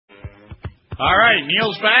All right,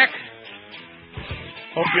 Neil's back.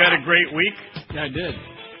 Hope you had a great week. Yeah, I did.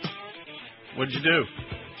 What'd you do?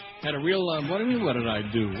 Had a real, what do you mean, what did I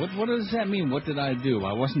do? What does that mean, what did I do?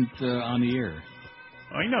 I wasn't on the air.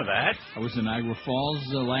 Oh, you know that. I was in Niagara Falls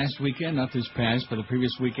last weekend, not this past, but the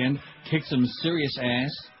previous weekend. Kicked some serious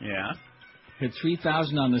ass. Yeah. Hit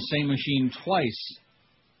 3,000 on the same machine twice.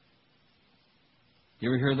 You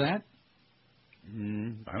ever hear that?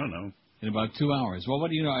 I don't know. In about 2 hours. Well,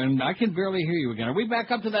 what do you know? And I can barely hear you again. Are we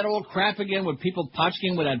back up to that old crap again with people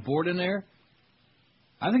potchking with that board in there?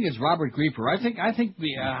 I think it's Robert Grieper. I think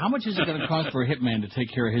how much is it going to cost for a hitman to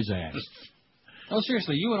take care of his ass? No,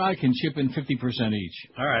 seriously, you and I can chip in 50% each.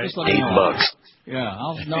 All right. Just $8. Yeah,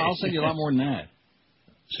 I'll send you a lot more than that.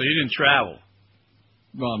 So you didn't travel?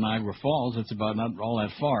 Well, Niagara Falls, it's about not all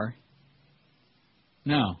that far.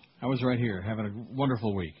 No, I was right here having a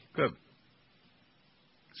wonderful week. Good.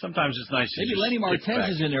 Sometimes it's nice to maybe Lenny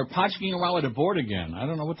Martens is in there potchking around with a board again. I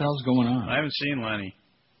don't know what the hell's going on. I haven't seen Lenny.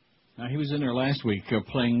 He was in there last week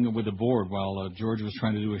playing with the board while George was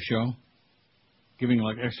trying to do a show, giving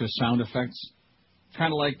like extra sound effects,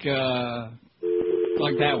 kind of like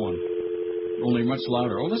that one, only much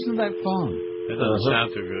louder. Oh, listen to that phone. That doesn't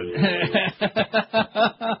sound too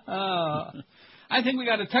good. I think we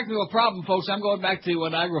got a technical problem, folks. I'm going back to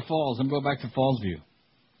Niagara Falls. I'm going back to Fallsview.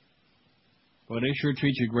 Well, they sure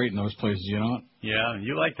treat you great in those places, you know? Yeah,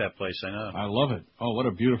 you like that place, I know. I love it. Oh, what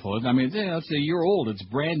a beautiful... I mean, it's a year old. It's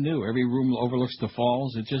brand new. Every room overlooks the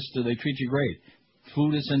falls. It just, they treat you great.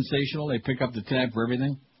 Food is sensational. They pick up the tab for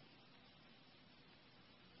everything.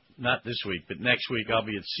 Not this week, but next week I'll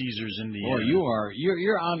be at Caesars, Indiana. Oh, you are.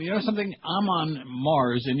 You're on, you know something? I'm on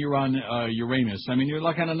Mars and you're on Uranus. I mean, you're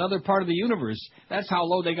like on another part of the universe. That's how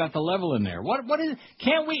low they got the level in there. What is?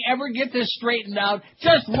 Can't we ever get this straightened out?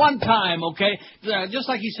 Just one time, okay? Just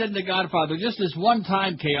like he said in The Godfather, just this one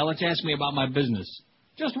time, KL, let's ask me about my business.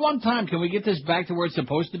 Just one time, can we get this back to where it's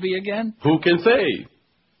supposed to be again? Who can say?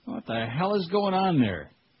 What the hell is going on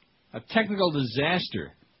there? A technical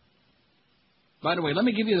disaster. By the way, let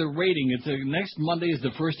me give you the rating. It's next Monday is the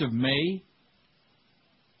 1st of May.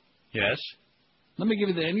 Yes. Let me give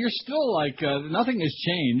you and you're still like, nothing has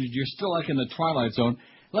changed. You're still like in the twilight zone.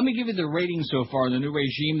 Let me give you the rating so far in the new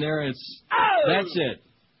regime there. That's it.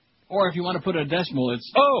 Or if you want to put a decimal,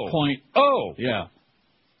 it's .0. Yeah.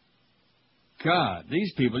 God,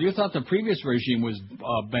 these people, you thought the previous regime was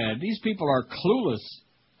bad. These people are clueless.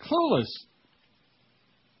 Clueless.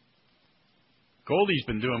 Goldie's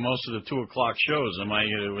been doing most of the 2 o'clock shows. Am I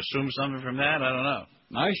to assume something from that? I don't know.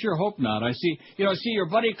 I sure hope not. I see, your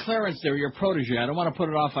buddy Clarence there, your protege. I don't want to put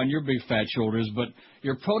it off on your big fat shoulders, but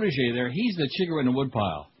your protege there, he's the chigger in the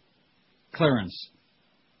woodpile. Clarence.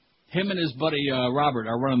 Him and his buddy Robert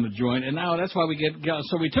are running the joint, and now that's why we get...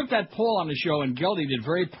 So we took that poll on the show, and Geldy did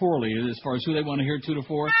very poorly as far as who they want to hear 2 to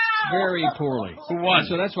 4. Very poorly. Who won?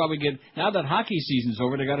 So that's why we get... Now that hockey season's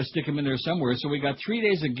over, they got to stick him in there somewhere. So we got 3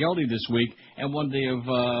 days of Geldy this week and 1 day of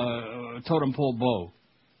Totem Pole Bo.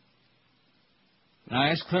 Now,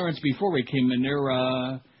 I asked Clarence before we came in there...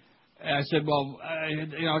 I said, well,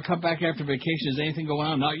 I'll come back after vacation. Is anything going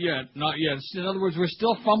on? Not yet. Not yet. In other words, we're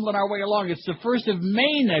still fumbling our way along. It's the 1st of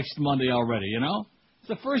May next Monday already, you know? It's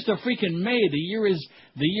the 1st of freaking May. The year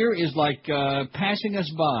is like passing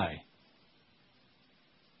us by.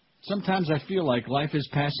 Sometimes I feel like life is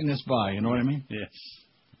passing us by. You know what I mean? Yes.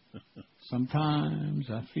 Sometimes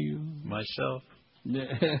I feel... Myself.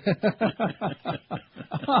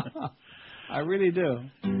 I really do.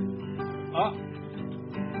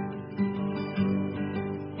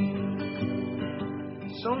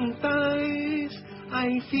 Sometimes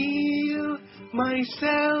I feel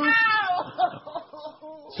myself.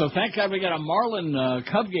 So thank God we got a Marlin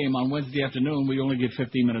Cub game on Wednesday afternoon. We only get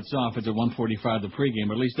 15 minutes off. It's at 1:45 the pregame,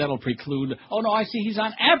 but at least that'll preclude... Oh, no, I see he's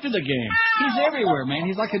on after the game. He's everywhere, man.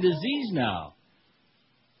 He's like a disease now.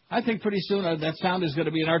 I think pretty soon that sound is going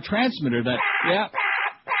to be in our transmitter. Yeah.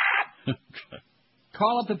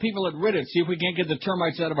 Call up the people at Reddit, see if we can't get the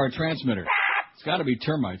termites out of our transmitter. It's got to be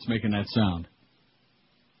termites making that sound.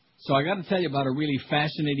 So I got to tell you about a really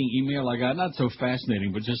fascinating email I got. Not so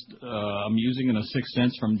fascinating, but just amusing in a sixth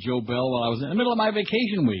sense from Joe Bell while I was in the middle of my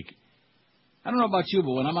vacation week. I don't know about you,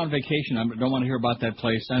 but when I'm on vacation, I don't want to hear about that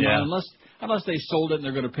place. Unless they sold it and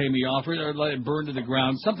they're going to pay me off or let it burn to the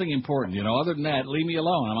ground. Something important, you know. Other than that, leave me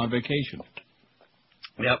alone. I'm on vacation.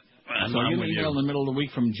 Yep. So I get an email in the middle of the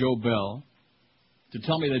week from Joe Bell to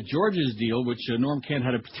tell me that George's deal, which Norm Kent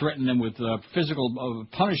had to threaten them with physical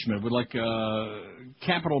punishment, with like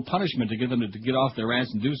capital punishment to get them to get off their ass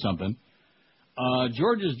and do something.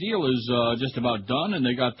 George's deal is just about done, and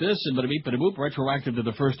they got this, and bada-beep, bada-boop, retroactive to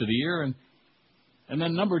the first of the year. And And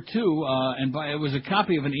then number two, it was a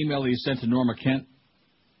copy of an email he sent to Norma Kent.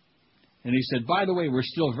 And he said, by the way, we're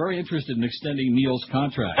still very interested in extending Neil's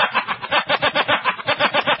contract.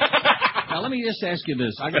 Now, let me just ask you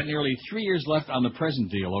this. I got nearly 3 years left on the present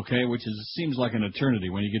deal, okay, which seems like an eternity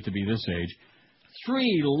when you get to be this age.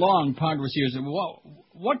 3 long, ponderous years.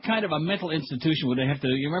 What kind of a mental institution would they have to...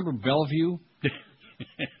 You remember Bellevue?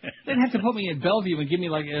 They'd have to put me in Bellevue and give me,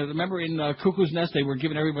 like... remember in Cuckoo's Nest they were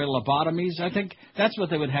giving everybody lobotomies? I think that's what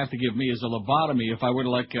they would have to give me, is a lobotomy if I were to,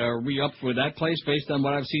 like, re-up for that place based on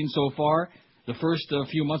what I've seen so far, the first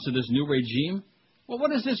few months of this new regime. Well,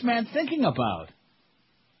 what is this man thinking about?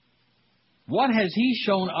 What has he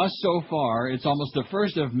shown us so far? It's almost the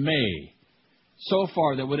 1st of May. So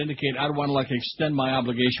far, that would indicate I'd want to, like, extend my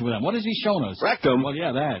obligation with them. What has he shown us? Rectum. Well,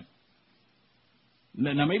 yeah, that.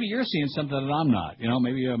 Now, maybe you're seeing something that I'm not. You know,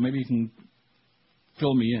 maybe you can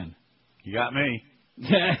fill me in. You got me.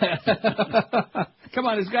 Come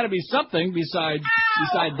on, there's got to be something beside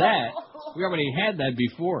that. We already had that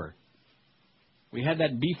before. We had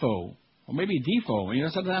that Befo. Or maybe Defo. You know,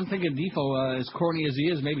 sometimes I'm thinking Defo, as corny as he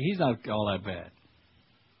is, maybe he's not all that bad.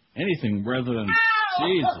 Anything rather than...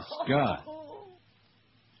 Jesus, God.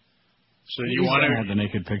 So you want to have the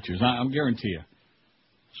naked pictures? I guarantee you.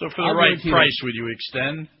 So for the right price, would you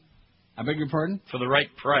extend? I beg your pardon? For the right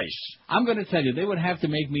price. I'm going to tell you, they would have to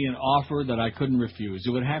make me an offer that I couldn't refuse.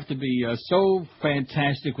 It would have to be so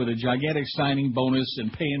fantastic with a gigantic signing bonus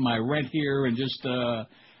and paying my rent here and just, you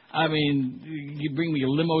bring me a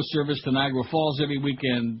limo service to Niagara Falls every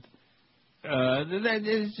weekend.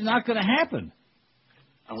 It's not going to happen.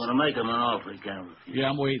 I'm going to make him an offer he can't refuse. Yeah,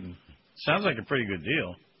 I'm waiting. Sounds like a pretty good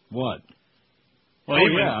deal. What? Well,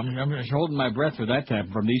 I'm just holding my breath for that to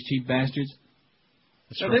happen from these cheap bastards.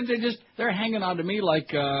 So they're hanging on to me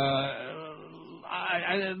like I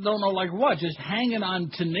don't know like what, just hanging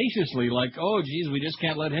on tenaciously like, oh geez, we just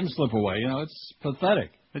can't let him slip away. You know, it's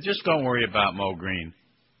pathetic. But just don't worry about Mo Green.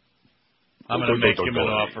 I'm going to make him an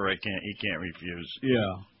offer he can't refuse.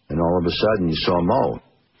 Yeah. And all of a sudden you saw Mo.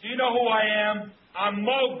 Do you know who I am? I'm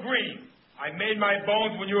Mo Green. I made my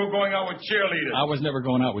bones when you were going out with cheerleaders. I was never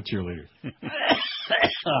going out with cheerleaders.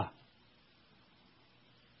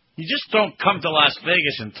 You just don't come to Las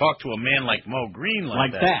Vegas and talk to a man like Mo Green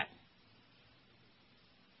like that.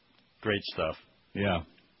 Great stuff. Yeah.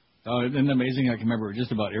 Oh, isn't it amazing? I can remember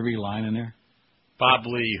just about every line in there. Bob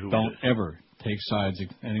Lee, who don't ever take sides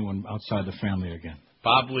with anyone outside the family again.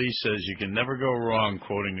 Bob Lee says you can never go wrong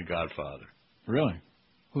quoting The Godfather. Really?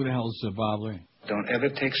 Who the hell's Bob Lee? Don't ever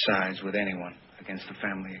take sides with anyone against the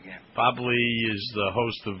family again. Bob Lee is the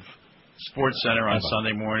host of Sports Center on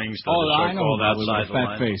Sunday mornings. I know. Outside the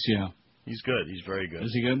fat face, yeah. He's good. He's very good.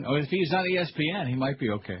 Is he good? Oh, if he's on ESPN, he might be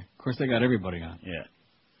okay. Of course, they got everybody on. Yeah.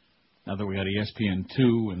 Now that we got ESPN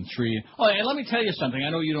 2 and 3. Oh, and let me tell you something. I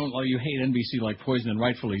know you don't. You hate NBC like poison, and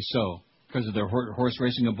rightfully so, because of their horse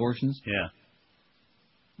racing abortions. Yeah.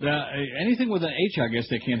 Anything with an H, I guess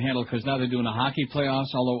they can't handle because now they're doing the hockey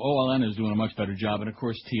playoffs, although OLN is doing a much better job, and, of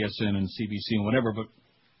course, TSN and CBC and whatever. But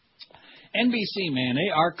NBC, man, they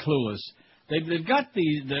are clueless. They've got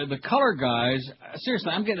the color guys.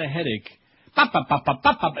 Seriously, I'm getting a headache. Pop, pop, pop, pop,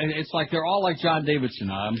 pop, pop. And it's like they're all like John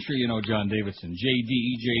Davidson. I'm sure you know John Davidson. JD.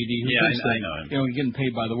 Yeah, I know him. You know, getting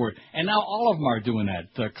paid by the word. And now all of them are doing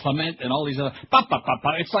that. Clement and all these other... Pop, pop, pop,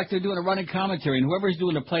 pop. It's like they're doing a running commentary. And whoever's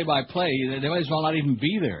doing the play-by-play, they might as well not even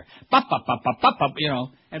be there. Pop, pop, pop, pop, pop, pop, you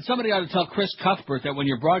know. And somebody ought to tell Chris Cuthbert that when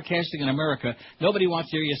you're broadcasting in America, nobody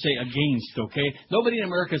wants to hear you say against, okay? Nobody in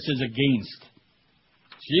America says against.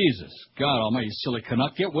 Jesus. God almighty, silly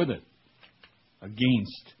Canuck. Get with it.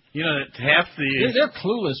 Against. You know, half the... They're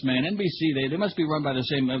clueless, man. NBC, they must be run by the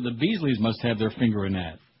same... The Beasleys must have their finger in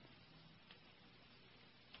that.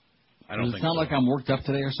 Does it sound like I'm worked up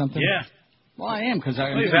today or something? Yeah. Well, I am, because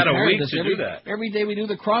I'm We've had a week to do that. Every day we do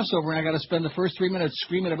the crossover, and I got to spend the first 3 minutes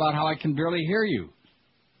screaming about how I can barely hear you.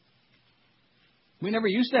 We never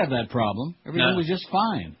used to have that problem. Everything was just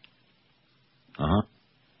fine. Uh-huh.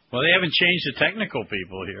 Well, they haven't changed the technical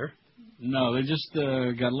people here. No, they just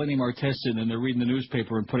got Lenny Martez in, and they're reading the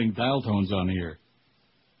newspaper and putting dial tones on here.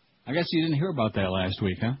 I guess you didn't hear about that last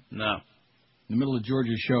week, huh? No. In the middle of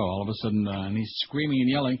George's show, all of a sudden, and he's screaming and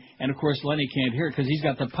yelling, and of course Lenny can't hear it because he's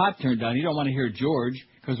got the pot turned down. He don't want to hear George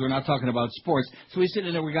because we're not talking about sports. So he's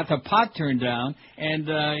sitting there, we got the pot turned down, and in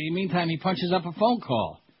the meantime he punches up a phone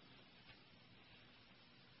call.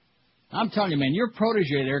 I'm telling you, man, your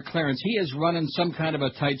protege there, Clarence, he is running some kind of a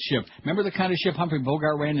tight ship. Remember the kind of ship Humphrey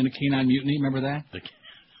Bogart ran in the Canine Mutiny? Remember that?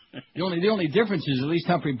 The only difference is at least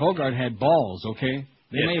Humphrey Bogart had balls, okay?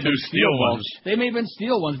 They may have been steel ones. They may have been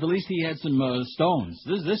steel ones, but at least he had some stones.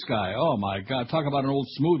 This guy, oh my God, talk about an old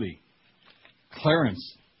smoothie.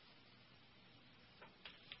 Clarence.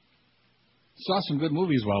 Saw some good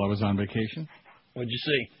movies while I was on vacation. What'd you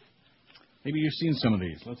see? Maybe you've seen some of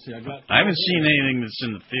these. Let's see. I haven't seen anything that's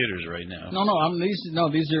in the theaters right now.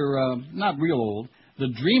 These are not real old. The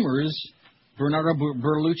Dreamers, Bernardo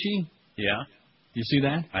Bertolucci. Yeah. You see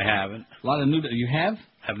that? I haven't. A lot of new. You have?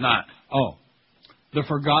 Have not. Oh. The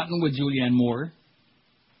Forgotten with Julianne Moore.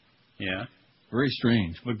 Yeah. Very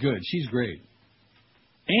strange, but good. She's great.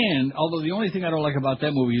 And, although the only thing I don't like about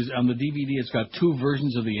that movie is on the DVD it's got 2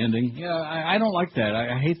 versions of the ending. Yeah, I don't like that.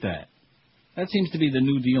 I hate that. That seems to be the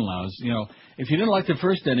new deal now. Is, if you didn't like the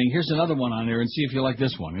first ending, here's another one on there and see if you like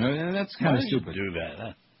this one. That's kind of stupid. Do that.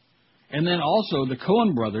 Huh? And then also the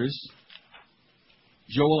Coen brothers,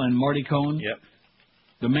 Joel and Marty Coen. Yep.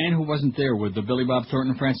 The Man Who Wasn't There with the Billy Bob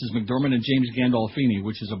Thornton, Francis McDormand, and James Gandolfini,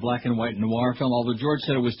 which is a black and white noir film, although George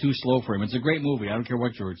said it was too slow for him. It's a great movie. I don't care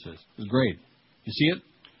what George says. It was great. You see it?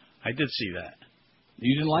 I did see that.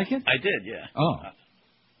 You didn't like it? I did, yeah. Oh.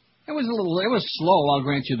 It was slow, I'll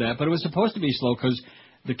grant you that, but it was supposed to be slow because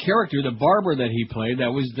the character, the barber that he played,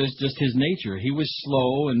 that was just his nature. He was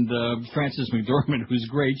slow, and Frances McDormand, who's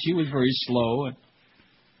great, she was very slow.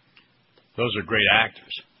 Those are great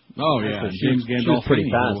actors. Oh, yeah. James Gandolfini. She was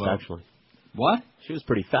pretty fast, actually. What? She was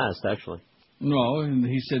pretty fast, actually. No, and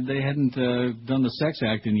he said they hadn't done the sex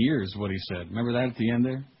act in years, what he said. Remember that at the end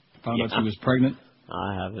there? Found out she was pregnant?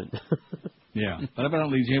 I haven't. Yeah. But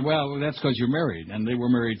evidently, well, that's because you're married, and they were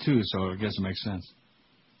married too, so I guess it makes sense.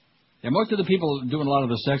 Yeah, most of the people doing a lot of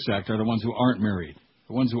the sex act are the ones who aren't married.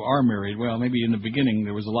 The ones who are married, well, maybe in the beginning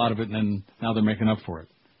there was a lot of it, and then now they're making up for it.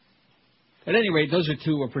 At any rate, those are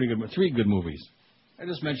 3 good movies. I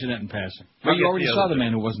just mentioned that in passing. But you already saw The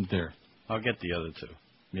Man Who Wasn't There. I'll get the other 2.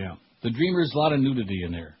 Yeah. The Dreamers, a lot of nudity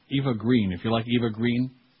in there. Eva Green, if you like Eva Green.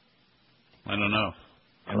 I don't know.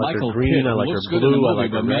 And like Michael green, Pitt, I like looks her good blue, in the movie, I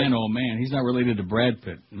like but her red. man, oh man, he's not related to Brad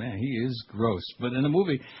Pitt. Man, he is gross. But in the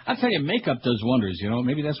movie, I'll tell you, makeup does wonders,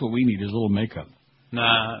 Maybe that's what we need is a little makeup.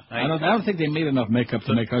 Nah. I don't think they made enough makeup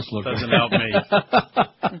to make us look doesn't good. help me.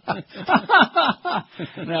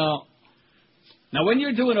 Now, when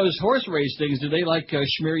you're doing those horse race things, do they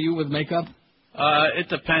smear you with makeup? It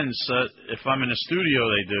depends. If I'm in a studio,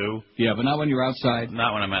 they do. Yeah, but not when you're outside.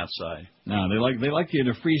 Not when I'm outside. No, they like you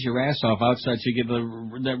to freeze your ass off outside so you get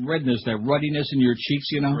that redness, that ruddiness in your cheeks,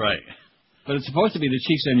 Right. But it's supposed to be the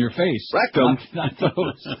cheeks on your face. Rectum. Not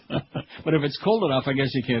those. But if it's cold enough, I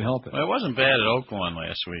guess you can't help it. Well, it wasn't bad at Oaklawn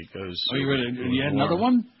last week. You had another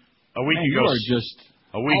one? A week Man, ago. You are just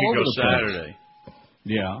a week all ago over the place. Saturday.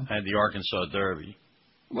 Yeah. I had the Arkansas Derby.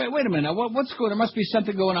 Wait a minute. Now, what's going on? There must be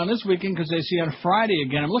something going on this weekend because I see on Friday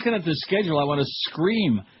again. I'm looking at the schedule. I want to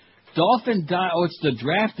scream. It's the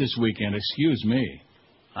draft this weekend. Excuse me.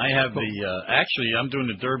 I have actually, I'm doing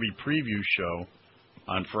the Derby preview show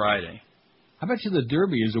on Friday. I bet you the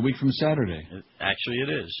Derby is a week from Saturday. Actually, it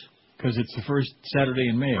is. Because it's the first Saturday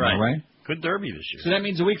in May, right? Right? Good Derby this year. So that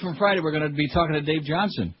means a week from Friday we're going to be talking to Dave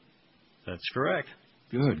Johnson. That's correct.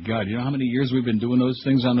 Good God. You know how many years we've been doing those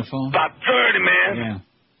things on the phone? About 30, man. Yeah.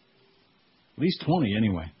 At least 20,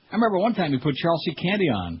 anyway. I remember one time we put Charles C. Candy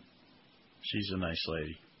on. She's a nice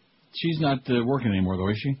lady. She's not working anymore, though,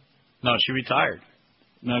 is she? No, she retired.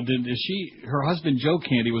 Now, her husband, Joe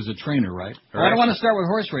Candy, was a trainer, right? I don't want to start with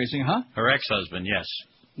horse racing, huh? Her ex-husband, yes.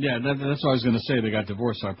 Yeah, that's what I was going to say. They got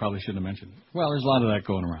divorced, so I probably shouldn't have mentioned it. Well, there's a lot of that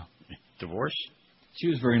going around. Divorce? She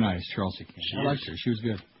was very nice, Charles C. Candy. I liked her. She was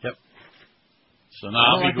good. Yep. So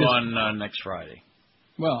now I'll be going next Friday.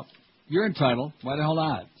 Well, you're entitled. Why the hell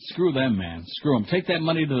not? Screw them, man. Screw them. Take that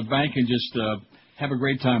money to the bank and just have a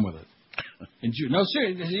great time with it. No,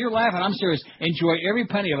 seriously, you're laughing. I'm serious. Enjoy every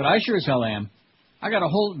penny of it. I sure as hell am. I got a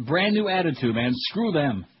whole brand new attitude, man. Screw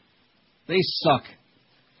them. They suck.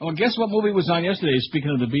 Oh, and guess what movie was on yesterday,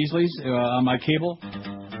 speaking of the Beasleys, on my cable? That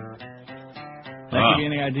give you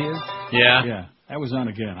any ideas? Yeah. Yeah. That was on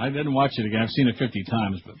again. I didn't watch it again. I've seen it 50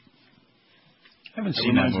 times, but I haven't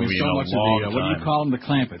seen that movie in a long time. What do you call them? The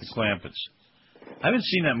Clampets. The Clampets. I haven't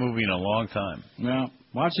seen that movie in a long time. Well,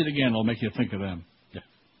 watch it again. It'll make you think of them. Yeah.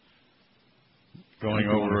 Going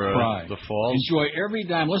over the falls. Enjoy every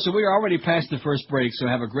dime. Listen, we're already past the first break, so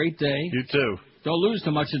have a great day. You too. Don't lose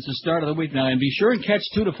too much. It's the start of the week now. And be sure and catch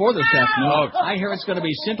 2 to 4 this afternoon. Oh. I hear it's going to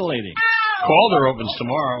be scintillating. Calder opens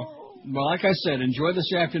tomorrow. Well, like I said, enjoy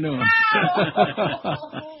this afternoon.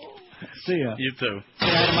 See ya. You too.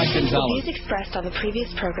 The views expressed on the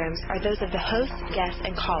previous programs are those of the host, guests,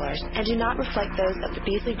 and callers, and do not reflect those of the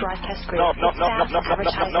Beasley Broadcast Group, its staff,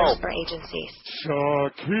 advertisers, or agencies.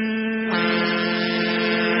 Sports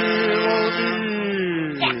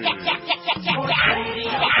Radio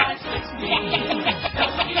 560.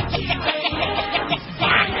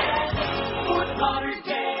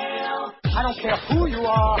 I don't care who you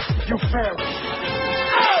are, you fail.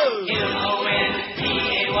 M-O-N-D-A-Y-S-U-T-K-N.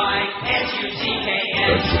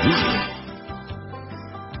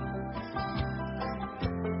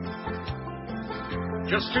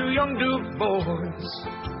 Just two young Duke boys,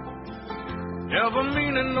 never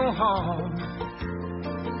meaning no harm.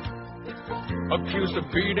 Accused of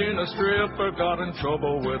beating a stripper, got in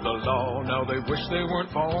trouble with the law. Now they wish they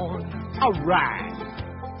weren't born. All right.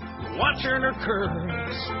 Watching her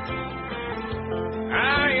curves,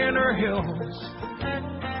 eyeing her heels.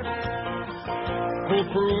 Who'll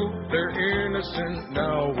prove they're innocent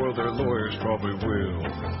now? Well, their lawyers probably will.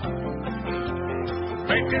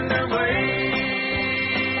 Making their way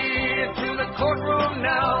to the courtroom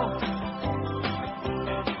now.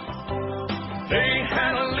 They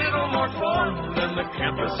had a little more fun than the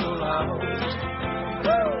campus allowed.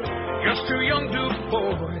 Just two young Duke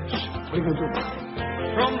boys. What are you going to do?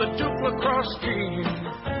 From the Duke lacrosse team.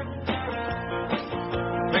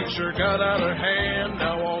 Things sure got out of hand.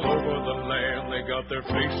 Now all over the land they got their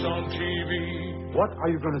face on TV. What are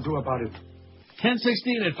you going to do about it?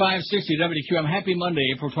 10:16 at 560 WQM. Happy Monday,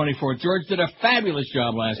 April 24th. George did a fabulous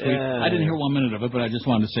job last week. I didn't hear 1 minute of it, but I just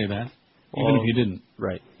wanted to say that. Even if you didn't.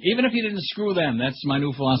 Right. Even if you didn't, screw them. That's my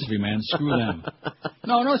new philosophy, man. Screw them.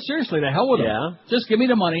 No, seriously, the hell with them. Yeah. Just give me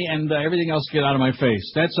the money and everything else get out of my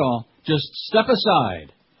face. That's all. Just step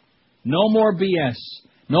aside. No more BS.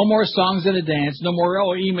 No more songs and a dance. No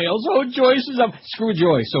more, emails. Oh, Joyce is up. Screw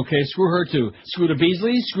Joyce, okay? Screw her, too. Screw the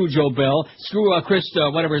Beasley. Screw Joe Bell. Screw Chris,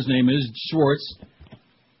 whatever his name is, Schwartz.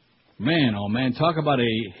 Man, oh, man, talk about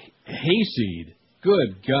a hayseed.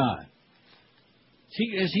 Good God.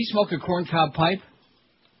 Is he smoking a corncob pipe?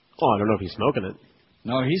 Oh, I don't know if he's smoking it.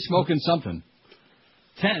 No, he's smoking something.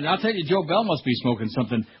 I'll tell you, Joe Bell must be smoking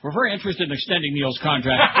something. We're very interested in extending Neil's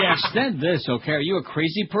contract. Yeah, extend this, okay? Are you a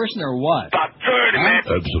crazy person or what? About 30, man.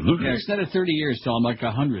 Absolutely. Yeah, extend it 30 years till I'm like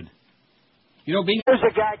 100. You know, being...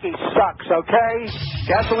 Zagacki sucks, okay?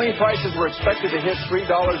 Gasoline prices were expected to hit $3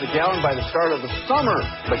 a gallon by the start of the summer.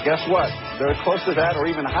 But guess what? They're close to that or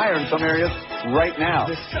even higher in some areas right now.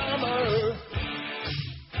 This summer,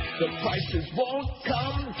 the prices won't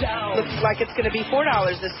come down. Looks like it's going to be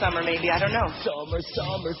 $4 this summer, maybe. I don't know. Summer.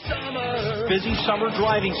 Busy summer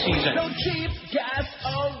driving season. No cheap gas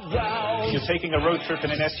around. If you're taking a road trip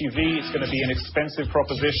in an SUV, it's going to be an expensive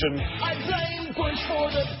proposition. I blame Bush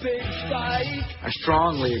for the big spike. I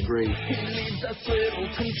strongly agree. He needs a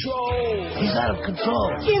little control. He's out of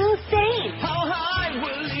control. Insane. How high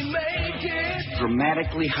will he make it?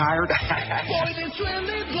 Dramatically higher. Boy, this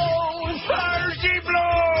really blows. Thirsty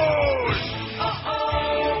blows.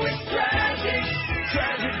 Uh-oh, it's tragic.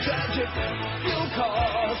 Tragic. Fuel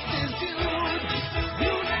cost is huge. You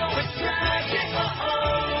know it's tragic.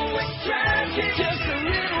 Uh-oh, it's tragic. Just a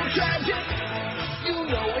little tragic. You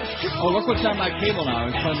know it's true. Oh, look what's on my cable now. I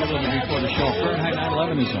was playing a little bit before the show. Fahrenheit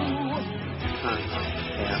 9/11 is on.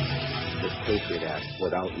 Passed this Patriot Act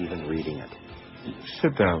without even reading it.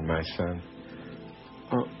 Sit down, my son.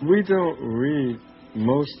 We don't read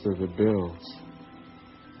most of the bills.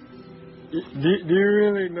 Do you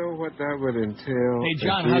really know what that would entail? Hey,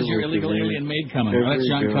 John, how's your illegal alien maid coming? Oh, that's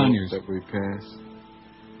John bill Conyers. that we passed.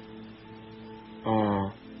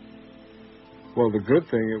 Well, the good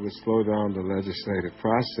thing, it would slow down the legislative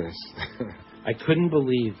process. I couldn't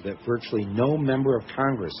believe that virtually no member of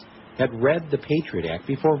Congress had read the Patriot Act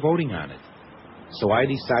before voting on it. So I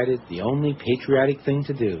decided the only patriotic thing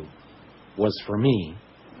to do was for me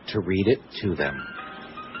to read it to them.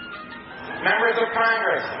 Members of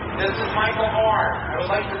Congress, this is Michael Moore. I would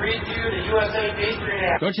like to read to you the USA Patriot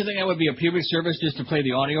Act. Don't you think that would be a public service just to play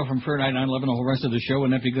the audio from Fahrenheit 9/11 the whole rest of the show?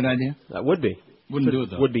 Wouldn't that be a good idea? That would be. Wouldn't do it,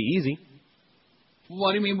 though. Would be easy.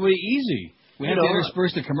 What do you mean would be easy? We have to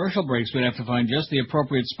intersperse the commercial breaks. We'd have to find just the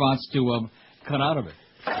appropriate spots to cut out of it.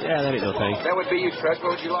 Yeah, that ain't no thing. That would be you, Fred.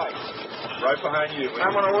 What would you like? Right behind you. I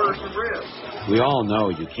want to order some ribs. We all know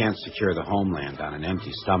you can't secure the homeland on an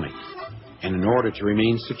empty stomach. And in order to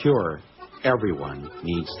remain secure, everyone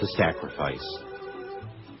needs to sacrifice.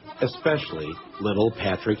 Especially little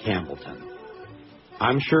Patrick Hamilton.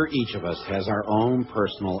 I'm sure each of us has our own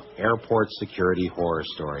personal airport security horror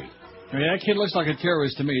story. I mean, that kid looks like a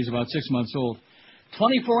terrorist to me. He's about 6 months old.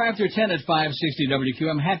 24 after 10 at 560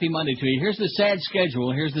 WQM. Happy Monday to you. Here's the sad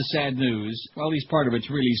schedule. Here's the sad news. Well, at least part of it's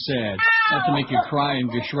really sad. Not to make you cry and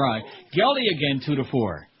geschrei. Geldy again, 2 to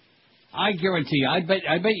 4. I guarantee. I bet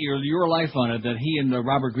your life on it that he and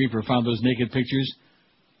Robert Griefer found those naked pictures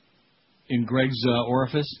in Greg's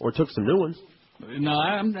orifice. Or took some new ones. No,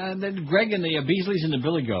 Greg and the Beasleys and the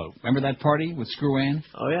Billy Goat. Remember that party with Screw Ann?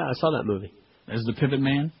 Oh yeah, I saw that movie. As the pivot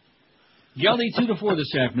man. Geldy 2 to 4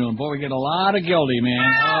 this afternoon. Boy, we get a lot of Geldy, man.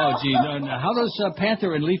 Oh, gee. How those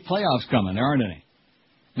Panther and Leaf playoffs coming? There aren't any.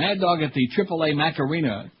 Mad Dog at the AAA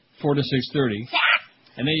Macarena, 4 to 6:30.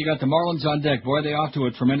 And then you got the Marlins on deck. Boy, they off to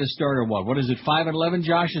a tremendous start or what? What is it, 5-11,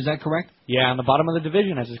 Josh? Is that correct? Yeah, on the bottom of the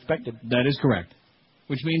division, as expected. That is correct.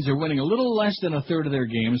 Which means they're winning a little less than a third of their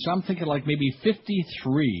games. So I'm thinking like maybe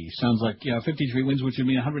 53. Sounds like, 53 wins, which would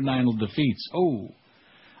mean 109 defeats. Oh.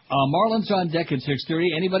 Marlins on deck at 6:30.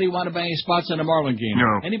 Anybody want to buy any spots on a Marlin game?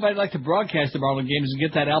 No. Anybody like to broadcast the Marlin games and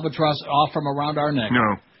get that albatross off from around our neck?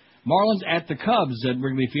 No. Marlins at the Cubs at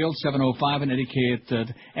Wrigley Field, 7:05, and Eddie K.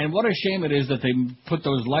 And what a shame it is that they put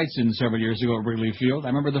those lights in several years ago at Wrigley Field. I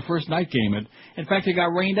remember the first night game. In fact, it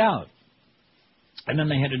got rained out. And then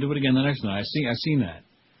they had to do it again the next night. I seen that.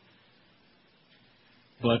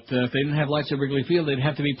 But if they didn't have lights at Wrigley Field, they'd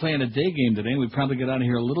have to be playing a day game today, and we'd probably get out of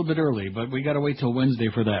here a little bit early. But we got to wait till Wednesday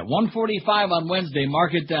for that. 1:45 on Wednesday.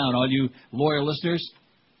 Mark it down, all you loyal listeners.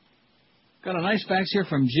 Got a nice fax here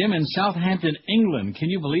from Jim in Southampton, England. Can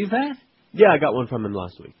you believe that? Yeah, I got one from him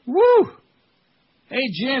last week. Woo! Hey,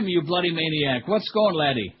 Jim, you bloody maniac. What's going,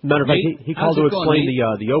 laddie? Matter of fact, he called to explain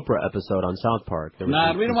going, the Oprah episode on South Park.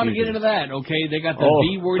 Nah, we don't want to get into that, okay? They got the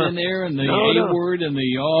B word in there and the A word and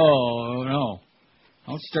the, no.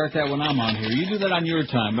 Don't start that when I'm on here. You do that on your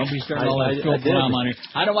time. Don't be starting all that filth when I'm on here.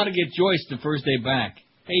 I don't want to get Joyce the first day back.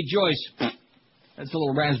 Hey, Joyce, that's a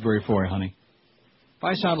little raspberry for you, honey. If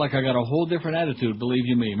I sound like I got a whole different attitude, believe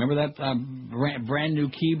you me. Remember that brand new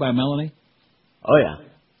key by Melanie? Oh, yeah.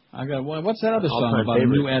 I got what's that other song about a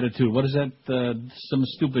new attitude? What is that? Some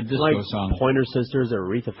stupid disco song. Pointer Sisters or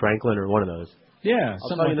Aretha Franklin or one of those. Yeah,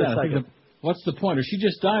 something like that. What's the Pointer? She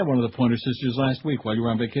just died, one of the Pointer Sisters, last week while you were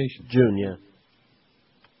on vacation. June, yeah.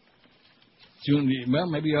 June. Well,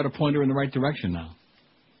 maybe you ought to point her in the right direction now.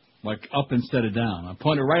 Like up instead of down. I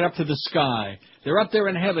point her right up to the sky. They're up there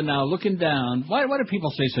in heaven now, looking down. Why do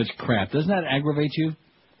people say such crap? Doesn't that aggravate you?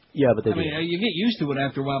 Yeah, but they do. I mean, you get used to it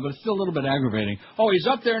after a while, but it's still a little bit aggravating. Oh, he's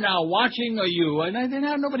up there now watching you. And there's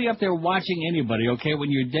not nobody up there watching anybody, okay?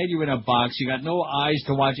 When you're dead, you're in a box. You got no eyes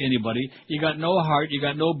to watch anybody. You got no heart. You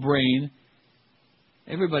got no brain.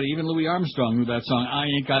 Everybody, even Louis Armstrong knew that song, I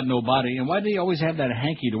Ain't Got No Body. And why do he always have that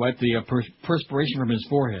hanky to wipe the perspiration from his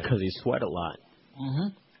forehead? Because he sweat a lot.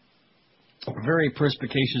 Mm-hmm. Very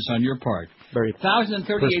perspicacious on your part. Very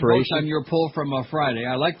 1,038 votes on your poll from Friday.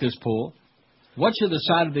 I like this poll. What should the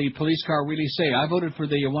side of the police car really say? I voted for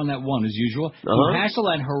the one that won, as usual. To hassle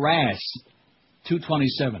and harass,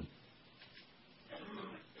 227.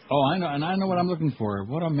 Oh, I know, and I know what I'm looking for.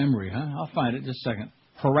 What a memory, huh? I'll find it just a second.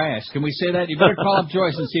 Harass. Can we say that? You better call up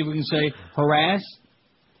Joyce and see if we can say harass.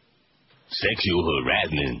 Sexual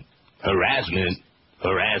harassment.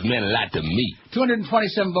 Harassment a lot to me.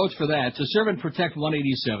 227 votes for that. To serve and protect,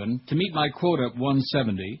 187. To meet my quota,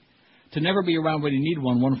 170. To never be around when you need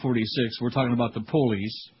one, 146. We're talking about the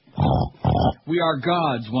police. We are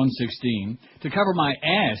gods, 116. To cover my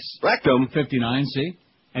ass, rectum, 59, see?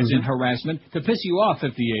 As in harassment. To piss you off,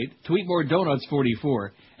 58. To eat more donuts,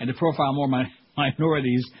 44. And to profile more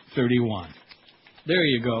minorities, 31. There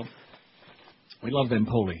you go. We love them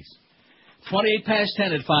police. 28 past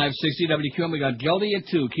 10 at 560 WQM. We got Geldy at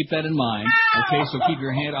 2. Keep that in mind. Okay, so keep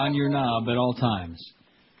your hand on your knob at all times.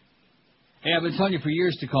 Hey, I've been telling you for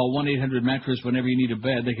years to call 1-800-MATTRESS whenever you need a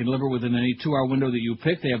bed. They can deliver within any 2-hour window that you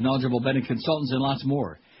pick. They have knowledgeable bedding consultants and lots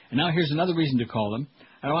more. And now here's another reason to call them.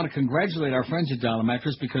 I want to congratulate our friends at Dollar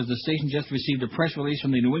Mattress because the station just received a press release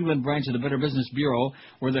from the New England branch of the Better Business Bureau,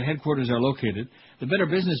 where their headquarters are located. The Better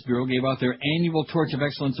Business Bureau gave out their annual Torch of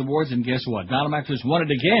Excellence Awards, and guess what? Dollar Mattress won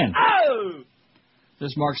it again. Oh!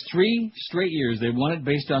 This marks 3 straight years. They've won it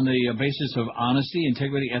based on the basis of honesty,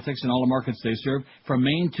 integrity, ethics, and all the markets they serve, from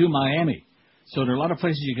Maine to Miami. So there are a lot of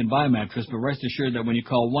places you can buy a mattress, but rest assured that when you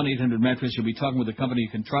call 1-800-MATTRESS, you'll be talking with a company you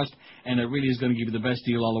can trust, and it really is going to give you the best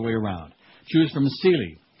deal all the way around. Choose from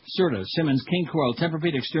Sealy, Serta, Simmons, King Coil,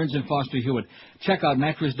 Tempur-Pedic, Stearns & Foster Hewitt. Check out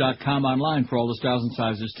mattress.com online for all the styles and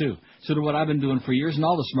sizes, too. So do what I've been doing for years, and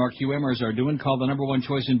all the smart QMers are doing. Call the #1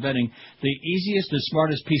 choice in bedding. The easiest and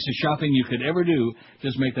smartest piece of shopping you could ever do.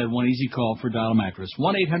 Just make that one easy call for Dollar Mattress.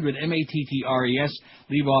 1-800-MATTRES.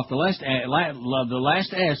 Leave off the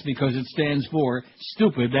last S because it stands for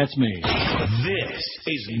stupid. That's me. This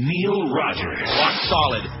is Neil Rogers. Rock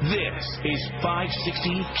solid. This is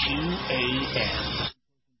 560 QAM.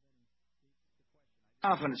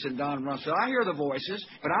 Confidence in Don Rumsfeld. I hear the voices,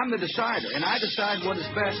 but I'm the decider, and I decide what is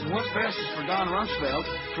best, and what's best is for Don Rumsfeld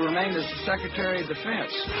to remain as the Secretary of Defense.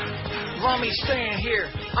 Rommy's staying here.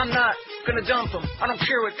 I'm not gonna dump him. I don't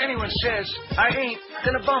care what anyone says. I ain't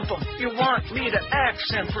gonna bump them. You want me to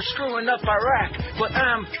axe him for screwing up Iraq, but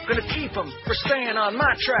I'm gonna keep him for staying on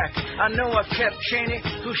my track. I know I've kept Cheney,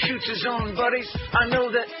 who shoots his own buddies. I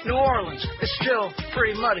know that New Orleans is still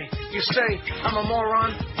pretty muddy. You say I'm a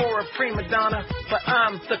moron or a prima donna, but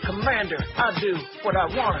I'm the commander. I do what I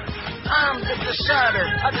want. I'm the decider.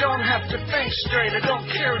 I don't have to think straight. I don't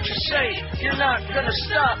care what you say. You're not gonna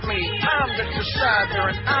stop me. I'm the decider,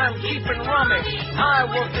 and I'm keeping running. I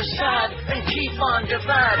will decide and keep on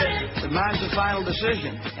dividing. But mine's the final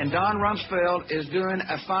decision, and Don Rumsfeld is doing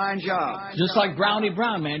a fine job. Just like Brownie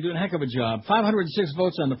Brown, man, doing a heck of a job. 506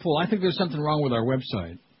 votes on the poll. I think there's something wrong with our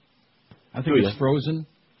website. I think it's frozen.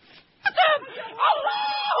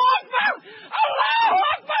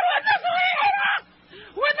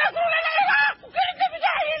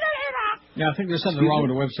 Yeah, I think there's something wrong with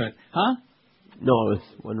the website. Huh? No, I was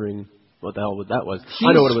wondering what the hell that was. She's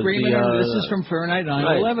I know what it was. Screaming, this is from Fahrenheit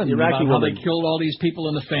 9/11, Iraqi about how woman. they killed all these people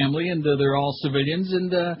in the family, and they're all civilians, and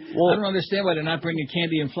I don't understand why they're not bringing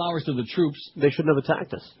candy and flowers to the troops. They shouldn't have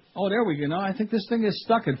attacked us. Oh, there we go. No, I think this thing is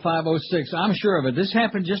stuck at 506. I'm sure of it. This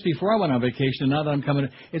happened just before I went on vacation, and now that I'm coming,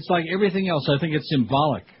 it's like everything else. I think it's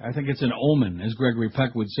symbolic. I think it's an omen, as Gregory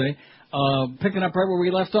Peck would say. Picking up right where we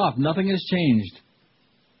left off. Nothing has changed.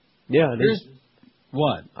 Yeah, it is.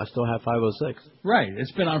 What? I still have 506. Right.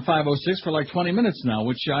 It's been on 506 for like 20 minutes now,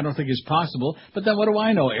 which I don't think is possible. But then what do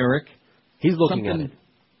I know, Eric? He's looking at it.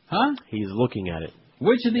 Huh? He's looking at it.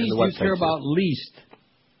 Which of these do you care about least?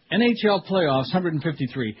 NHL playoffs,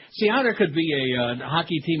 153. See how there could be a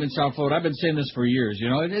hockey team in South Florida. I've been saying this for years. You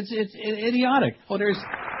know, it's idiotic. Oh, there's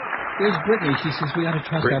Britney. She says we ought to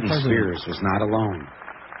trust our Britney president. Spears was not alone.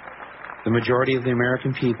 The majority of the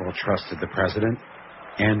American people trusted the president,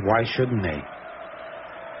 and why shouldn't they?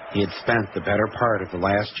 He had spent the better part of the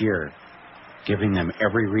last year giving them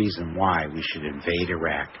every reason why we should invade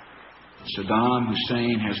Iraq. Saddam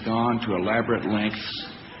Hussein has gone to elaborate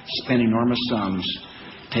lengths, spent enormous sums,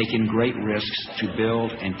 taken great risks to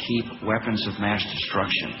build and keep weapons of mass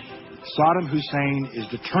destruction. Saddam Hussein is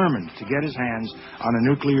determined to get his hands on a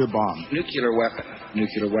nuclear bomb. Nuclear weapon.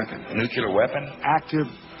 Nuclear weapon. Nuclear weapon? Active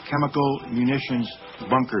chemical munitions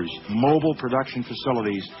bunkers, mobile production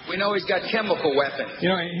facilities. We know he's got chemical weapons. You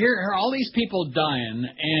know, here are all these people dying,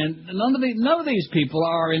 and none of these people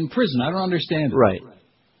are in prison. I don't understand it. Right.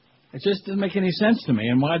 It just doesn't make any sense to me.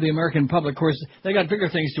 And why the American public, of course, they got bigger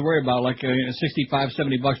things to worry about, like $65,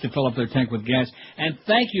 $70 to fill up their tank with gas. And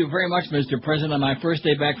thank you very much, Mr. President, on my first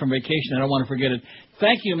day back from vacation. I don't want to forget it.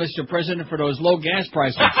 Thank you, Mr. President, for those low gas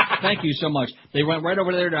prices. Thank you so much. They went right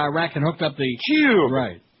over there to Iraq and hooked up the...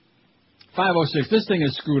 Right. 506. This thing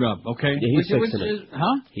is screwed up, okay? Yeah, he's fixing it.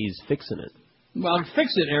 Huh? He's fixing it. Well,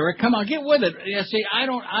 fix it, Eric. Come on, get with it. Yeah, see, I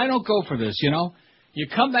don't go for this, you know? You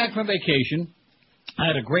come back from vacation. I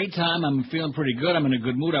had a great time. I'm feeling pretty good. I'm in a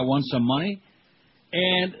good mood. I won some money.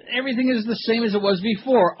 And everything is the same as it was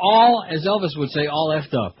before. All, as Elvis would say, all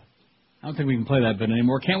effed up. I don't think we can play that bit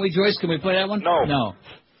anymore. Can we, Joyce? Can we play that one? No.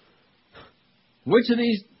 Which of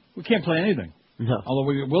these? We can't play anything. No. Although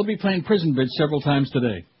we will be playing prison bits several times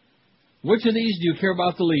today. Which of these do you care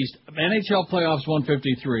about the least? NHL playoffs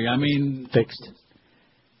 153. I mean... Fixed.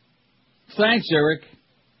 Thanks, Eric.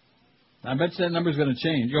 I bet that number's going to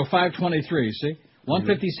change. 523, see?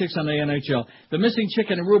 156 on the NHL. The missing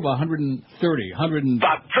chicken in Aruba, 130.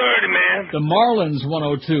 About 30, man. The Marlins,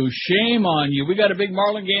 102. Shame on you. We got a big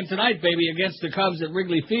Marlin game tonight, baby, against the Cubs at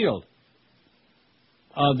Wrigley Field.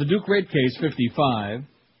 The Duke rape case, 55.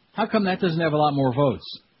 How come that doesn't have a lot more votes?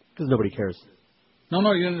 Because nobody cares. No,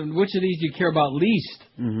 which of these do you care about least?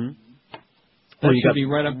 Mm-hmm. That you should got be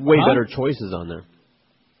right up. way better choices on there.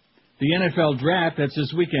 The NFL draft, that's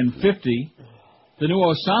this weekend, 50. The new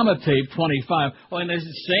Osama tape, 25. Oh, and there's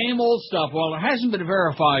the same old stuff. Well, it hasn't been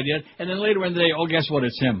verified yet. And then later in the day, guess what?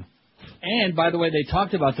 It's him. And, by the way, they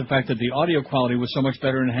talked about the fact that the audio quality was so much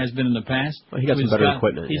better than it has been in the past. Well, he got some better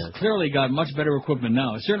equipment. He's clearly got much better equipment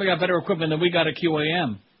now. He's certainly got better equipment than we got at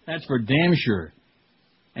QAM. That's for damn sure.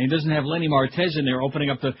 And he doesn't have Lenny Martez in there opening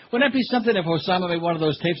up the... Wouldn't that be something if Osama made one of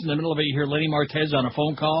those tapes in the middle of it, you hear Lenny Martez on a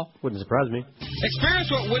phone call? Wouldn't surprise me. Experience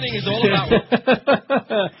what winning is all about.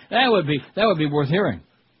 That would be worth hearing.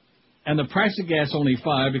 And the price of gas only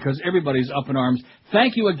 5 because everybody's up in arms.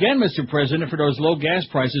 Thank you again, Mr. President, for those low gas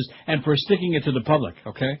prices and for sticking it to the public,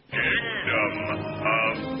 okay?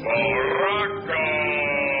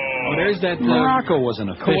 Oh, there's that Morocco was an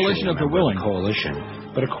official coalition of the willing.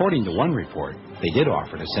 Coalition, but according to one report, they did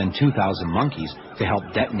offer to send 2,000 monkeys to help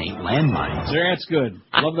detonate landmines. That's good.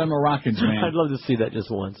 Love them Moroccans, man. I'd love to see that just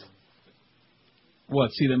once. What?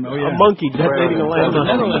 See them? Oh, yeah. A monkey detonating a landmine. The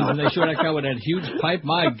Netherlands, and they showed that guy with that huge pipe.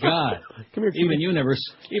 My God. Come here, Even you never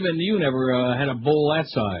had a bowl that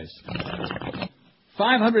size.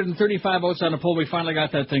 535 votes on the poll. We finally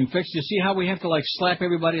got that thing fixed. You see how we have to slap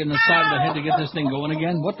everybody in the side of the head to get this thing going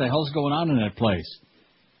again? What the hell's going on in that place?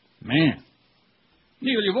 Man.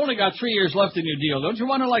 Neil, you've only got 3 years left in your deal. Don't you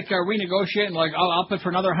want to renegotiate and I'll up it for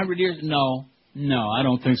another 100 years? No, I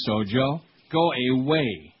don't think so, Joe. Go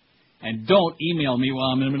away. And don't email me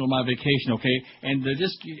while I'm in the middle of my vacation, okay? And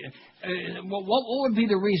what would be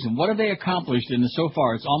the reason? What have they accomplished so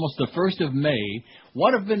far? It's almost the 1st of May.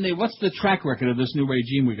 What's the track record of this new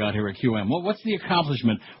regime we got here at QM? What's the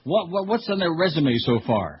accomplishment? What's on their resume so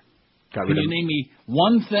far? Can you name me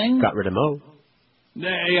one thing? Got rid of Mo.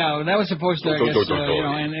 Yeah, that was supposed to, I guess,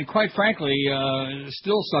 and quite frankly,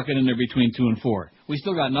 still sucking in there between 2 and 4. We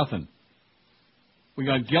still got nothing. We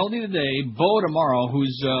got Geldy today, Bo tomorrow,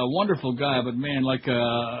 who's a wonderful guy, but man,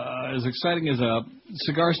 as exciting as a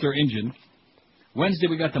cigar store engine. Wednesday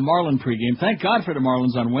we got the Marlin pregame. Thank God for the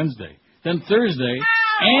Marlins on Wednesday. Then Thursday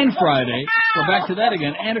and Friday, we're back to that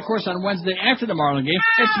again. And of course on Wednesday after the Marlin game,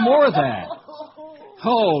 it's more of that.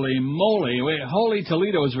 Holy moly. Holy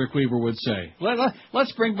Toledo, as Rick Weaver would say.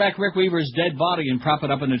 Let's bring back Rick Weaver's dead body and prop it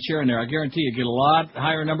up in the chair in there. I guarantee you get a lot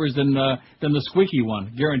higher numbers than the squeaky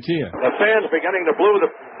one. Guarantee you. The fans beginning to boo the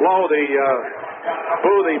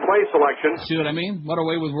play selection. See what I mean? What a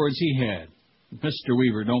way with words he had. Mr.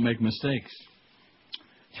 Weaver, don't make mistakes.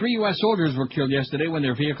 3 U.S. soldiers were killed yesterday when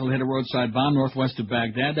their vehicle hit a roadside bomb northwest of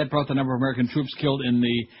Baghdad. That brought the number of American troops killed in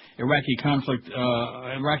the Iraqi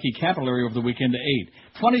capital area over the weekend to 8.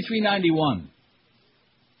 2391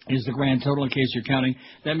 is the grand total, in case you're counting.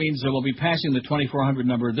 That means we'll be passing the 2,400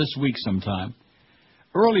 number this week sometime.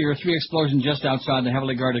 Earlier, 3 explosions just outside the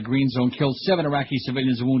heavily guarded green zone killed 7 Iraqi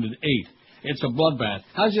civilians and wounded 8. It's a bloodbath.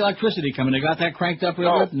 How's the electricity coming? They got that cranked up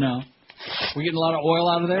real good? No. We getting a lot of oil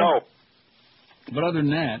out of there? No. But other than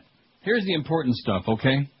that, here's the important stuff,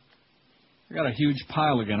 okay? I got a huge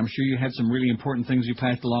pile again. I'm sure you had some really important things you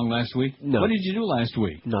passed along last week. No. What did you do last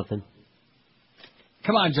week? Nothing.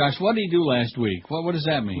 Come on, Josh. What did you do last week? What does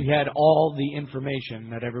that mean? We had all the information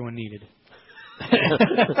that everyone needed. we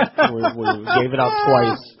gave it out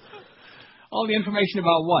twice. All the information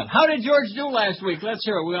about what? How did George do last week? Let's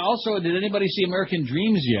hear it. Did anybody see American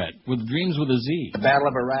Dreams yet? With Dreams with a Z. The Battle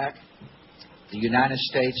of Iraq, the United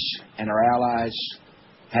States and our allies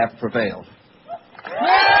have prevailed.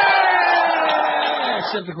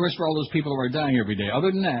 Except, of course, for all those people who are dying every day.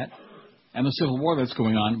 Other than that, and the civil war that's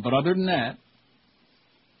going on, but other than that,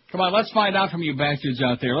 come on, let's find out from you bastards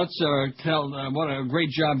out there. Let's tell what a great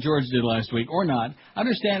job George did last week, or not.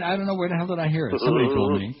 Understand, I don't know where the hell did I hear it. Somebody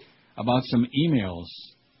told me about some emails.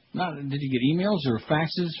 Did you get emails or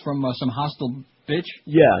faxes from some hostile bitch?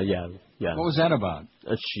 Yeah. What was that about?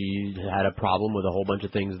 She had a problem with a whole bunch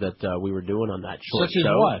of things that we were doing on that short show. Such as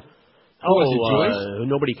what? Was it Jewish?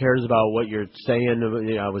 Nobody cares about what you're saying.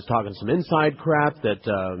 I was talking some inside crap that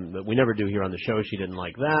we never do here on the show. She didn't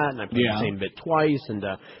like that, and I played the same bit twice. And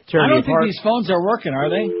I don't think these phones are working, are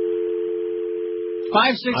they?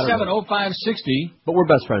 5670560. But we're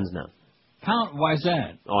best friends now. Why is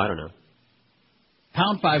that? Oh, I don't know.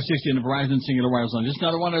 Pound 560 in the Verizon Singular Wireless line. Just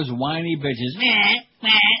another one of those whiny bitches.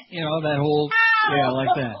 You know, that whole,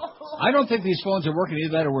 like that. I don't think these phones are working.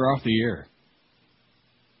 Either that or we're off the air.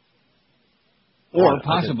 Or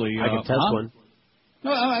possibly... I could test one.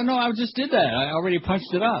 No, I just did that. I already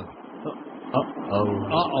punched it up.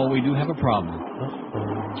 We do have a problem.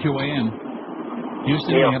 QAM.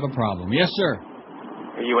 Houston, we have a problem. Yes, sir.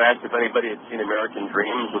 You asked if anybody had seen American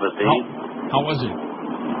Dreams with a Z. How was it?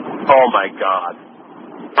 Oh, my God.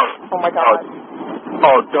 Oh, my God.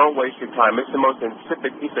 Oh, don't waste your time. It's the most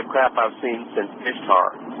insipid piece of crap I've seen since Ishtar.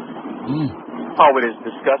 Oh, it is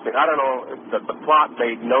disgusting. I don't know. The plot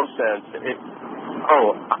made no sense. I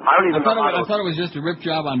don't even know. I thought it was just a rip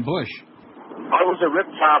job on Bush. It was a rip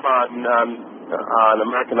job on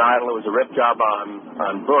American Idol. It was a rip job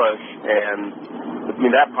on Bush, and I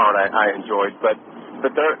mean that part I enjoyed. But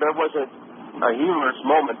there wasn't a humorous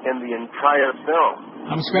moment in the entire film.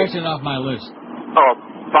 I'm scratching it off my list.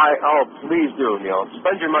 Please do, Neil.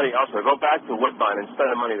 Spend your money elsewhere. Go back to Woodbine and spend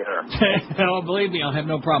the money there. Oh, believe me, I'll have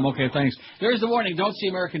no problem. Okay, thanks. There's the warning. Don't see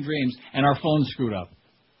American Dreams, and our phone's screwed up.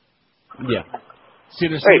 Yeah. See,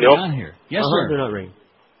 there's something on here. Yes, sir. They're not ringing.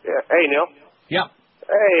 Yeah. Hey, Neil. Yeah.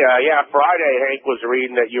 Hey, Friday Hank was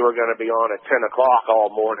reading that you were going to be on at 10 o'clock all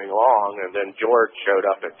morning long, and then George showed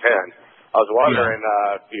up at 10. I was wondering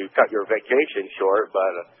if you cut your vacation short,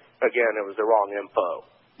 but again, it was the wrong info.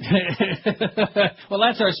 Well,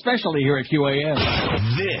 that's our specialty here at QAM.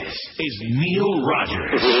 This is Neil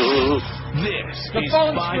Rogers. This the is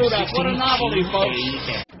phone's screwed up. What a novelty, folks.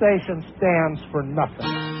 Station stands for nothing.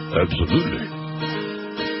 Absolutely.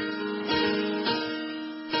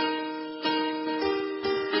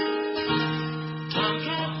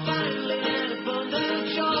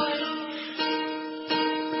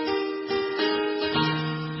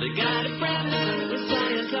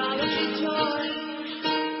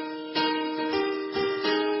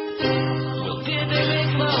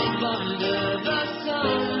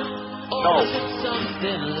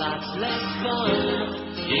 Something lots less fun.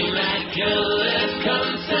 Immaculate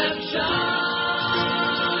conception.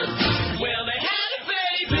 Well, they had a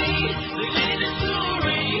baby, they made a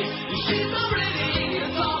story. She's already a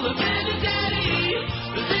all of baby daddy.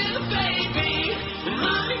 The little baby, and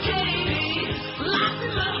mommy Katie, locked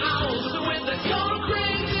in the house with the total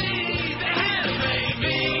crazy. They had a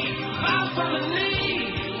baby, fell from a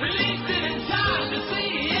knee, released it in time to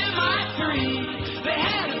see MI3. They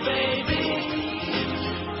had a baby.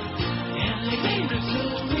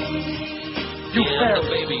 You fair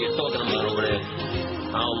baby you're talking about over there.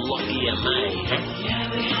 How lucky am I?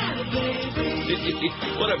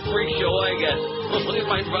 What a freak show I got. Look at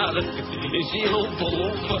my father. Is he a little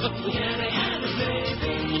balloon?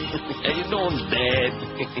 How you doing, Dad?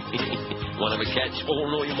 Want to have a catch? Oh,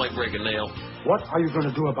 no, you might break a nail. What are you going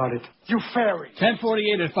to do about it? You fairy.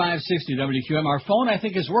 1048 at 560 WQM. Our phone, I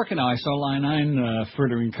think, is working now. I saw line 9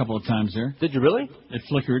 frittering a couple of times there. Did you really? It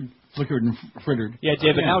flickered and frittered. Yeah, it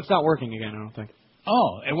did, but now it's not working again, I don't think.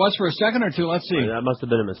 Oh, it was for a second or two. Let's see. That must have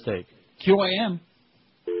been a mistake. QAM.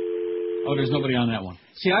 Oh, there's nobody on that one.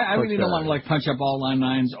 See, I really don't want to, like, punch up all line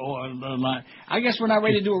 9s. I guess we're not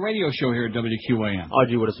ready to do a radio show here at WQAM. Oh,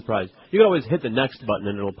 gee, what a surprise. You can always hit the next button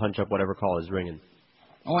and it'll punch up whatever call is ringing.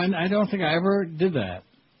 Oh, I don't think I ever did that.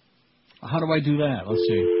 How do I do that? Let's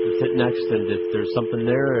see. Just hit next, and if there's something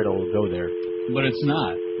there, it'll go there. But it's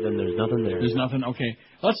not. Then there's nothing there. There's nothing? Okay.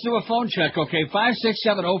 Let's do a phone check, okay?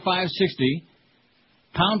 5670560,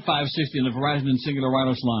 pound 560 on the Verizon and Singular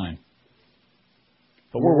Wireless line.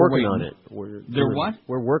 But we're working waiting. on it. They're what?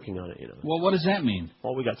 We're working on it, you know. Well, what does that mean?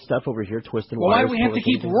 Well, we got stuff over here twisting wires. Well, why do we have to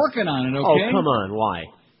keep things. working on it, okay? Oh, come on. Why?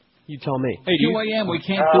 You tell me. Hey, QAM, we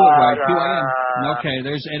can't do it right. QAM. Okay,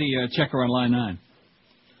 there's Eddie Checker on line 9.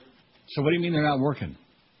 So what do you mean they're not working?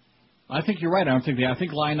 I think you're right. I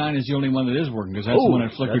think line 9 is the only one that is working because that's the one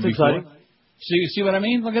that flickered before. Exciting. See what I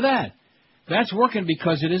mean? Look at that. That's working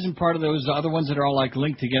because it isn't part of those other ones that are all like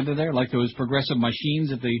linked together there, like those progressive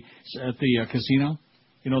machines at the casino.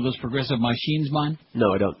 You know those progressive machines, man?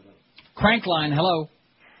 No, I don't. Crankline, hello.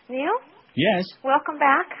 Neil? Yes. Welcome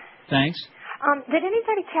back. Thanks. Did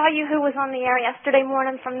anybody tell you who was on the air yesterday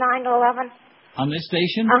morning from 9 to 11? On this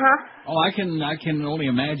station? Uh-huh. Oh, I can only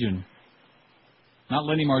imagine. Not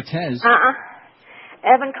Lenny Martez.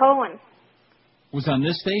 Evan Cohen. Was on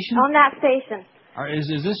this station? On that station.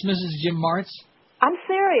 Is this Mrs. Jim Martz? I'm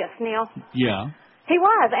serious, Neil. Yeah. He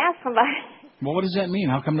was. Ask somebody. Well, what does that mean?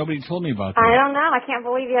 How come nobody told me about that? I don't know. I can't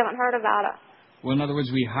believe you haven't heard about it. Well, in other words,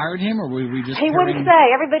 we hired him, or we just... He wouldn't say.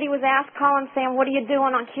 Everybody was calling saying, what are you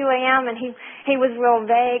doing on QAM? And he was real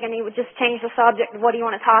vague, and he would just change the subject. What do you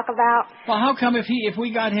want to talk about? Well, how come if we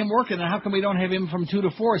got him working, then how come we don't have him from 2 to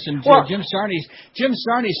 4? And Jim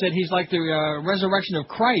Sarney said he's like the resurrection of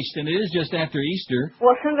Christ, and it is just after Easter.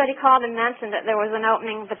 Well, somebody called and mentioned that there was an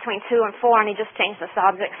opening between 2 and 4, and he just changed the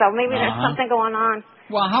subject. So maybe there's something going on.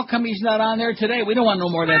 Well, how come he's not on there today? We don't want no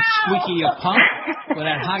more of that squeaky punk. With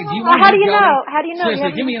that high. Do you well, want how to do hear you Geldy? know? How do you know?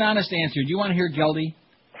 Seriously, give me an honest answer. Do you want to hear Geldy?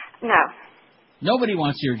 No. Nobody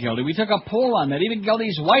wants to hear Geldy. We took a poll on that. Even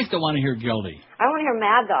Geldy's wife don't want to hear Geldy. I want to hear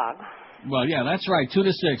Mad Dog. Well, yeah, that's right. 2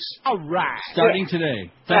 to 6. All right. Starting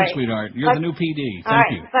today. Thanks, sweetheart. You're the new PD.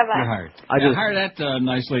 Thank you. Bye-bye. You're hired. I just hired that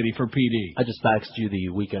nice lady for PD. I just faxed you the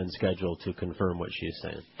weekend schedule to confirm what she's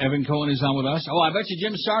saying. Evan Cohen is on with us. Oh, I bet you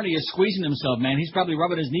Jim Sarney is squeezing himself, man. He's probably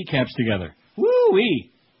rubbing his kneecaps together.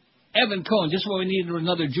 Woo-wee. Evan Cohen, just what we needed,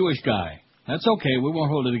 another Jewish guy. That's okay. We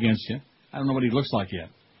won't hold it against you. I don't know what he looks like yet.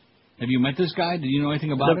 Have you met this guy? Did you know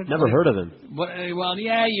anything about it? Never heard of him. Well,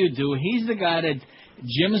 yeah, you do. He's the guy that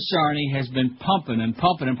Jim Sarney has been pumping and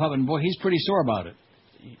pumping and pumping. Boy, he's pretty sore about it.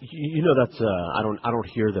 You know that's I don't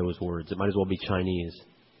hear those words. It might as well be Chinese.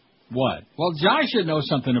 What? Well, Josh should know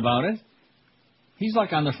something about it. He's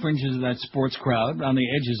like on the fringes of that sports crowd, on the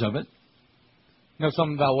edges of it. Know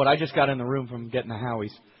something about what I just got in the room from getting the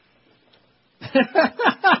Howies.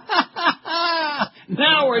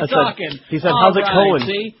 Now we're talking. He said, how's it going?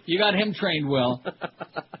 See, you got him trained well.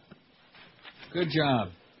 Good job.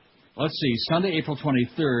 Let's see, Sunday, April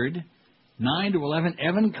 23rd, 9 to 11,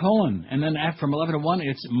 Evan Cohen. And then from 11 to 1,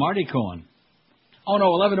 it's Marty Cohen. Oh, no,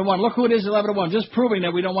 11 to 1. Look who it is, 11 to 1. Just proving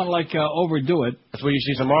that we don't want to, overdo it. That's where you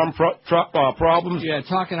see some arm problems? Yeah,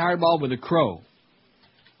 talking hardball with a crow.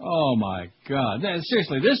 Oh, my God.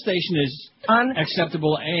 Seriously, this station is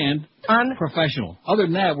acceptable and professional. Other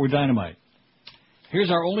than that, we're dynamite. Here's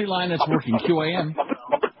our only line that's working, QAM.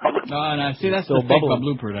 No, see, that's the fake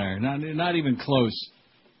Bablooper there. Not even close.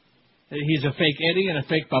 He's a fake Eddie and a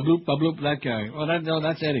fake Babloop, that guy. Well,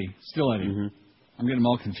 that's Eddie. Still Eddie. Mm-hmm. I'm getting them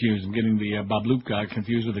all confused. I'm getting the Babloop guy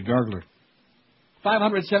confused with the Gargler.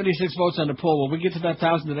 576 votes on the poll. Will we get to that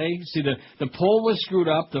 1,000 today? See, the poll was screwed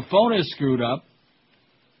up. The phone is screwed up.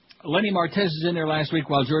 Lenny Martez is in there last week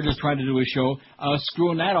while George is trying to do his show,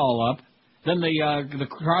 screwing that all up. Then the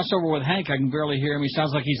crossover with Hank, I can barely hear him. He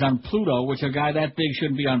sounds like he's on Pluto, which a guy that big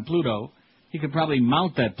shouldn't be on Pluto. He could probably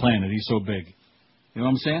mount that planet. He's so big. You know what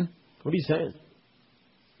I'm saying? What are you saying?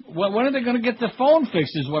 Well, when are they going to get the phone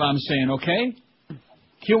fixed is what I'm saying, okay?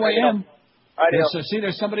 QAM.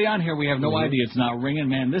 There's somebody on here. We have no idea. It's not ringing,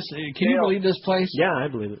 man. Can you believe this place? Yeah, I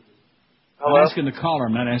believe it. Hello? I'm asking the caller.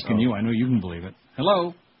 I'm not asking you. I know you can believe it.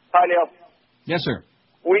 Hello? Hi, Neil. Yes, sir.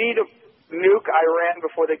 We need to nuke Iran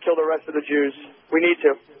before they kill the rest of the Jews. We need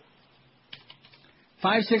to.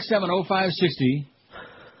 5670560.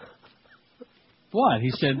 What? He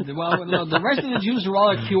said, well, no, the rest of the Jews are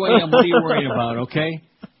all at QAM. What are you worried about, okay?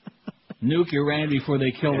 Nuke Iran before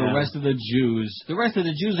they kill the rest of the Jews. The rest of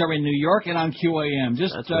the Jews are in New York and on QAM.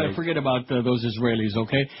 Just forget about those Israelis,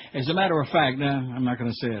 okay? As a matter of fact, I'm not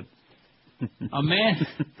going to say it.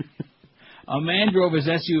 A man drove his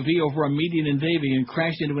SUV over a median in Davie and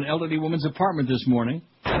crashed into an elderly woman's apartment this morning.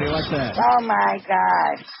 How do you like that? Oh, my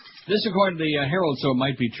God. This, according to the Herald, so it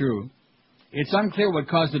might be true. It's unclear what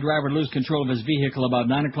caused the driver to lose control of his vehicle about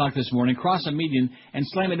 9 o'clock this morning, cross a median, and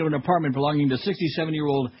slam into an apartment belonging to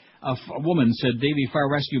 67-year-old woman, said Davie Fire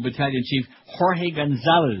Rescue Battalion Chief Jorge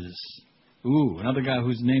Gonzalez. Ooh, another guy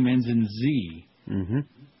whose name ends in Z. Mm-hmm.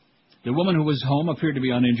 The woman who was home appeared to be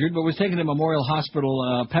uninjured, but was taken to Memorial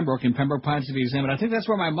Hospital, Pembroke, in Pembroke Pines to be examined. I think that's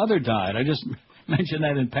where my mother died. I just mentioned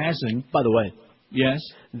that in passing. By the way. Yes?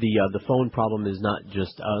 The phone problem is not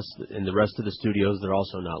just us. In the rest of the studios, they're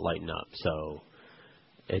also not lighting up. So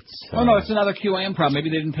it's... no, it's another QAM problem. Maybe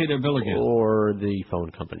they didn't pay their bill again. Or the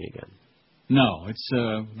phone company again. No, it's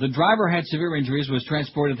the driver had severe injuries, was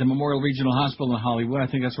transported to Memorial Regional Hospital in Hollywood. I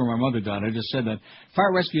think that's where my mother died. I just said that.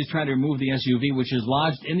 Fire rescue is trying to remove the SUV, which is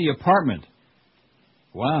lodged in the apartment.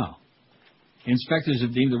 Wow. Inspectors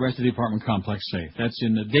have deemed the rest of the apartment complex safe. That's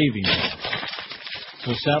in the Davie now.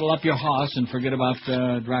 So saddle up your hoss and forget about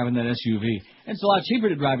driving that SUV. And it's a lot cheaper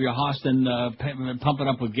to drive your hoss than pumping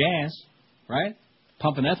up with gas, right?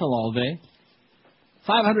 Pumping ethyl all day.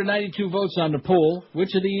 592 votes on the poll.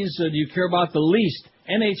 Which of these do you care about the least?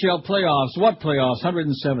 NHL playoffs. What playoffs?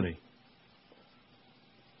 170.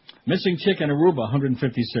 Missing chick in Aruba,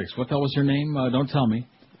 156. What the hell was her name? Don't tell me.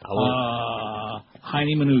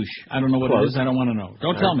 Heine Manouche. I don't know what it is. I don't want to know.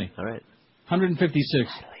 Don't tell me. All right.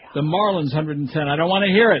 156. The Marlins, 110. I don't want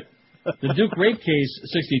to hear it. The Duke rape case,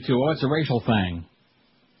 62. Oh, it's a racial thing.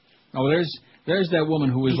 Oh, there's that woman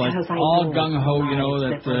who was like all gung-ho, you know,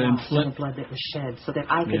 that in Flint. The blood that was shed so that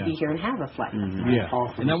I could be here and have a flight. Mm-hmm. Yeah.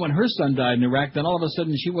 And then when her son died in Iraq, then all of a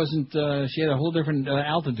sudden she wasn't, she had a whole different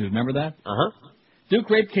altitude. Remember that? Uh-huh. Duke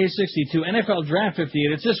rape case 62. NFL draft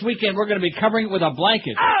 58. It's this weekend. We're going to be covering it with a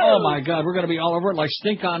blanket. Oh, my God. We're going to be all over it like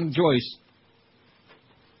stink on Joyce.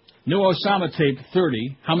 New Osama tape,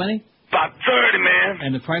 30. How many? About 30, man.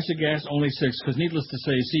 And the price of gas, only 6. Because needless to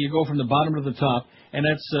say, see, you go from the bottom to the top, and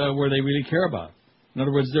that's where they really care about. In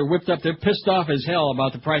other words, they're whipped up. They're pissed off as hell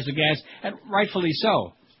about the price of gas, and rightfully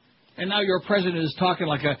so. And now your president is talking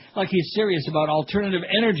like he's serious about alternative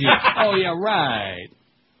energy. Oh, yeah, right.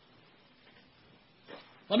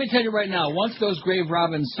 Let me tell you right now, once those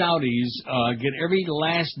grave-robbing Saudis get every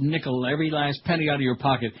last nickel, every last penny out of your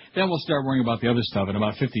pocket, then we'll start worrying about the other stuff in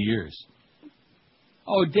about 50 years.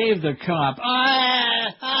 Oh, Dave the cop.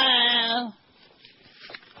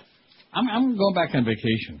 I'm going back on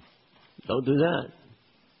vacation. Don't do that.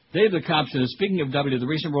 Dave the cop says, speaking of W, the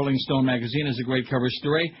recent Rolling Stone magazine has a great cover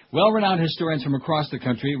story. Well-renowned historians from across the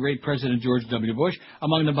country rate President George W. Bush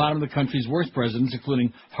among the bottom of the country's worst presidents,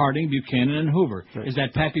 including Harding, Buchanan, and Hoover. Right. Is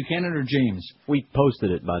that Pat Buchanan or James? We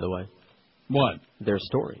posted it, by the way. What? Their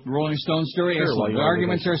story. Rolling Stone story? Sure, excellent. The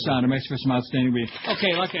arguments are sound. It makes for some outstanding reading.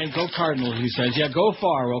 Okay, look, go Cardinals, he says. Yeah, go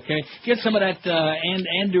far, okay? Get some of that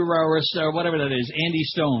Andurus, or whatever that is, Andy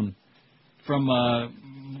Stone from,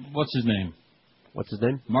 what's his name? What's his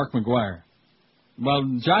name? Mark McGuire. Well,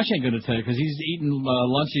 Josh ain't going to tell you because he's eating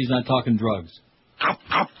lunch. He's not talking drugs.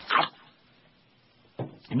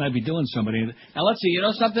 He might be doing somebody. Now, let's see. You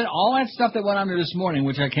know something? All that stuff that went on there this morning,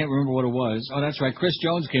 which I can't remember what it was. Oh, that's right. Chris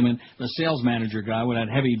Jones came in, the sales manager guy with that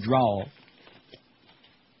heavy drawl.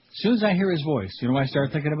 As soon as I hear his voice, you know what I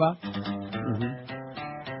start thinking about?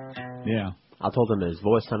 Mm-hmm. Yeah. I told him his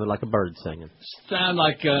voice sounded like a bird singing. Sound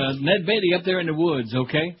like Ned Beatty up there in the woods,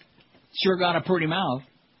 okay? Sure got a pretty mouth.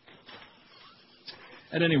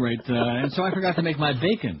 At any rate, and so I forgot to make my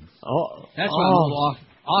bacon. Oh. That's why I'm a little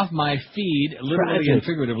off my feed, literally Tragic. and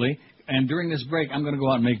figuratively. And during this break, I'm going to go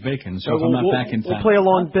out and make bacon. So if I'm not back in time. We'll play a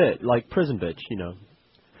long bit, like Prison Bitch, you know.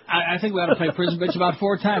 I think we ought to play Prison Bitch about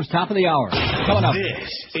 4 times. Top of the hour. Coming up.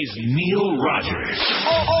 This is Neil Rogers.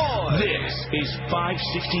 This is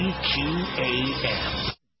 560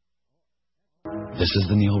 QAM. This is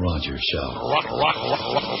the Neil Rogers Show.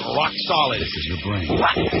 Rock solid. This is your brain.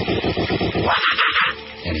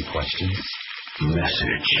 Any questions?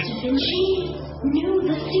 Message. Knew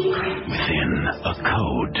the secret. Within a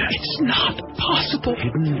code. It's not possible.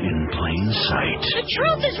 Hidden in plain sight. The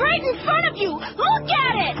truth is right in front of you. Look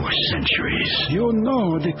at it. For centuries. You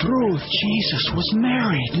know the truth. Jesus was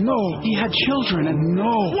married. No. He had children and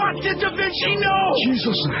no. What did Da Vinci know?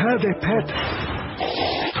 Jesus had a pet.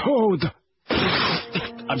 Toad.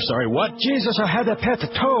 I'm sorry, what? Jesus had a pet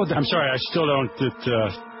toad. I'm sorry, I still don't. It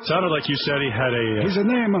sounded like you said he had a. His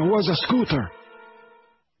name was a Scooter.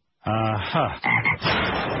 The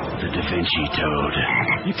Da Vinci Toad.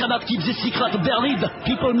 You cannot keep this secret buried.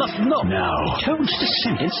 People must know. Now, Toad's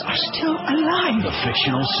descendants are still alive. The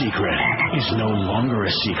fictional secret is no longer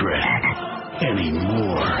a secret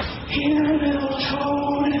anymore. Here, little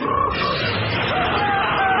Toad.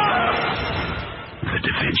 The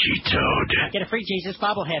Da Vinci Toad. Get a free Jesus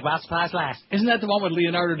bobblehead while supplies last. Isn't that the one with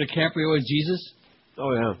Leonardo DiCaprio as Jesus?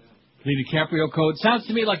 Oh, yeah. The DiCaprio code. Sounds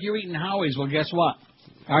to me like you're eating Howie's. Well, guess what?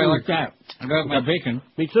 I like that. I got my bacon.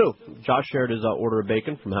 Me too. Josh shared his order of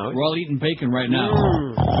bacon from Howie. We're all eating bacon right now.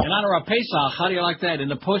 In honor of Pesach, how do you like that? In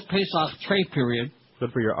the post-Pesach trade period.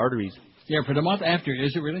 Good for your arteries. Yeah, for the month after.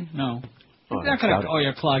 Is it really? No. Oh, They're not going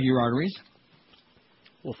to clog your arteries.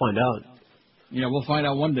 We'll find out. Yeah, we'll find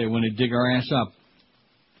out one day when they dig our ass up.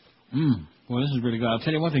 Well, this is really good. I'll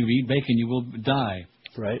tell you one thing. If you eat bacon, you will die.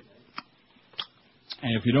 Right.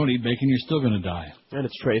 And if you don't eat bacon, you're still going to die. And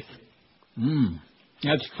it's trafe.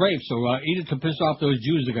 That's trafe, so eat it to piss off those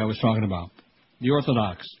Jews the guy was talking about. The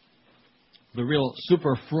Orthodox. The real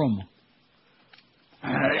super frum.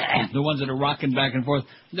 The ones that are rocking back and forth.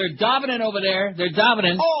 They're davening over there. They're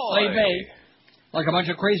davening. Like a bunch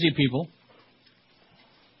of crazy people.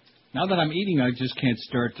 Now that I'm eating, I just can't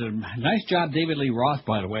start to... Nice job, David Lee Roth,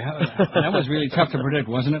 by the way. That was really tough to predict,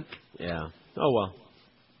 wasn't it? Yeah. Oh, well.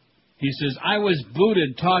 He says, I was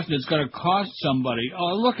booted, tossed, it's going to cost somebody.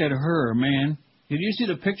 Oh, look at her, man. Did you see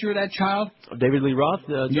the picture of that child? David Lee Roth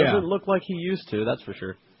doesn't look like he used to, that's for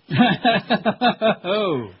sure.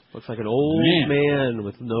 Oh. Looks like an old man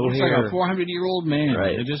with no hair. Looks like a 400-year-old man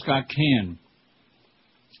that just got canned.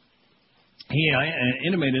 He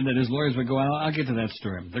intimated that his lawyers would go out. I'll get to that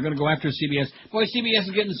story. They're going to go after CBS. Boy, CBS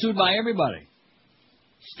is getting sued by everybody.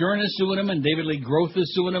 Stern is suing him, and David Lee Groth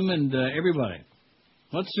is suing him, and everybody.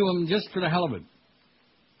 Let's sue him just for the hell of it.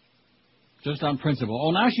 Just on principle. Oh,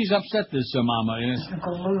 now she's upset, this mama is.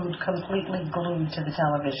 Completely glued to the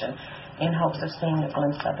television in hopes of seeing a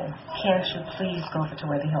glimpse of him. Can't you please go over to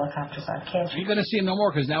where the helicopters are? Can't you? You're going to see him no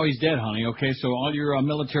more because now he's dead, honey, okay? So all your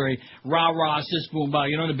military rah-rah, sis-boom, bah.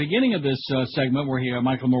 You know, in the beginning of this segment where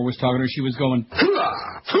Michael Moore was talking to her, she was going,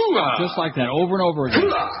 just like that, over and over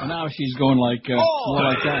again. And now she's going like, more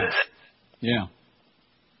like that. Yeah.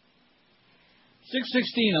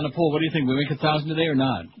 616 on the poll. What do you think? We make 1,000 today or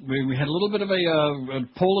not? We had a little bit of a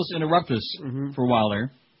pollus interruptus for a while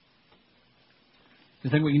there. You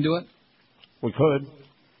think we can do it? We could.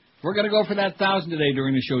 We're going to go for that 1,000 today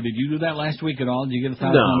during the show. Did you do that last week at all? Did you get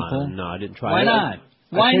 1,000 on the poll? No, I didn't try. Why not?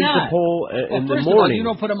 Why not? The poll in the morning. First of all, you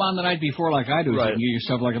don't put them on the night before like I do, so Right. you can get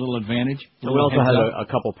yourself like a little advantage. And we also had a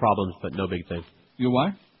couple problems, but no big thing. You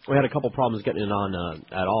what? We had a couple problems getting it on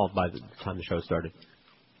at all by the time the show started.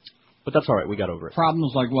 But that's all right. We got over it.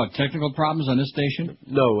 Problems like what? Technical problems on this station?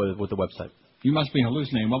 No, with the website. You must be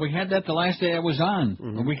hallucinating. Well, we had that the last day I was on,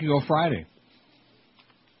 a week ago Friday.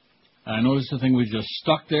 I noticed the thing was just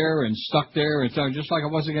stuck there. It's just like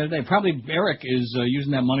it was again today. Probably Eric is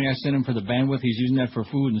using that money I sent him for the bandwidth. He's using that for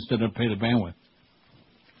food instead of pay the bandwidth.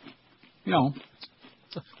 You know.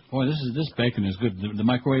 Boy, this bacon is good. The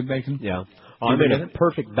microwave bacon? Yeah. Oh, I made a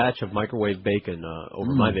perfect batch of microwave bacon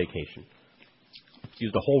over my vacation.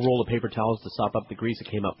 Used a whole roll of paper towels to sop up the grease. It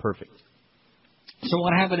came out perfect. So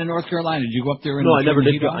what happened in North Carolina? Did you go up there? No, I never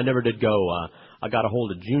did. I never did go. I got a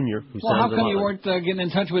hold of Junior. Well, how come you weren't getting in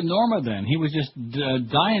touch with Norma then? He was just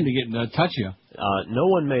dying to get touch you. No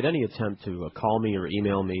one made any attempt to call me or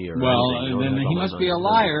email me or Well, anything. No then one he must be a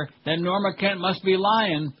liar. Then Norma Kent must be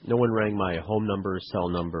lying. No one rang my home number, cell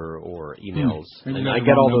number, or emails. Maybe And you got I the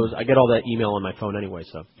get all wrong those. I get all that email on my phone anyway.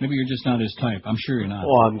 So maybe you're just not his type. I'm sure you're not.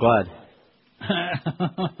 well, I'm glad.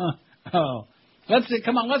 Oh, let's see.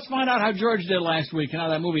 Come on, let's find out how George did last week and how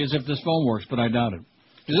that movie is if this phone works, but I doubt it.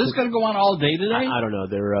 Is this going to go on all day today? I don't know.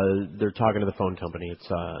 They're talking to the phone company. It's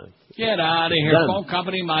Get out of here, them. phone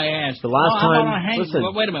company, my ass. The last how time. About on Hank, Listen.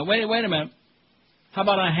 Wait a minute. Wait a minute. How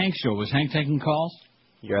about on Hank's show? Was Hank taking calls?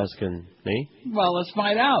 You're asking me? Well, let's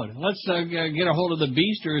find out. Let's get a hold of the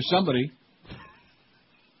Beast or somebody.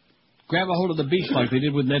 Grab a hold of the Beast like they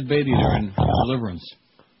did with Ned Beatty there in Deliverance.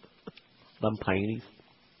 Them pinies.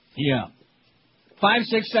 Yeah.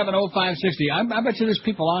 5670560. I bet you there's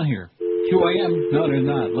people on here. QAM? No, there's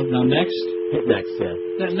not. Look, now next. Hit next, yeah.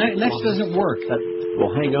 Next doesn't work.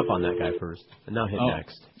 We'll hang up on that guy first, and now hit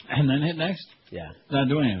next. And then hit next? Yeah. Not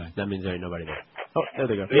doing anything. That means there ain't nobody there. Oh, there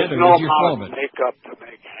they go. There's Yeah, no your amount of phone. makeup to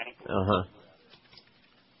make Hank. Uh-huh.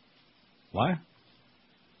 What?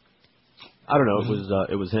 I don't know.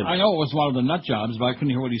 It was him. I know it was one of the nut jobs, but I couldn't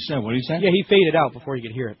hear what he said. What did he say? Yeah, he faded out before you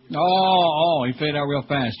could hear it. Oh, he faded out real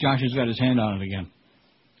fast. Josh has got his hand on it again.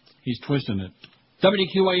 He's twisting it.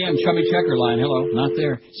 WQAM, Chubby Checker line. Hello, not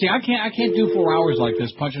there. See, I can't do 4 hours like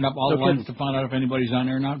this, punching up all the lights to find out if anybody's on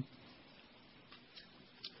there or not.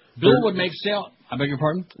 Bill would make sale. I beg your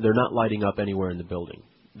pardon? They're not lighting up anywhere in the building.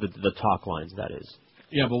 The talk lines, that is.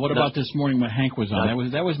 Yeah, but what about this morning when Hank was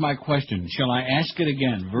on? That was my question. Shall I ask it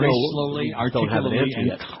again, very slowly, articulately,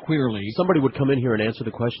 and clearly? Somebody would come in here and answer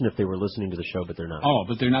the question if they were listening to the show, but they're not. Oh,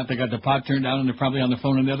 but they're not. They got the pot turned down, and they're probably on the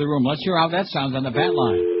phone in the other room. Let's hear how that sounds on the bat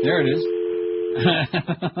line. There it is.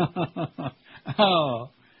 Oh.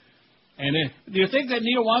 And do you think that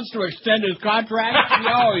Neil wants to extend his contract?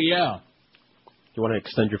 Oh, yeah. You want to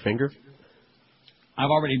extend your finger? I've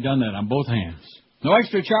already done that on both hands. No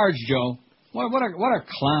extra charge, Joe. What a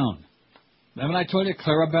clown. Haven't I told you,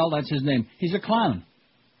 Clarabelle, that's his name. He's a clown.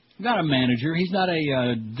 He's not a manager. He's not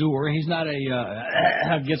a doer. He's not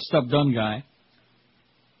a get stuff done guy.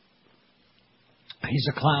 He's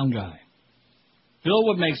a clown guy. Bill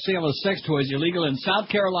would make sale of sex toys illegal in South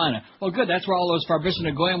Carolina. Well, good. That's where all those Farbison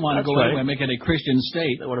and Goyim want to go anyway, make it a Christian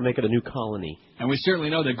state. They want to make it a new colony. And we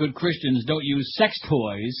certainly know that good Christians don't use sex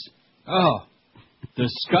toys. Oh,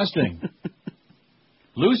 disgusting.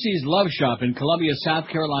 Lucy's Love Shop in Columbia, South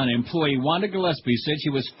Carolina employee Wanda Gillespie said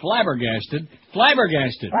she was flabbergasted.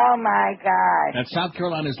 Oh, my God. That South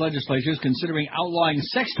Carolina's legislature is considering outlawing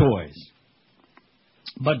sex toys.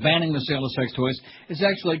 But banning the sale of sex toys is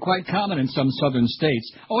actually quite common in some southern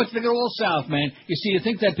states. Oh, it's the good old South, man. You see, you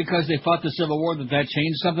think that because they fought the Civil War that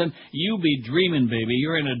changed something? You be dreaming, baby.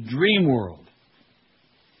 You're in a dream world.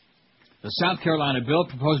 The South Carolina bill,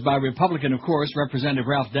 proposed by Republican, of course, Representative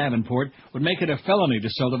Ralph Davenport, would make it a felony to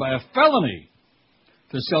sell devices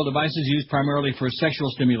used primarily for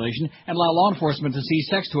sexual stimulation and allow law enforcement to seize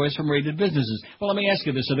sex toys from raided businesses. Well, let me ask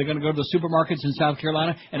you this. Are they going to go to the supermarkets in South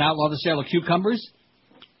Carolina and outlaw the sale of cucumbers?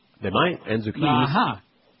 They might, and zucchinis. Uh-huh.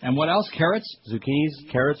 And what else? Carrots?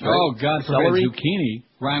 Zucchinis, carrots, right? Oh, God forbid. Celery? Zucchini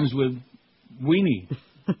rhymes with weenie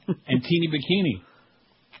and teeny bikini.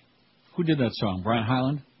 Who did that song? Brian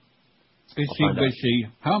Hyland?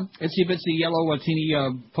 Itsy bitsy yellow teeny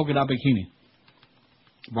polka dot bikini.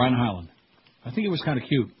 Brian Hyland. I think it was kind of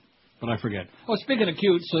cute, but I forget. Oh, speaking of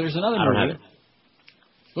cute, so there's another movie. I don't have it.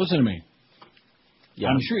 Listen to me. Yeah.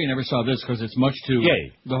 I'm sure you never saw this because it's much too...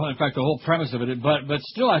 Yay. In fact, the whole premise of it, but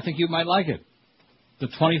still, I think you might like it. The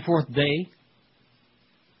 24th Day.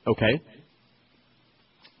 Okay.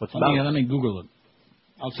 What's about it? Let me Google it.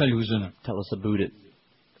 I'll tell you who's in it. Tell us about it.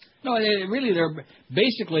 No,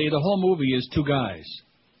 basically, the whole movie is two guys.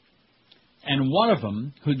 And one of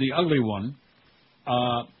them, the ugly one,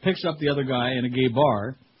 picks up the other guy in a gay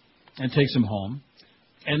bar and takes him home.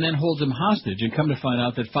 And then holds him hostage, and come to find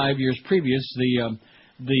out that 5 years previous,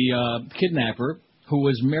 the kidnapper, who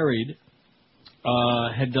was married,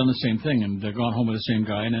 had done the same thing and gone home with the same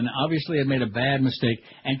guy, and then obviously had made a bad mistake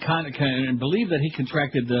and believed that he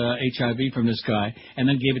contracted HIV from this guy, and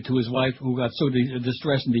then gave it to his wife, who got so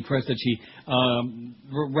distressed and depressed that she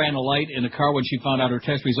ran a light in the car when she found out her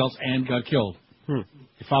test results and got killed. You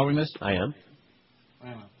following this? I am.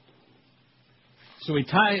 So he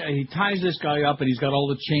ties this guy up, and he's got all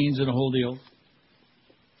the chains and the whole deal.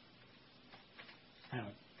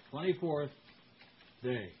 24th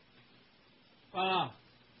Day.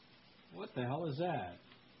 What the hell is that?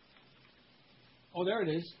 Oh, there it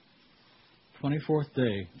is. 24th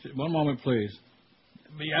Day. One moment, please.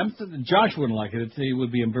 Josh wouldn't like it. He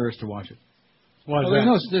would be embarrassed to watch it.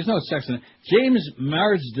 There's no sex in it. James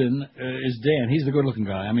Marsden is Dan. He's the good-looking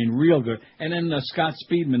guy. I mean, real good. And then Scott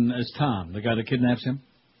Speedman is Tom, the guy that kidnaps him.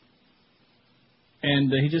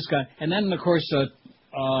 And he just got... And then, of course,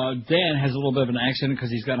 Dan has a little bit of an accident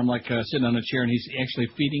because he's got him, like, sitting on a chair, and he's actually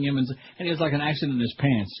feeding him. And he has, like, an accident in his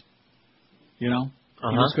pants. You know?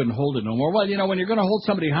 He just couldn't hold it no more. Well, you know, when you're going to hold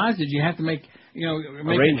somebody hostage, you have to make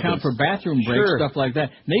it count for bathroom breaks, stuff like that.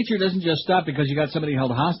 Nature doesn't just stop because you got somebody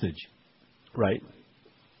held hostage. Right.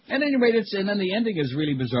 And anyway, and then the ending is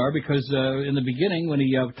really bizarre because in the beginning, when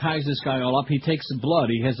he ties this guy all up, he takes the blood.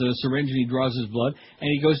 He has a syringe and he draws his blood, and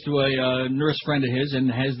he goes to a nurse friend of his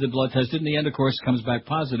and has the blood tested. In the end, of course, comes back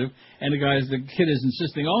positive, and the kid is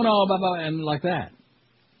insisting, "Oh no, blah blah," and like that.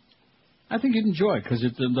 I think you'd enjoy it because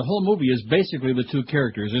the whole movie is basically the two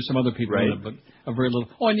characters. There's some other people in it, but a very little.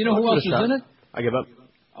 Oh, and you know who else is in it? I give up.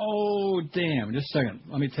 Oh, damn! Just a second.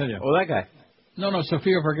 Let me tell you. Oh, that guy. No,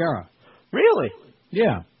 Sofia Vergara. Really?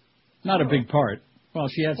 Yeah. Not a big part. Well,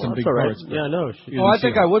 she had some big parts. Yeah, no. I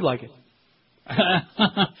think I would like it.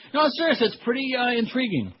 No, seriously, it's pretty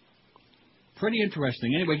intriguing. Pretty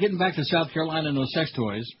interesting. Anyway, getting back to South Carolina and those sex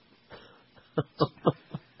toys.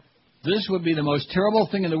 This would be the most terrible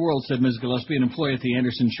thing in the world, said Ms. Gillespie, an employee at the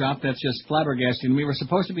Anderson shop. That's just flabbergasting. We were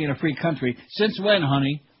supposed to be in a free country. Since when,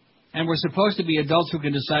 honey? And we're supposed to be adults who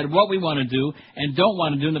can decide what we want to do and don't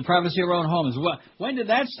want to do in the privacy of our own homes. When did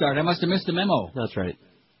that start? I must have missed the memo. That's right.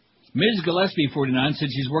 Ms. Gillespie, 49, said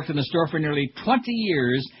she's worked in the store for nearly 20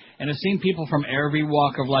 years and has seen people from every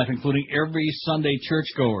walk of life, including every Sunday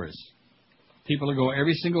churchgoers. People who go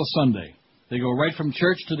every single Sunday. They go right from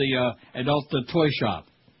church to the adult toy shop.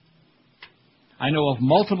 I know of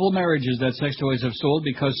multiple marriages that sex toys have sold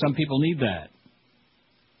because some people need that.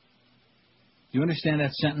 Do you understand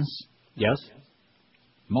that sentence? Yes.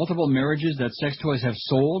 Multiple marriages that sex toys have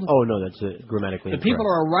sold? Oh, no, that's grammatically incorrect. The people who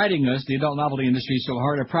are writing us, the adult novelty industry, so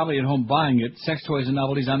hard are probably at home buying it. Sex toys and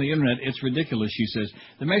novelties on the Internet, it's ridiculous, she says.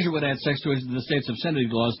 The measure would add sex toys to the state's obscenity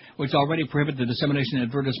laws, which already prohibit the dissemination and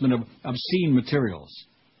advertisement of obscene materials,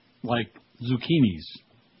 like zucchinis.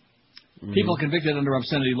 People convicted under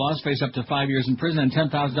obscenity laws face up to 5 years in prison and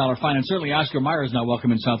 $10,000 fine, and certainly Oscar Mayer is not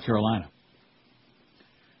welcome in South Carolina.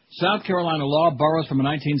 South Carolina law borrows from a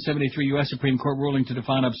 1973 U.S. Supreme Court ruling to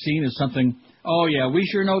define obscene as something, oh yeah, we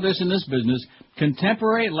sure know this in this business,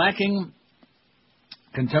 contemporary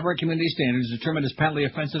community standards determined as patently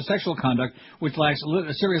offensive sexual conduct which lacks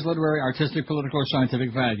serious literary, artistic, political, or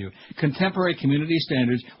scientific value. Contemporary community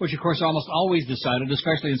standards, which of course are almost always decided,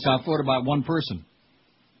 especially in South Florida, by one person.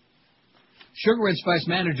 Sugar and Spice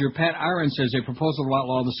manager Pat Iron says a proposal to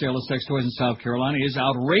outlaw the sale of sex toys in South Carolina is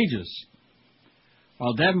outrageous.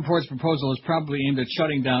 While Davenport's proposal is probably aimed at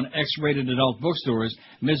shutting down X-rated adult bookstores,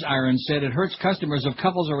 Ms. Iron said it hurts customers of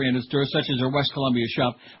couples-oriented stores such as her West Columbia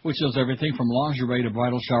shop, which sells everything from lingerie to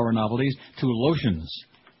bridal shower novelties to lotions.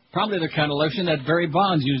 Probably the kind of lotion that Barry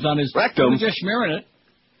Bonds used on his rectum. He was just smearing it.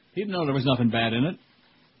 He didn't know there was nothing bad in it.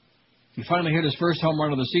 He finally hit his first home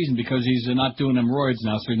run of the season because he's not doing hemorrhoids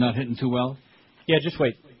now, so he's not hitting too well. Yeah, just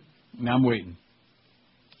wait. Now I'm waiting.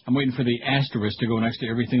 I'm waiting for the asterisk to go next to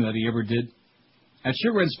everything that he ever did. At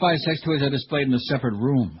Sugar and Spice, sex toys are displayed in a separate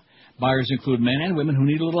room. Buyers include men and women who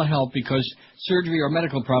need a little help because surgery or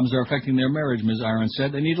medical problems are affecting their marriage, Ms. Iron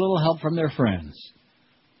said. They need a little help from their friends.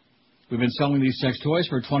 We've been selling these sex toys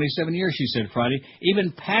for 27 years, she said Friday.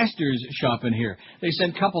 Even pastors shop in here. They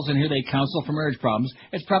send couples in here they counsel for marriage problems.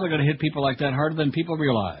 It's probably going to hit people like that harder than people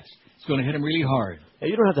realize. It's going to hit them really hard. Yeah,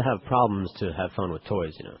 you don't have to have problems to have fun with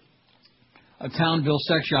toys, you know. A Townville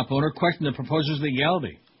sex shop owner questioned the proposer's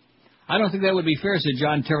legality. I don't think that would be fair, said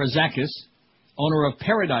John Terazakis, owner of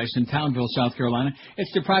Paradise in Townville, South Carolina.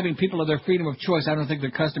 It's depriving people of their freedom of choice. I don't think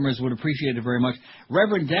the customers would appreciate it very much.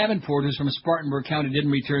 Reverend Davenport, who's from Spartanburg County,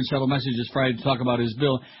 didn't return several messages Friday to talk about his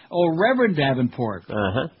bill. Oh, Reverend Davenport.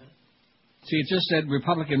 Uh-huh. See, it just said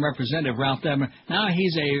Republican Representative Ralph Davenport. Now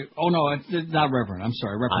he's not Reverend. I'm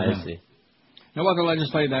sorry, Representative. I see. No other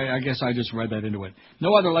legislature, I guess I just read that into it.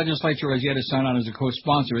 No other legislature has yet signed on as a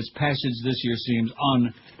co-sponsor. Its passage this year seems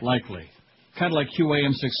unlikely. Kind of like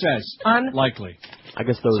QAM success. Unlikely. I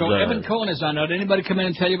guess those... So Evan Cohen is on. Did anybody come in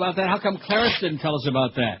and tell you about that? How come Clarence didn't tell us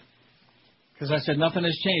about that? Because I said nothing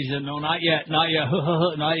has changed. No, not yet, not yet,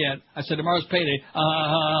 not yet. I said tomorrow's payday.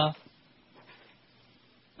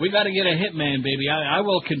 We got to get a hitman, baby. I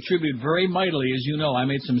will contribute very mightily, as you know. I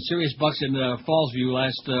made some serious bucks in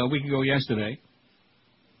Fallsview week ago yesterday.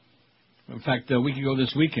 In fact, a week ago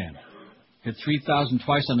this weekend. Hit 3,000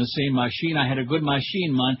 twice on the same machine. I had a good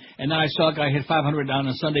machine, man. And then I saw a guy hit 500 on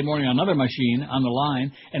a Sunday morning on another machine on the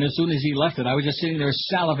line. And as soon as he left it, I was just sitting there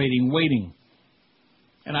salivating, waiting.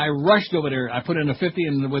 And I rushed over there. I put in a 50,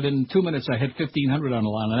 and within 2 minutes, I hit 1,500 on the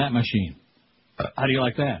line on that machine. How do you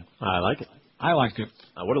like that? I like it. I liked it.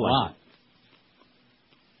 I would have liked it.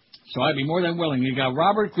 So I'd be more than willing. You got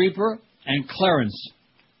Robert Grieper and Clarence.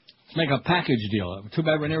 Let's make a package deal. Too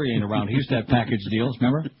bad Ranieri ain't around. He used to have package deals,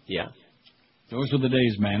 remember? Yeah. Those were the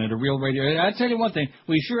days, man, at a real radio. I'll tell you one thing.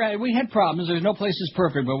 We had problems. There's no place is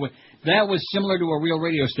perfect, but that was similar to a real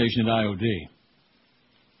radio station at IOD.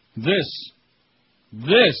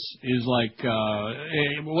 This is like,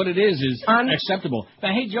 what it is acceptable.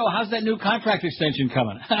 Now, hey, Joe, how's that new contract extension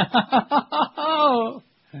coming?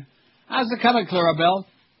 How's it coming, Clarabelle?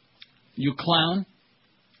 You clown.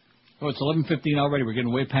 Oh, it's 11:15 already. We're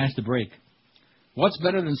getting way past the break. What's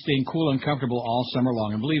better than staying cool and comfortable all summer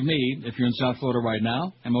long? And believe me, if you're in South Florida right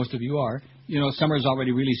now, and most of you are, you know summer's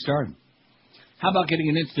already really started. How about getting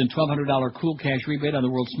an instant $1,200 cool cash rebate on the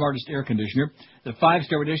world's smartest air conditioner, the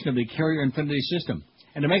 5-star edition of the Carrier Infinity system?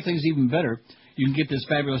 And to make things even better, you can get this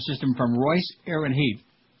fabulous system from Royce Air and Heat,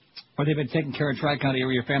 where they've been taking care of Tri-County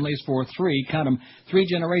area families for 3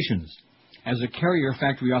 generations. As a Carrier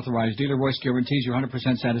factory-authorized dealer, Royce guarantees you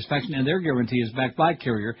 100% satisfaction, and their guarantee is backed by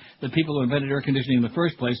Carrier, the people who invented air conditioning in the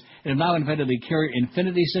first place, and have now invented the Carrier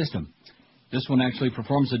Infinity system. This one actually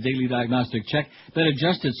performs a daily diagnostic check that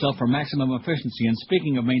adjusts itself for maximum efficiency. And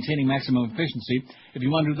speaking of maintaining maximum efficiency, if you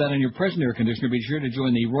want to do that on your present air conditioner, be sure to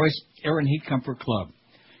join the Royce Air and Heat Comfort Club.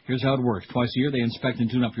 Here's how it works. Twice a year, they inspect and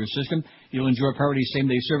tune up your system. You'll enjoy priority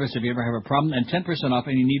same-day service if you ever have a problem, and 10% off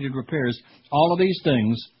any needed repairs. All of these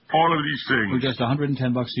things for just $110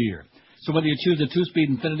 a year. So whether you choose a 2-speed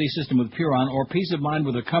Infinity system with Puron or peace of mind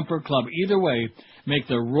with a Comfort Club, either way, make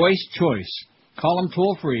the Royce choice. Call them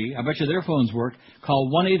toll-free. I bet you their phones work. Call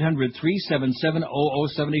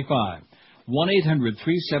 1-800-377-0075.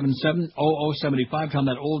 1-800-377-0075. Tell them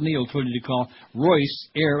that old Neil told you to call Royce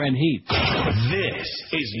Air and Heat. This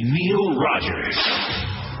is Neil Rogers.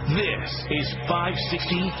 This is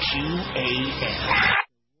 560 QAM.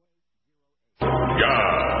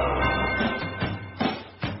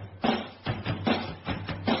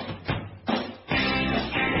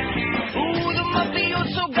 Ooh, the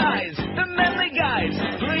mafioso guys, the manly guys.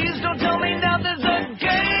 Please don't tell me now there's a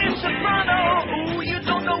gay soprano. Ooh, you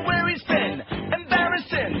don't know where he's been.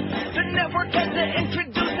 Embarrassing. The network has to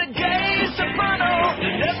introduce a gay soprano.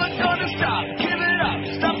 They're never gonna stop. Give it up.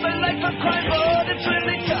 Stop it like a crime, but it's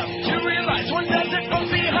really tough to realize one doesn't go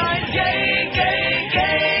behind gay, gay,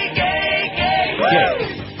 gay, gay, gay.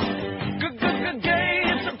 Gay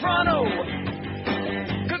soprano.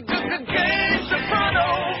 Gay soprano.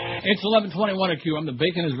 It's 11:21 at QM. The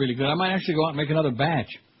bacon is really good. I might actually go out and make another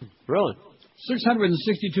batch. Really?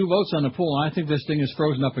 662 votes on the poll, and I think this thing is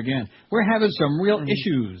frozen up again. We're having some real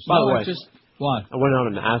issues. By the way, what? I went out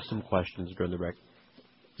and asked some questions during the break.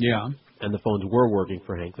 Yeah. And the phones were working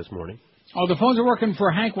for Hank this morning. Oh, the phones are working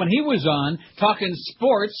for Hank when he was on talking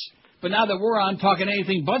sports, but now that we're on talking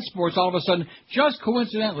anything but sports, all of a sudden, just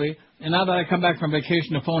coincidentally, and now that I come back from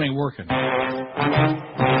vacation, the phone ain't working.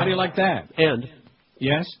 How do you like that? And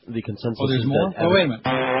yes, the consensus. Oh, there's is more. That Wait a minute.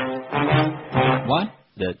 What?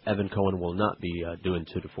 That Evan Cohen will not be doing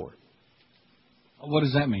 2 to 4. What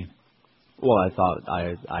does that mean? Well, I thought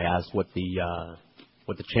I asked what the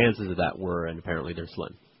chances of that were, and apparently they're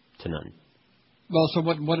slim to none. Well, so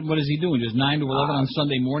what is he doing? Just 9 to 11 on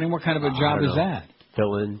Sunday morning? What kind of a job is that?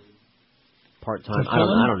 Fill in, part time. I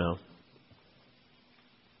don't know.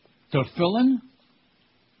 To fill in?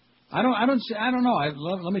 I don't know.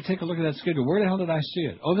 Let me take a look at that schedule. Where the hell did I see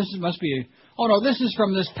it? Oh, must be. Oh no, this is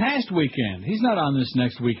from this past weekend. He's not on this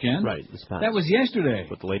next weekend. Right, this past. That was yesterday.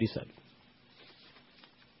 What the lady said.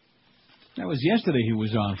 That was yesterday. He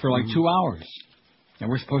was on for like 2 hours, and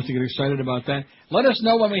we're supposed to get excited about that. Let us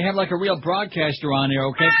know when we have like a real broadcaster on there,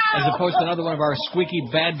 okay? As opposed to another one of our squeaky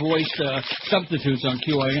bad voiced substitutes on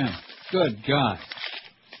QAM. Good God,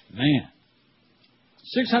 man.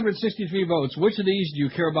 663 votes. Which of these do you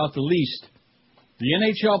care about the least? The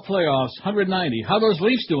NHL playoffs, 190. How those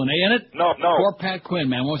Leafs doing? They in it? No. Poor Pat Quinn,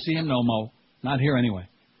 man. Won't see him no more. Not here anyway.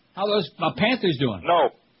 How those Panthers doing?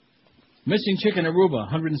 No. Missing chicken Aruba,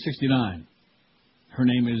 169. Her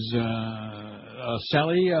name is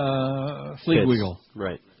Sally Fleetweagle.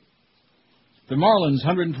 Right. The Marlins,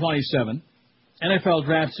 127. NFL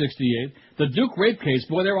Draft, 68. The Duke rape case,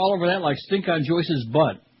 boy, they're all over that like stink on Joyce's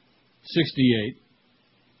butt, 68.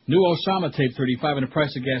 New Osama tape, 35, and the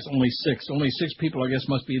price of gas, only 6. Only 6 people, I guess,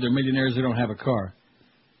 must be either millionaires or don't have a car.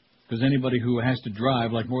 Because anybody who has to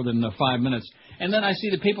drive, like more than 5 minutes. And then I see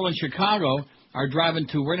the people in Chicago are driving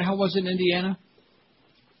to, where the hell was it in Indiana?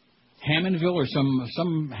 Hammondville or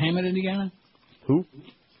some Hammond, Indiana? Who?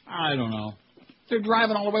 I don't know. They're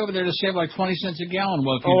driving all the way over there to save like 20 cents a gallon.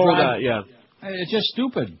 Well, if you drive, it's just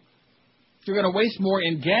stupid. You're going to waste more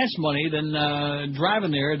in gas money than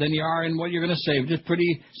driving there than you are in what you're going to save. Just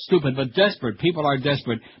pretty stupid, but desperate. People are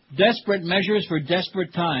desperate. Desperate measures for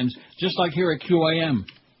desperate times, just like here at QAM.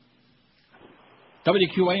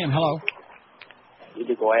 WQAM, hello. You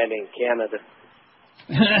be glad in Canada.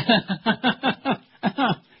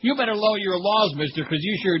 You better lower your laws, mister, because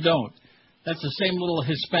you sure don't. That's the same little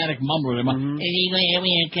Hispanic mumbler. Mm-hmm.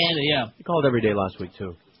 In Canada, yeah. He called every day last week,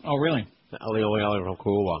 too. Oh, really?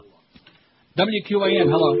 WQAM,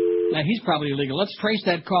 hello. Now, he's probably illegal. Let's trace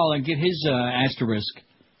that call and get his asterisk.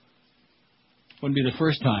 Wouldn't be the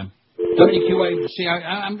first time. WQAM, see,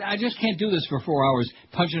 I just can't do this for 4 hours,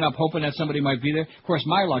 punching up, hoping that somebody might be there. Of course,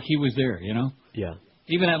 my luck, he was there, you know? Yeah.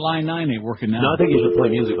 Even at line 9 ain't working now. No, I think you should play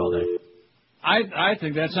music all day. I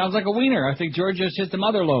think that sounds like a wiener. I think George just hit the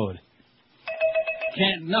mother load.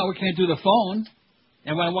 We can't do the phone.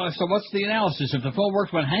 And so what's the analysis? If the phone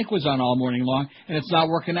worked when Hank was on all morning long and it's not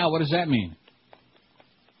working out, what does that mean?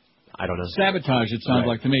 I don't know. Sabotage, it sounds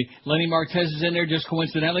like to me. Lenny Martez is in there just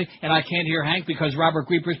coincidentally, and I can't hear Hank because Robert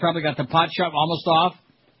Grieper's probably got the pot shop almost off.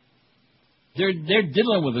 They're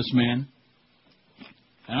diddling with us, man.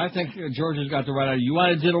 And I think George has got the right idea. You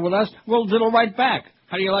want to diddle with us? We'll diddle right back.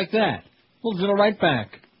 How do you like that? We'll diddle right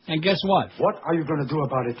back. And guess what? What are you going to do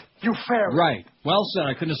about it? You fair. Right. Well said.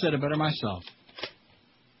 I couldn't have said it better myself.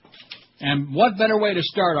 And what better way to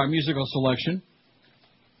start our musical selection?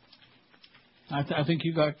 I think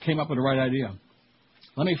you came up with the right idea.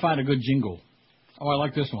 Let me find a good jingle. Oh, I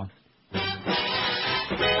like this one.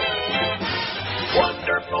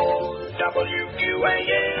 Wonderful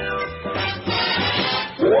WQAM.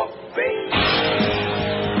 Whoopee.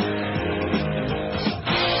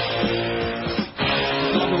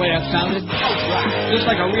 Love the way that sounded. Just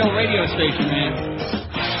like a real radio station, man.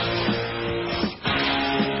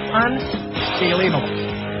 Unbelievable.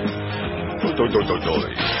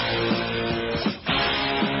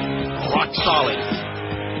 Rock solid.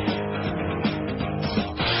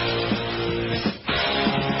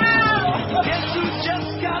 Guess who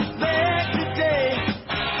just got back today?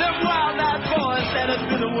 Them wild-eyed boys that had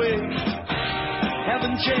been away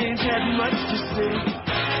haven't changed, had much to say.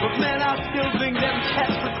 But man, I still think them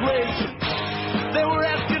cats are crazy. They were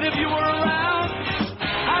asking if you were around.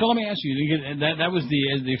 So let me ask you, that was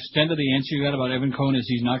the extent of the answer you got about Evan Cohen is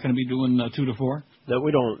he's not going to be doing 2 to 4? That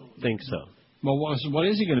we don't think so. Well, what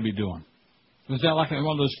is he going to be doing? Was that like one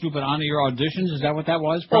of those stupid on-air auditions? Is that what that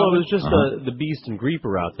was? Well, it was just the Beast and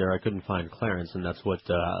Grieper out there. I couldn't find Clarence, and that's what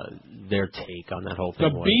their take on that whole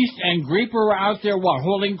thing was. The Beast and Grieper are out there, what,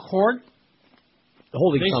 holding court?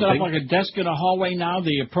 Holding something. They set up like a desk in a hallway now,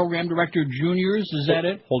 the program director juniors, is that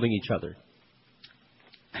it? Holding each other.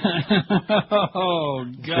 Oh,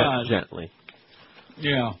 God. Gently.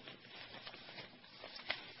 Yeah.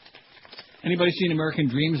 Anybody seen American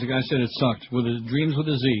Dreams? The guy said it sucked. Dreams with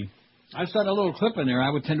a Z. I saw a little clip in there. I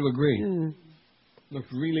would tend to agree.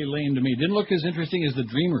 Looked really lame to me. Didn't look as interesting as The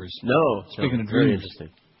Dreamers. No. Speaking of very Dreamers. interesting.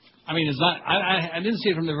 I mean, it's not. I didn't see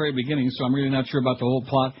it from the very beginning, so I'm really not sure about the whole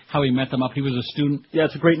plot, how he met them up. He was a student. Yeah,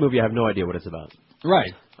 it's a great movie. I have no idea what it's about.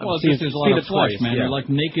 Right. Well, it's just there's a lot of flesh, man. Yeah. They're like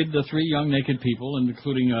naked, the 3 young naked people,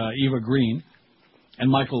 including Eva Green and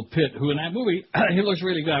Michael Pitt, who in that movie, he looks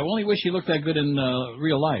really good. I only wish he looked that good in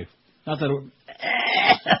real life. Not that it would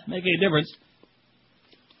make any difference.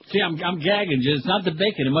 See, I'm gagging. It's not the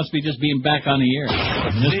bacon. It must be just being back on the air.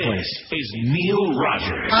 This is Neil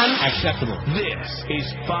Rogers. Unacceptable. This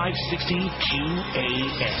is 560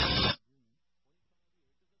 QAM.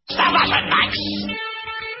 Stop us at Max.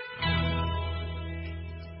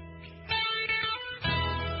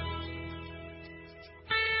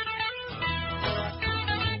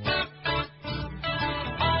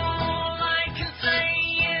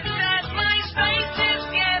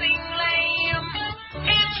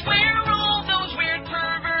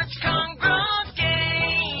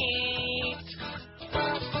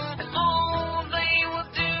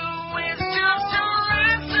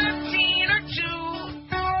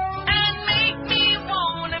 Make me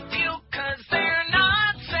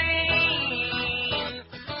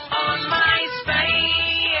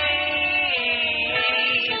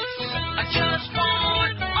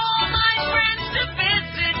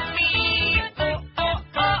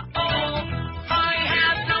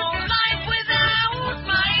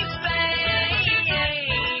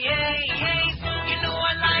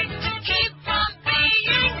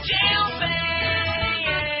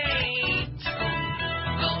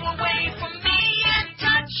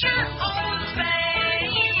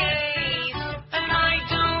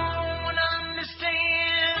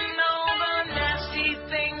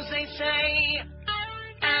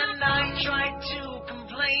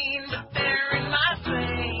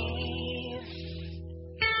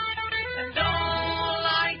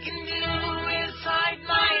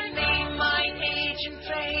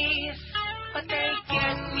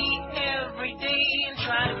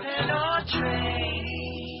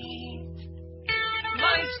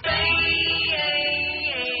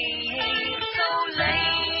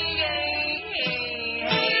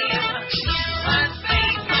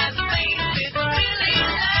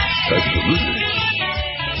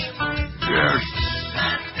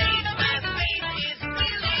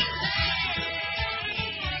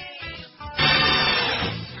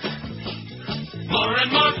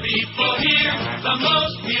people hear the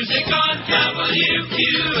most music on WQAM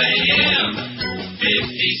 56.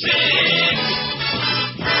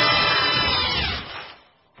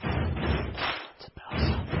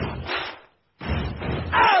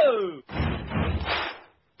 Oh!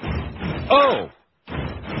 Oh!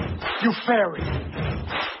 You fairy.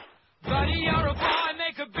 Buddy, you're a boy,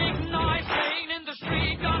 make a big noise, playing in the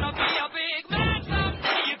street, gonna be a big man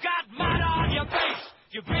someday. You got mud on your face,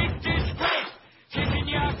 you big disgrace, kicking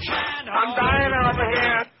your can. I'm dying over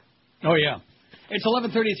here. Oh, yeah. It's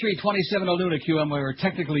 11:33, 27 noon at QM. We're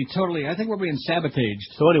technically I think we're being sabotaged.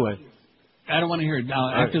 So anyway. I don't want to hear it now.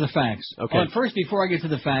 After the facts. Okay. And first, before I get to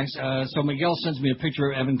the facts, so Miguel sends me a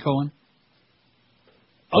picture of Evan Cohen.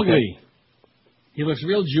 Ugly. Okay. He looks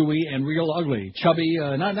real Jewy and real ugly. Chubby,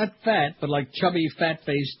 not fat, but like chubby,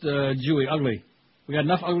 fat-faced Jewy, ugly. We got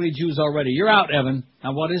enough ugly Jews already. You're out, Evan.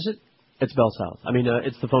 Now, what is it? It's Bell South. I mean,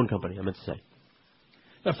 it's the phone company, I meant to say.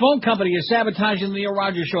 The phone company is sabotaging the Neil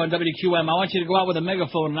Rogers Show on WQM. I want you to go out with a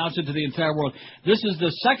megaphone and announce it to the entire world. This is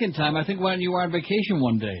the second time, I think, when you were on vacation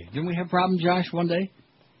one day. Didn't we have problems, Josh, one day?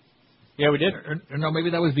 Yeah, we did. Or no,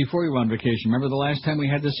 maybe that was before you were on vacation. Remember the last time we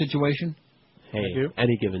had this situation? Hey,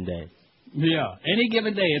 any given day. Yeah, any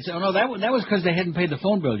given day. That was because they hadn't paid the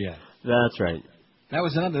phone bill yet. That's right. That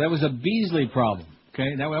was a Beasley problem.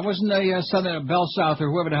 Okay, that wasn't a Southern Bell South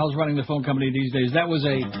or whoever the hell's running the phone company these days. That was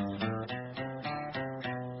a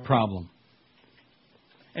problem.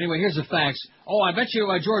 Anyway, here's the facts. Oh, I bet you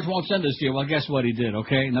George won't send this to you. Well, guess what he did?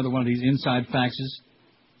 Okay, another one of these inside faxes.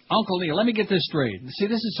 Uncle Neil, let me get this straight. See,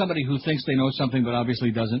 this is somebody who thinks they know something but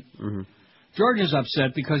obviously doesn't. Mm-hmm. George is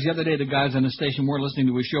upset because the other day the guys on the station weren't listening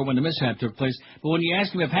to his show when the mishap took place. But when you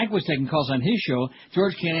ask him if Hank was taking calls on his show,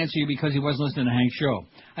 George can't answer you because he wasn't listening to Hank's show.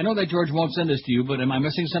 I know that George won't send this to you, but am I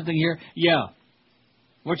missing something here? Yeah.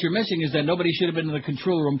 What you're missing is that nobody should have been in the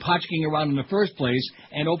control room potchking around in the first place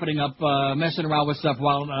and opening up, messing around with stuff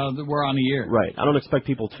while we're on the air. Right. I don't expect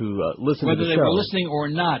people to listen Whether to the show. they were listening or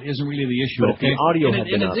not isn't really the issue, but okay? If the audio had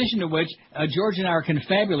been in addition to which, George and I are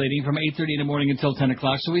confabulating from 8:30 in the morning until 10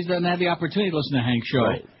 o'clock, so he doesn't have the opportunity to listen to Hank's show.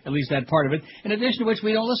 Right. At least that part of it. In addition to which,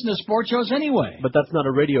 we don't listen to sports shows anyway. But that's not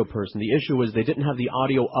a radio person. The issue was they didn't have the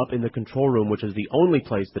audio up in the control room, which is the only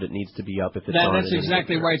place that it needs to be up if it's on. That's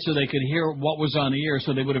exactly right, so they could hear what was on the air,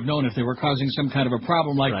 so they would have known if they were causing some kind of a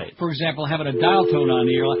problem, like, for example, having a dial tone on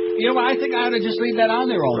the air. You know what, I think I ought to just leave that on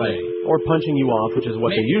there all day. Or punching you off, which is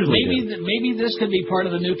what they usually do. Maybe this could be part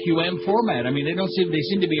of the new QM format. I mean, they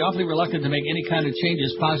seem to be awfully reluctant to make any kind of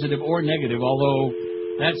changes, positive or negative, although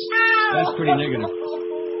that's pretty negative.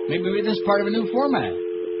 Maybe this is part of a new format.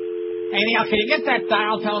 Hey, Neil, can you get that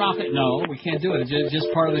dial tone off it? No, we can't do it. It's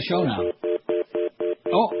just part of the show now.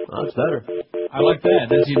 Oh. That's better. I like that.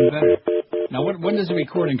 That's even better. Now, when does the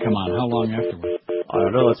recording come on? How long afterward? I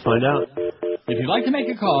don't know. Let's find out. If you'd like to make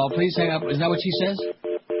a call, please hang up. Isn't that what she says?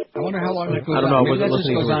 I wonder how long that goes on. I don't know. Maybe that just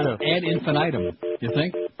goes on to ad infinitum. You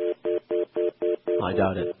think? I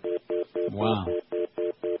doubt it. Wow.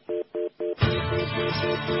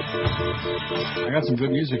 I got some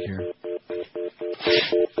good music here.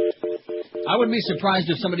 I wouldn't be surprised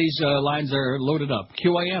if some of these lines are loaded up.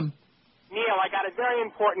 QAM. Neil, I got a very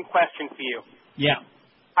important question for you. Yeah.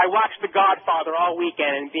 I watched The Godfather all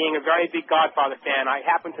weekend, and being a very big Godfather fan, I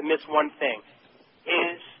happened to miss one thing.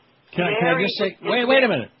 Can I just say... Wait a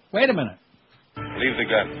minute. Leave the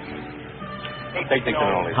gun. Take the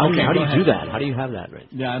gun. How do you do that? How do you have that right?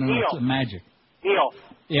 Yeah, I don't know. It's magic. Neil.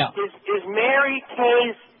 Yeah. Is Mary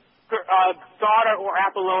Kay's daughter or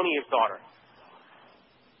Apollonia's daughter?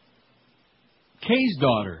 Kay's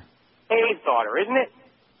daughter. Kay's daughter, isn't it?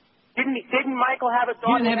 Didn't Michael have a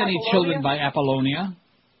daughter? He didn't have any children by Apollonia.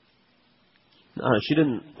 She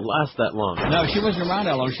didn't last that long. No, she wasn't around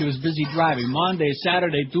that long. She was busy driving. Monday,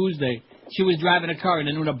 Saturday, Tuesday, she was driving a car in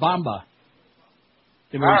Una Bamba.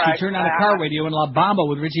 She turned on a car radio in La Bamba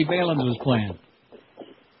with Richie Valens was playing.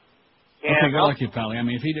 Yeah, okay, good luck, you pally. I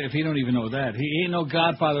mean, if he don't even know that, he ain't no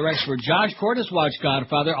Godfather expert. Josh Cordes watched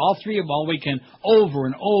Godfather, all three of them all weekend, over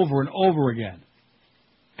and over and over again.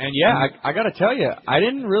 And yeah, I got to tell you, I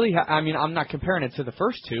didn't really. I mean, I'm not comparing it to the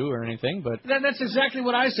first two or anything, but that's exactly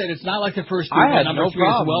what I said. It's not like the first two. I had number no three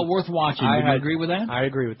problem. is well worth watching. Do you agree with that? I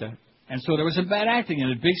agree with that. And so there was some bad acting in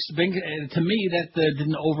it. Big, to me, that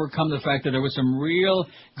didn't overcome the fact that there was some real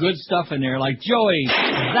good stuff in there, like Joey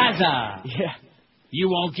Zaza. Yeah. You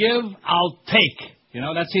won't give, I'll take. You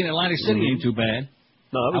know, that scene in Atlantic City ain't too bad.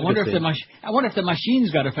 No, I wonder if the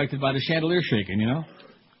machines got affected by the chandelier shaking. You know.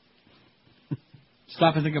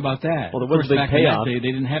 Stop and think about that. Well, there was a big payoff. They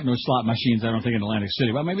didn't have no slot machines, I don't think, in Atlantic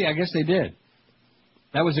City. Well, maybe, I guess they did.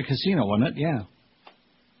 That was a casino, wasn't it? Yeah.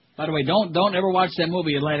 By the way, don't ever watch that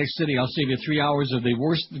movie, Atlantic City. I'll save you 3 hours of the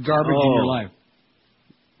worst garbage in your life.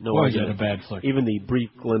 No, Boy, is that a bad flick. Even the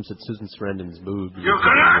brief glimpse at Susan Sarandon's boobs. You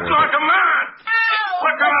can act like a man!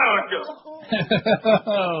 Look out!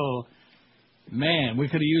 Oh, man, we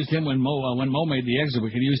could have used him when Mo made the exit.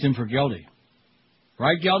 We could have used him for Geldy.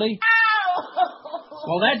 Right, Geldy?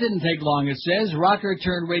 Well, that didn't take long, it says. Rocker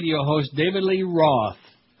turned radio host David Lee Roth,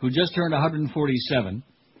 who just turned 147,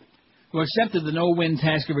 who accepted the no-win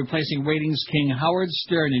task of replacing ratings king Howard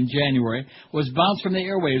Stern in January, was bounced from the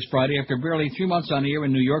airwaves Friday after barely 3 months on the air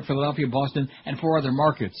in New York, Philadelphia, Boston, and 4 other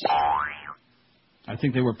markets. I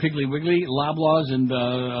think they were Piggly Wiggly, Loblaws, and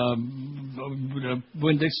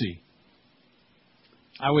Winn-Dixie.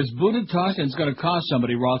 I was booted, tossed, and it's going to cost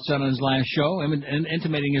somebody, Roth said on his last show,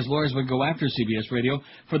 intimating his lawyers would go after CBS Radio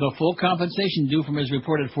for the full compensation due from his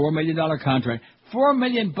reported $4 million contract. $4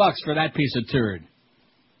 million for that piece of turd.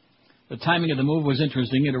 The timing of the move was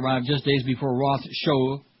interesting. It arrived just days before Roth's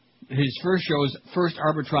show, his first show's first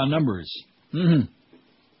Arbitron numbers. You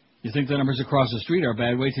think the numbers across the street are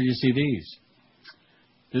bad? Wait till you see these.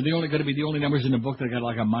 They're going to be the only numbers in the book that got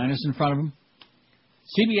like a minus in front of them.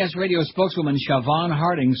 CBS Radio spokeswoman Siobhan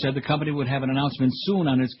Harding said the company would have an announcement soon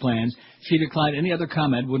on its plans. She declined any other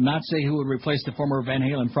comment, would not say who would replace the former Van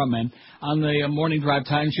Halen frontman on the morning drive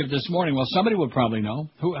time shift this morning. Well, somebody would probably know.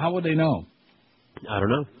 How would they know? I don't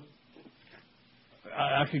know.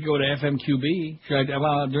 I could go to FMQB.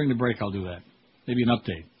 During the break I'll do that. Maybe an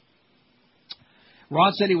update.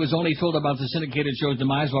 Roth said he was only told about the syndicated show's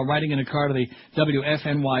demise while riding in a car to the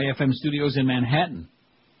WFNY-FM studios in Manhattan.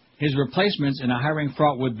 His replacements, in a hiring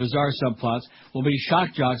fraught with bizarre subplots, will be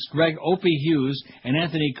shock jocks Greg Opie Hughes and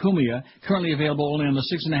Anthony Cumia, currently available only on the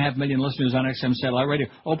 6.5 million listeners on XM Satellite Radio.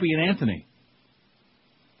 Opie and Anthony.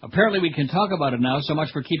 Apparently we can talk about it now, so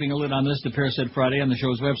much for keeping a lid on this, the pair said Friday on the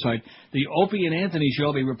show's website. The Opie and Anthony show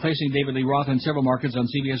will be replacing David Lee Roth in several markets on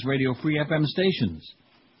CBS Radio free FM stations.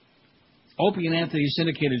 Opie and Anthony's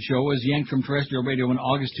syndicated show was yanked from terrestrial radio in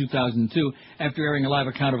August 2002 after airing a live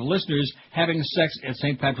account of listeners having sex at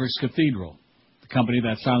St. Patrick's Cathedral. The company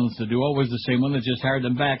that silenced the duo was the same one that just hired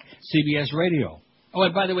them back, CBS Radio. Oh,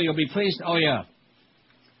 and by the way, you'll be pleased. Oh, yeah.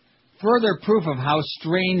 Further proof of how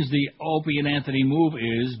strange the Opie and Anthony move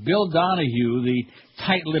is, Bill Donahue, the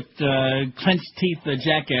tight-lipped, clenched teeth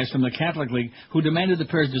jackass from the Catholic League, who demanded the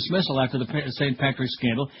pair's dismissal after the St. Patrick's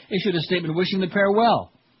scandal, issued a statement wishing the pair well.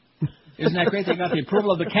 Isn't that great? They got the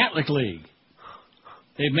approval of the Catholic League.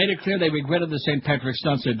 They've made it clear they regretted the St. Patrick's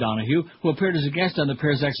stunt, said Donahue, who appeared as a guest on the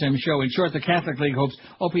pair's XM show. In short, the Catholic League hopes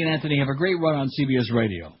Opie and Anthony have a great run on CBS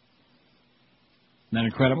Radio. Isn't that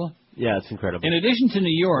incredible? Yeah, it's incredible. In addition to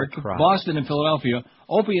New York, Boston, and Philadelphia,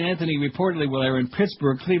 Opie and Anthony reportedly will air in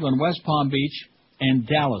Pittsburgh, Cleveland, West Palm Beach, and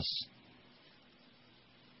Dallas.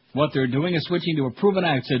 What they're doing is switching to a proven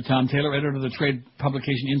act, said Tom Taylor, editor of the trade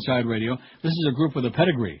publication Inside Radio. This is a group with a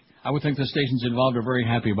pedigree. I would think the stations involved are very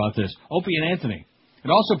happy about this. Opie and Anthony.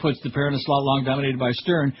 It also puts the pair in a slot long dominated by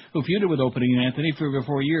Stern, who feuded with Opie and Anthony for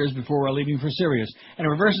 4 years before leaving for Sirius. And it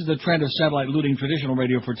reverses the trend of satellite looting traditional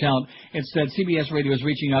radio for talent. Instead, CBS Radio is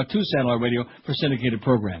reaching out to satellite radio for syndicated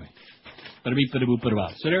programming. So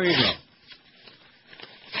there you go.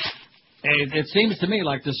 It seems to me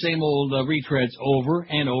like the same old retreads over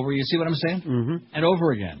and over. You see what I'm saying? Mm-hmm. And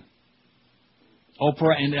over again.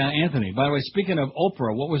 Oprah and Anthony. By the way, speaking of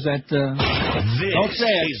Oprah, what was that? Don't say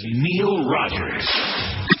it. This is Neil Rogers.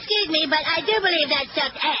 Excuse me, but I do believe that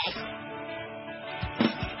sucked ass.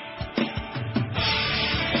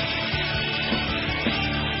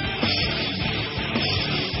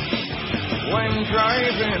 When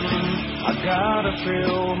driving, I gotta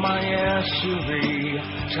fill my SUV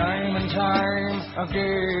time and time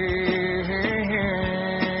again.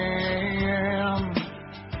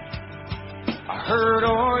 I heard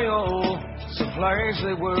oil supplies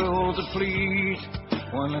they will deplete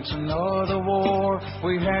when it's another war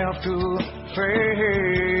we have to face.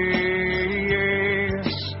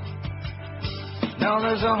 Now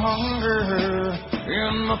there's a hunger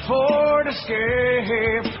in the Ford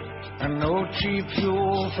Escape and no cheap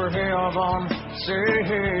fuel for heaven's sake.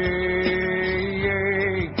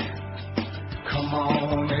 Come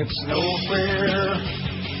on, it's no fair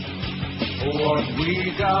what we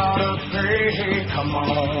gotta pay. Come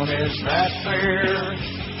on, is that fair?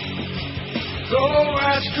 Go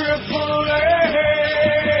ask AAA.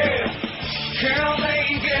 Can they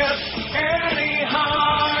get any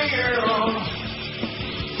higher?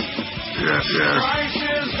 Yes.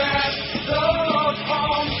 Prices that the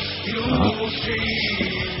pumps you see.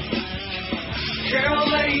 Can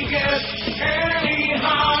they get any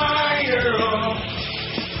higher?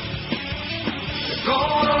 They're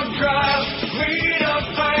gonna drive me to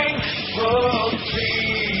bank.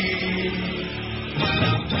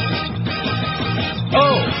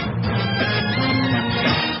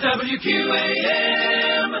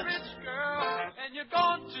 WQAM. Rich girl, and you're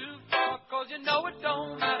gone too far, 'cause you know it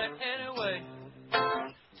don't matter anyway.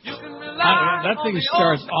 You can rely That thing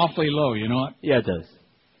starts awfully low, you know what? Yeah, it does.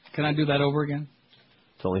 Can I do that over again?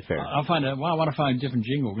 It's only fair. I'll find it. Well, I want to find a different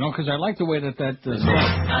jingle. No, because I like the way that starts. Golden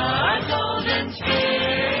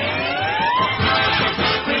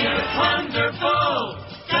We're wonderful.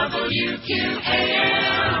 WQAM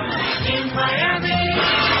in Miami.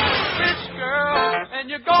 Rich girl, and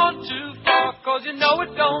you're gone too far, 'cause you know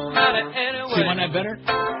it don't matter anyway. See, wasn't that better?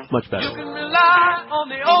 Much better. You can rely on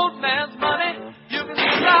the old man's money. You can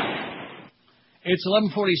rely. It's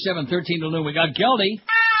 11:47, 13 to noon. We got Geldy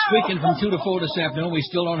speaking from 2 to 4 this afternoon. We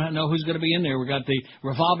still don't know who's going to be in there. We got the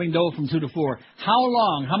revolving door from 2 to 4. How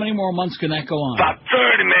long? How many more months can that go on? About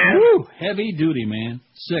 30, man. Woo! Heavy duty, man.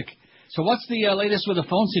 Sick. So what's the latest with the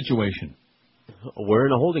phone situation? We're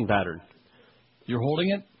in a holding pattern. You're holding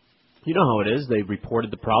it? You know how it is. They reported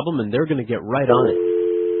the problem, and they're going to get right on it.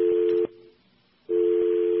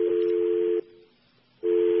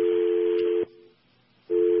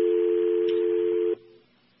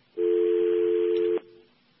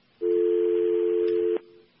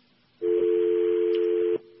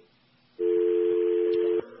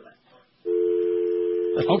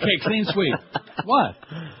 Okay, clean sweep. What?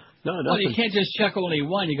 No, Well, nothing. you can't just check only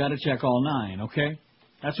one. You got to check all 9, okay?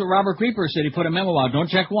 That's what Robert Creeper said. He put a memo out. Don't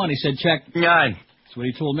check one. He said check 9. That's what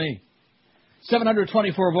he told me.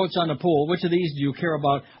 724 votes on the poll. Which of these do you care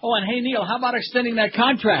about? Oh, and hey, Neil, how about extending that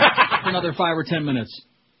contract for another 5 or 10 minutes?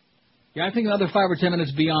 Yeah, I think another 5 or 10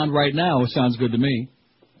 minutes beyond right now sounds good to me.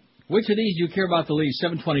 Which of these do you care about the least?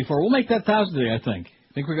 724. We'll make that 1,000 today, I think.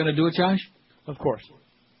 Think we're going to do it, Josh? Of course.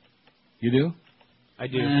 You do? I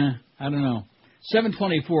do. I don't know.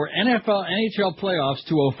 724. NHL playoffs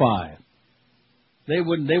 205. They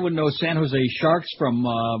wouldn't know San Jose Sharks from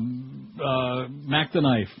Mac the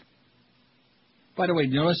Knife. By the way,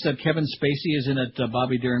 you notice that Kevin Spacey is in that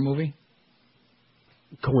Bobby Darin movie?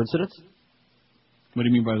 Coincidence? What do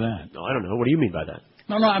you mean by that? No, I don't know. What do you mean by that?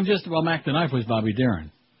 No, I'm just, Mac the Knife was Bobby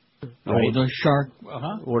Darin. Right. Oh, the shark.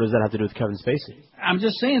 What does that have to do with Kevin Spacey? I'm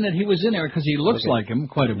just saying that he was in there because he looks like him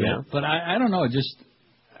quite a bit. Yeah. But I don't know.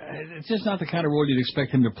 It's just not the kind of role you'd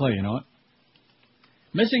expect him to play, you know what?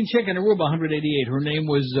 Missing chick in Aruba, 188. Her name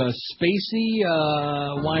was Spacey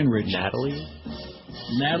Weinrich.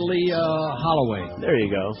 Natalie Holloway. There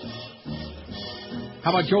you go.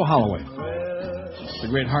 How about Joe Holloway? The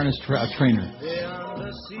great harness trainer.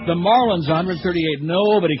 The Marlins, 138.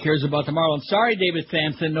 Nobody cares about the Marlins. Sorry, David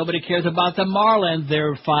Sampson. Nobody cares about the Marlins.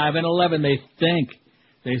 They're 5-11. They stink.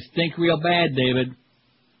 They stink real bad, David.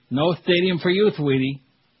 No stadium for you, Tweety.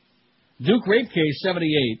 Duke rape case,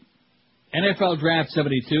 78. NFL draft,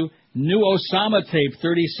 72. New Osama tape,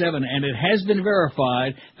 37. And it has been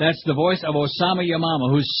verified. That's the voice of Osama Yamama,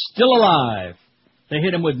 who's still alive. They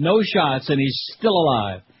hit him with no shots, and he's still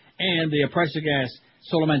alive. And the price of gas,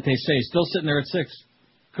 solamente seis, still sitting there at 6.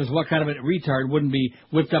 Because what kind of a retard wouldn't be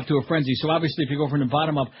whipped up to a frenzy? So obviously, if you go from the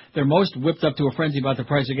bottom up, they're most whipped up to a frenzy about the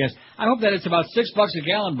price of gas. I hope that it's about $6 a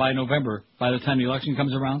gallon by November, by the time the election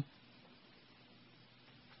comes around.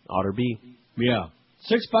 Ought to be. Yeah.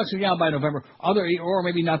 $6 a gallon by November. Or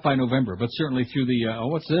maybe not by November, but certainly through the,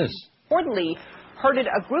 what's this? Reportedly herded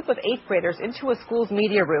a group of 8th graders into a school's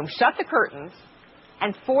media room, shut the curtains,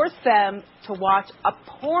 and forced them to watch a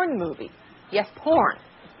porn movie. Yes, porn.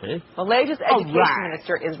 Malaysia's education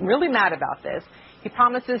minister is really mad about this. He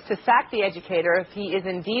promises to sack the educator if he is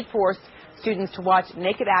indeed forced students to watch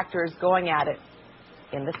naked actors going at it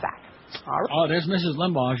in the sack. All right. Oh, there's Mrs.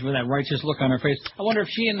 Limbaugh with that righteous look on her face. I wonder if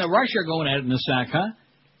she and the Russia are going at it in the sack, huh?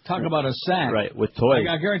 Talk about a sack. Right, with toys.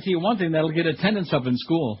 I guarantee you one thing, that'll get attendance up in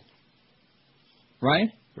school. Right?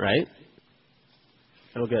 Right.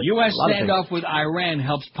 U.S. standoff with Iran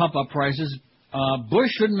helps pump up prices. Bush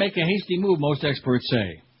shouldn't make a hasty move, most experts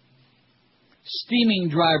say. Steaming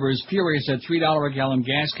drivers furious at $3 a gallon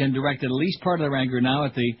gas can direct at least part of their anger now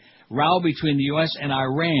at the row between the U.S. and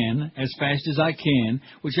Iran as fast as I can,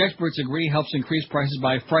 which experts agree helps increase prices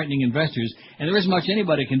by frightening investors. And there isn't much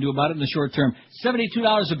anybody can do about it in the short term.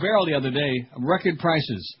 $72 a barrel the other day, record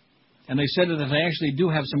prices. And they said that if they actually do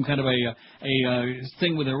have some kind of a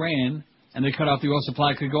thing with Iran and they cut off the oil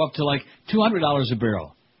supply, it could go up to like $200 a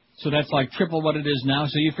barrel. So that's like triple what it is now,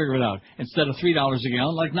 so you figure it out. Instead of $3 a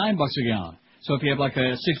gallon, like $9 a gallon. So if you have like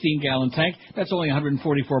a 16-gallon tank, that's only $144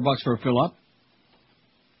 for a fill-up.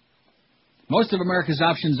 Most of America's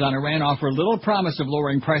options on Iran offer little promise of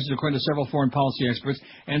lowering prices, according to several foreign policy experts,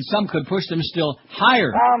 and some could push them still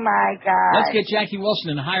higher. Oh, my God. Let's get Jackie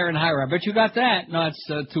Wilson and higher and higher. I bet you got that. No, it's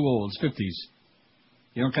too old. It's 50s.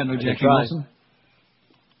 You don't got no Jackie Wilson?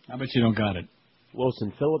 I bet you don't got it.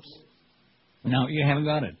 Wilson Phillips? No, you haven't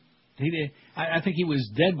got it. I think he was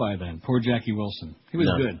dead by then. Poor Jackie Wilson. He was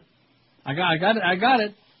good. I got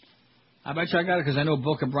it. I bet you I got it because I know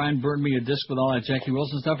Boca Brian burned me a disc with all that Jackie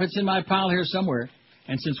Wilson stuff. It's in my pile here somewhere.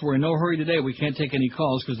 And since we're in no hurry today, we can't take any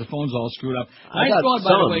calls because the phone's all screwed up. I got got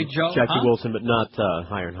by the way, Joe. Jackie Wilson, but not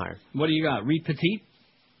Higher and Higher. What do you got? Reed Petite?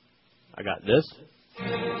 I got this.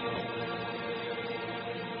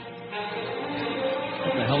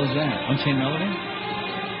 What the hell is that? Unchained Melody?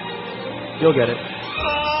 You'll get it.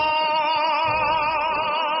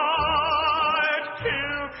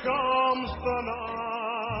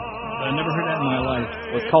 I never heard that in my life.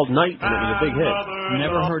 It was called Night, and it was a big hit.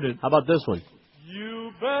 Never heard it. How about this one?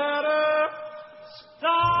 You better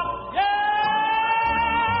stop.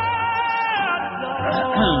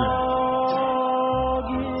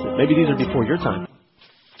 Maybe these are before your time.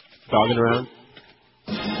 Dogging around.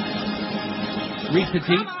 Reed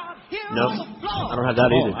Petite? No, I don't have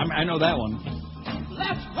that either. I know that one.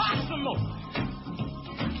 Let's rock some more.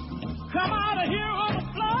 Come out of here on the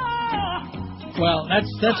floor. Well,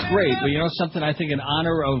 that's great, but you know something? I think in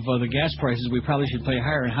honor of the gas prices, we probably should play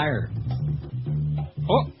Higher and Higher.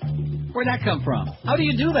 Oh, where'd that come from? How do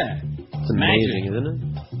you do that? It's amazing, isn't it?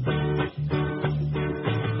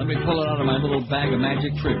 Let me pull it out of my little bag of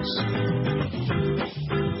magic tricks.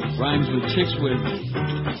 Rhymes with chicks with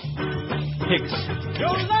picks.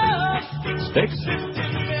 Sticks?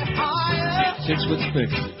 Chicks with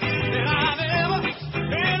sticks.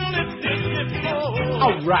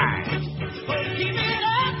 All right.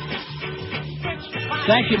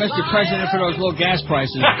 Thank you, Mr. President, for those low gas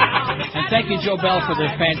prices. And thank you, Joe Bell, for the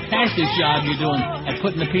fantastic job you're doing at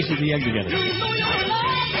putting the pieces of the egg together.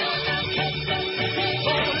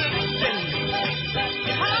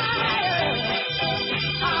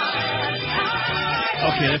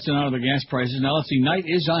 Okay, that's in honor of the gas prices. Now, let's see. Night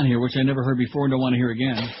is on here, which I never heard before and don't want to hear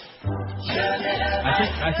again. I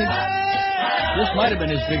think this might have been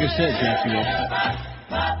his biggest hit, Jackie Wilson.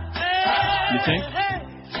 You think?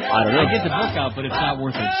 I don't know. I get the book out, but it's not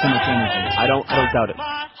worth it. So much energy. I don't doubt it.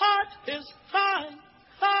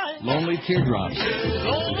 Lonely Teardrops.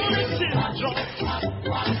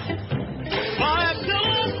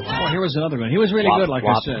 Oh, here was another one. He was really good, like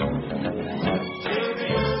I said.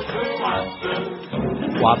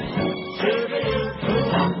 Wop.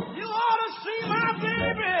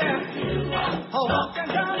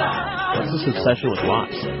 What's this obsession with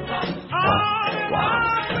wops?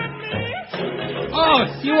 Oh,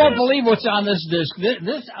 you won't believe what's on this disc.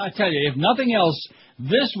 This, I tell you, if nothing else,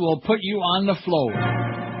 this will put you on the floor.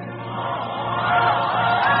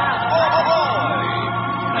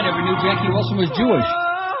 I never knew Jackie Wilson was Jewish.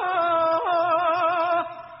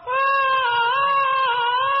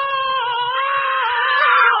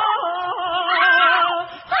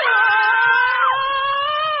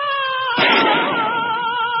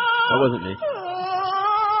 That wasn't me.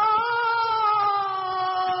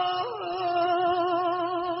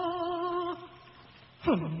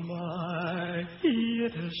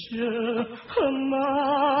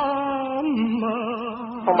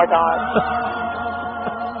 Oh my God.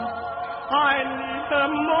 I need her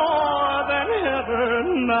more than ever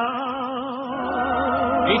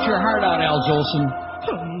now. Eat your heart out, Al Jolson.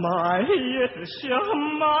 My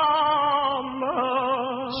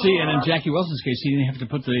mama. See, and in Jackie Wilson's case, he didn't have to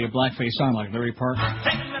put the blackface on like Larry Parker.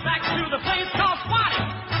 Taking me back to the place called Swatty.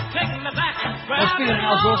 Taking me back. Well, speaking of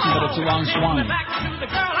Al Jolson, but it's the wrong Swanee.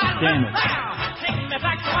 Damn it. Taking me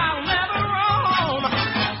back so I'll never roam.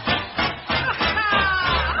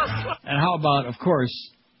 And how about, of course,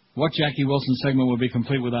 what Jackie Wilson segment would be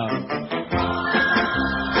complete without?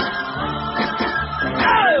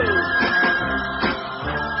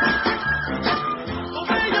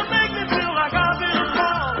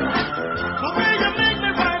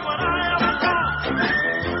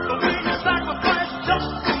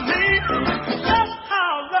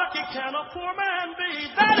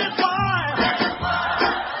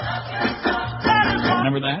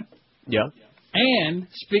 Remember that? Yeah. And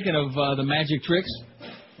speaking of the magic tricks,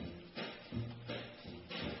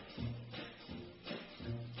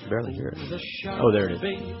 barely hear it. Oh, there it is.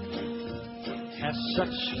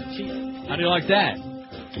 How do you like that?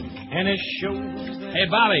 And it shows. Hey,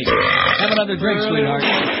 Bobby, have another drink, sweetheart.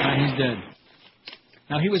 He's dead.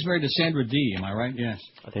 Now, he was married to Sandra Dee, am I right? Yes.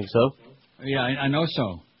 I think so. Yeah, I know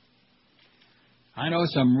so. I know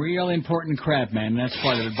some real important crap, man. That's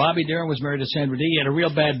part of it. Bobby Darin was married to Sandra Dee. He had a real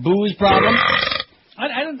bad booze problem.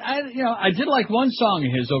 I did like one song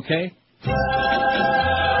of his, okay?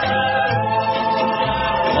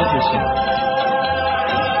 Love this song.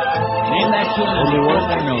 Name that tune and one of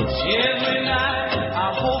their notes. Every night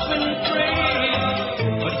I hope and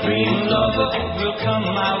pray, but dream love lover will come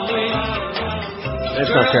my way. It's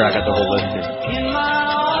not fair, I got the whole list here. In my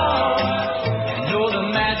arms, know the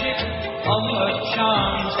magic of her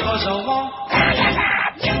charms, 'cause I want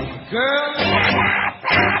girl to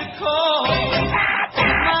call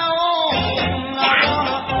my own. I want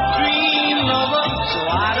a dream lover, so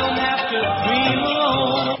I don't have to dream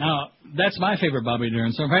alone. Now, that's my favorite Bobby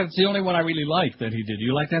Darin song. In fact, it's the only one I really like that he did.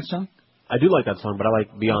 You like that song? I do like that song, but I like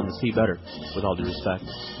Beyond the Sea better, with all due respect.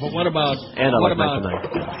 But what about... And I like Night to Night.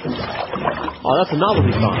 Oh, that's a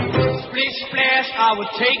novelty song. Splish splash, I was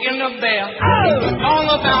taking a bath. Long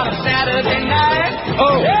about a Saturday night.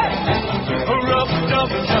 Oh, yeah. Rubbed up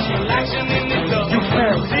and just relaxing in the tub.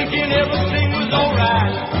 Thinking everything was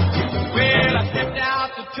alright. Well, I stepped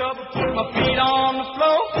out the tub and put my feet on the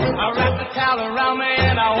floor. I wrapped the towel around me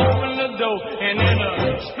and I opened the door. And in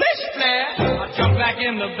a splish splash, I jumped back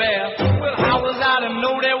in the bath. Well, how was I to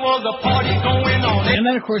know there was a party going on? And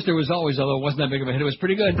then, of course, there was always, although it wasn't that big of a hit, it was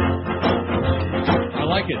pretty good. I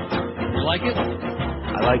like it. You like it?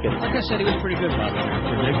 I like it. Like I said, he was pretty good, Bobby.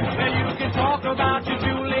 Well, you can talk about your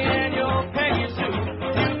Julie and your Peggy Sue. You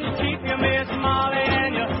can keep your Miss Molly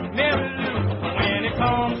and your Mary Lou. When it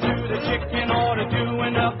comes to the chicken or to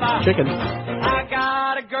doing the pie. Chicken. I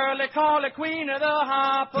got a girl they call the Queen of the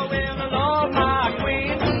Hopper. Well, I love my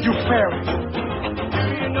queen. You fairy.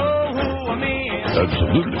 You know who I mean.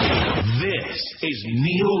 Absolutely. This is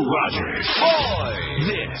Neil Rogers. Boy!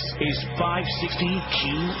 This is 560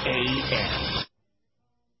 QAM.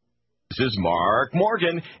 This is Mark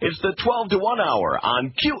Morgan. It's the 12 to 1 hour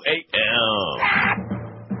on QAM.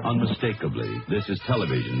 Unmistakably, this is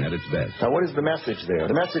television at its best. Now, what is the message there?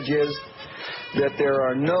 The message is that there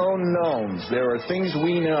are known knowns. There are things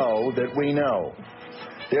we know that we know.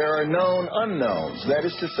 There are known unknowns. That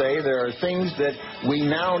is to say, there are things that we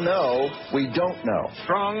now know we don't know.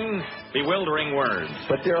 Strong, bewildering words.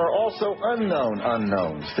 But there are also unknown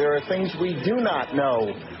unknowns. There are things we do not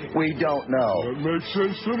know we don't know. That makes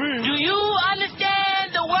sense to me. Do you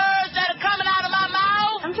understand the words that are coming out of my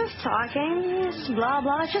mouth? I'm just talking. It's blah,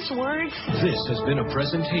 blah. It's just words. This has been a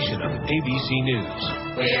presentation of ABC News.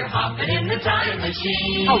 We're hopping in the time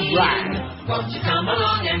machine. All right. Won't you come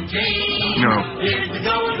along and dream? No. Here's the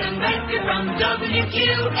golden record from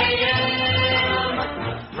WQAM.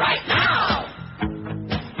 Right now.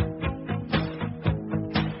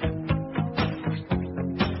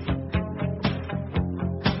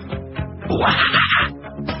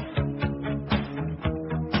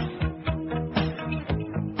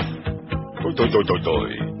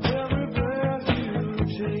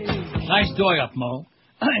 Nice doy up, Mo.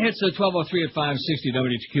 It's 12:03 at 560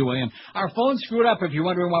 WQAM. Our phone screwed up if you're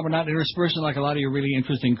wondering why we're not interspersing like a lot of your really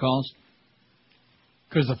interesting calls.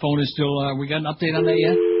 Because the phone is still, we got an update on that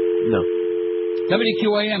yet? No.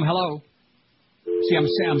 WQAM, hello. See, I'm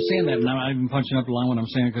saying that, and I'm not even punching up the line when I'm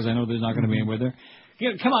saying it because I know there's not going to be anywhere there.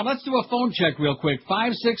 Come on, let's do a phone check real quick.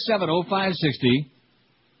 567-0560,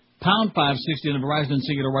 pound 560 on the Verizon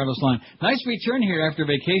Singular Wireless line. Nice return here after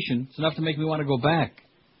vacation. It's enough to make me want to go back.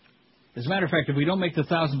 As a matter of fact, if we don't make the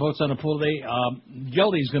 1,000 votes on the poll today,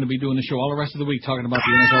 Geldy's going to be doing the show all the rest of the week talking about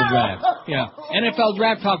the NFL draft. Yeah, NFL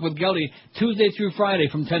draft talk with Geldy Tuesday through Friday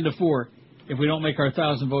from 10 to 4 if we don't make our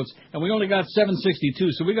 1,000 votes. And we only got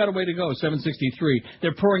 762, so we got a way to go, 763.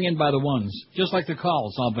 They're pouring in by the ones, just like the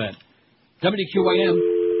calls, I'll bet. WQAM.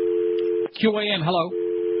 QAM, hello.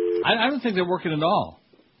 I don't think they're working at all.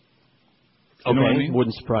 You know what I mean?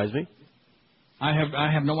 Wouldn't surprise me. I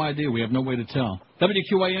have no idea. We have no way to tell.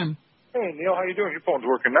 WQAM. Hey, Neil, how you doing? Your phone's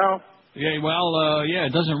working now. Yeah, well, yeah,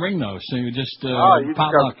 it doesn't ring, though, so you just you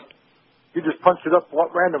pot luck. You just punch it up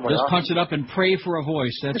randomly, Just punch it up and pray for a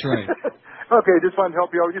voice. That's right. Okay, just wanted to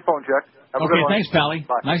help you out with your phone check. Have a good Okay, one. thanks, Pally.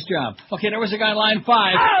 Bye. Nice job. Okay, there was a guy on line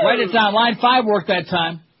 5. Write it down. Line 5 worked that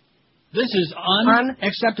time. This is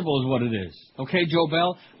unacceptable is what it is. Okay, Joe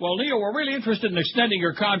Bell? Well, Leo, we're really interested in extending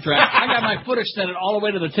your contract. I got my foot extended all the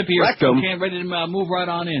way to the tip of your can, ready to move right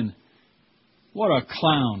on in. What a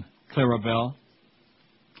clown, Clara Bell.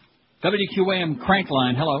 WQAM crank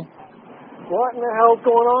line, hello. What in the hell's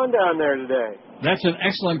going on down there today? That's an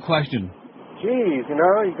excellent question. Jeez,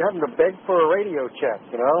 you're having to beg for a radio check,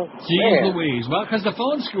 Jeez Louise. Well, because the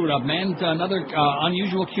phone screwed up, man. It's another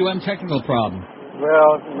unusual QM technical problem.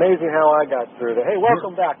 Well, it's amazing how I got through there. Hey,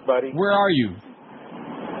 welcome back, buddy. Where are you?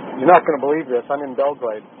 You're not going to believe this. I'm in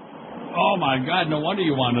Belgrade. Oh, my God. No wonder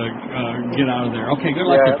you want to get out of there. Okay, good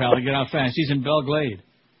luck, you pal. Get out fast. He's in Belgrade.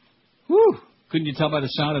 Whew. Couldn't you tell by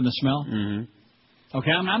the sound and the smell? Mm-hmm.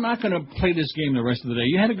 Okay, I'm not going to play this game the rest of the day.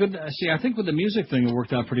 You had a good... I think with the music thing, it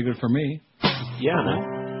worked out pretty good for me. Yeah,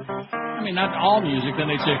 man. I mean, not all music. Then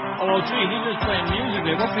they'd say, oh, well, gee, he's just playing music.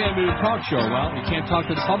 They won't pay him to do a talk show. Well, you can't talk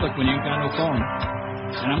to the public when you ain't got no phone.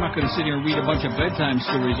 And I'm not going to sit here and read a bunch of bedtime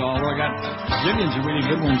stories all over. I got zillions of really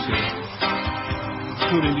good ones here.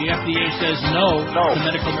 Including the FDA says no to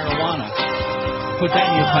medical marijuana. Put that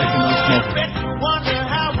in your pipe and don't smoke it. Wonder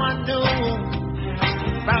how I knew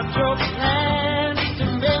about your plans to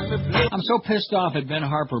make me blue. I'm so pissed off at Ben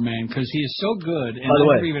Harper, man, because he is so good. And By the I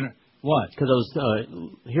way, never even... What? Because I was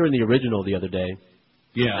hearing the original the other day.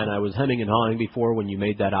 Yeah. And I was hemming and hawing before when you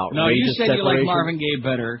made that outrageous No, you said you like declaration. Marvin Gaye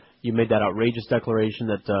better. You made that outrageous declaration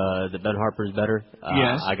that Ben Harper is better.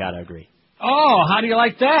 Yes. I gotta agree. Oh, how do you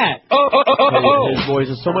like that? His voice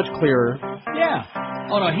is so much clearer. Yeah.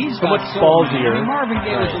 Oh, no, he's so much I ballsier. mean, Marvin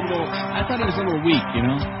Gaye was a little... I thought he was a little weak, you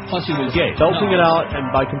know? Plus he was gay. Belting it out, and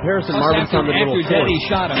by comparison, Plus Marvin sounded a little after Daddy forced.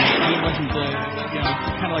 shot him, he wasn't,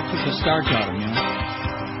 kind of like took the starch out of him, you know?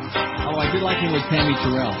 Oh, I did like him with Tammy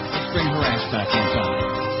Terrell. Let's bring her ass back one time.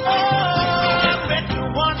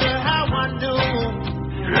 Wonder how I knew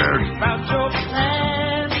about your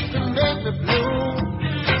plans to make me blue.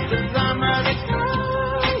 'Cause I'm a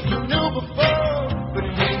guy you knew before.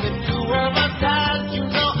 Between the two of us, guys, you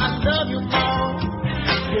know I love you more.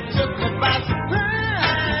 You took me by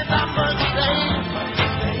surprise, I must say.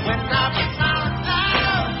 When I found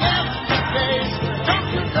out yesterday, don't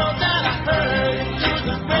you know that I heard it through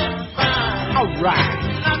the grapevine? All right.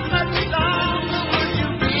 Not much longer will you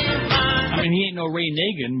be mine. I mean, he ain't no Ray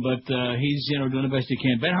Nagin, but he's, doing the best he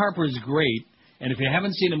can. Ben Harper is great, and if you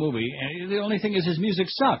haven't seen the movie, the only thing is his music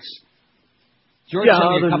sucks. George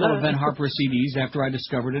sent me a couple of Ben Harper CDs after I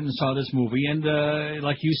discovered it and saw this movie, and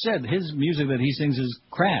like you said, his music that he sings is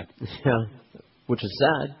crap. Yeah, which is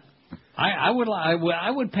sad. I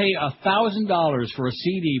would pay $1,000 for a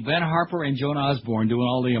CD, Ben Harper and Joan Osborne doing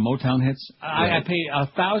all the Motown hits. Right. I'd pay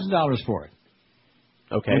 $1,000 for it.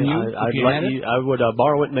 Okay, And I would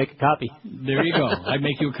borrow it and make a copy. There you go. I'd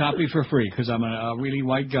make you a copy for free because I'm a really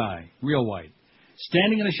white guy, real white.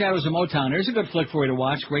 Standing in the Shadows of Motown. There's a good flick for you to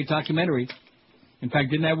watch. Great documentary. In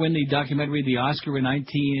fact, didn't that win the documentary the Oscar in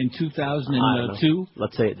 2002?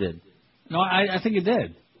 Let's say it did. No, I think it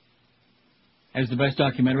did. As the best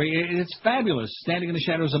documentary. It's fabulous. Standing in the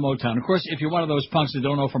Shadows of Motown. Of course, if you're one of those punks that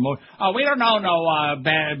don't know from Motown. Oh, we don't know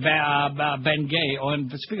Ben Gay. Oh,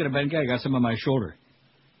 and speaking of Ben Gay, I got some on my shoulder.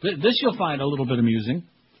 This you'll find a little bit amusing.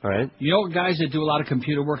 All right. You know guys that do a lot of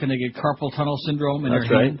computer work and they get carpal tunnel syndrome in their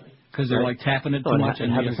hand because they're like tapping it too much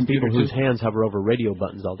and having people whose hands hover over radio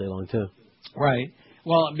buttons all day long too. Right.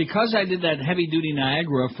 Well, because I did that heavy duty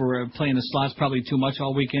Niagara for playing the slots probably too much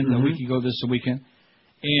all weekend. Mm-hmm. A week ago this weekend,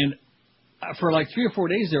 and for like 3 or 4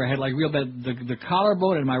 days there, I had like real bad the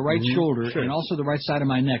collarbone and my right shoulder and also the right side of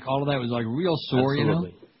my neck. All of that was like real sore, Absolutely.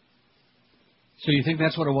 you know. So you think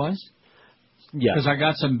that's what it was? Yeah. Because I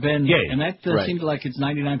got some Ben, and that seemed like it's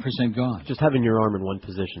 99% gone. Just having your arm in one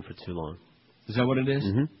position for too long. Is that what it is?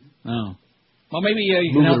 Mm-hmm. Oh. Well, maybe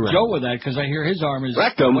you can help Joe with that because I hear his arm is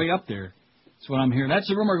way up there. That's what I'm hearing. That's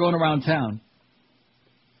the rumor going around town.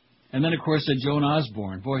 And then, of course, Joan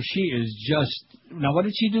Osborne. Boy, she is just... Now, what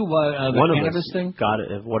did she do? The one cannabis thing?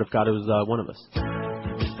 What if God was one of us?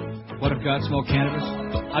 What if God smoked cannabis?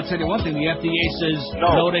 I'll tell you one thing. The FDA says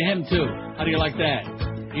no to him, too. How do you like that?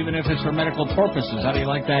 Even if it's for medical purposes. How do you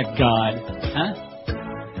like that, God? Huh?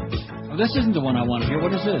 Oh, this isn't the one I want to hear.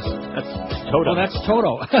 What is this? That's Toto. Oh, that's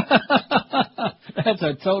Toto. That's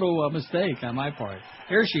a total mistake on my part.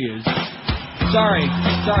 Here she is. Sorry,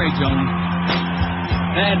 Joni.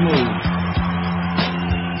 Bad move.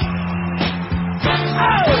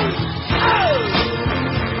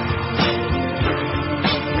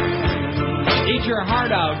 Eat your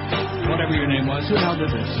heart out. Whatever your name was. Who the hell did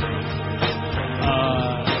this?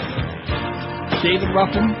 David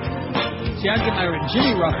Ruffin. See, I get my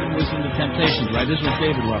Jimmy Ruffin was in the Temptations, right? This was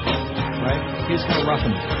David Ruffin, right? He's kind of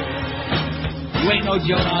Ruffin. You ain't no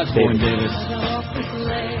Joan Osborne, David.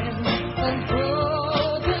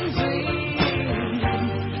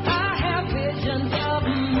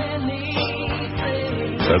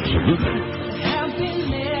 Absolutely.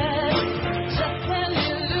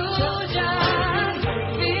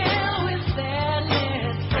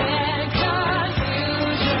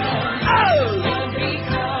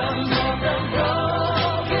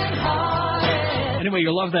 Anyway,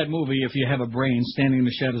 you'll love that movie if you have a brain. Standing in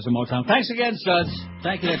the Shadows of Motown. Thanks again, Studs.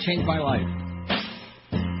 Thank you. That changed my life.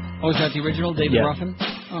 Oh, is that the original, David Ruffin?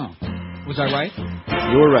 Oh. Was I right?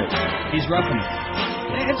 You were right. He's Ruffin.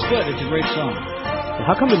 It's good. It's a great song. Well,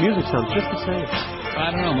 how come the music sounds just the same?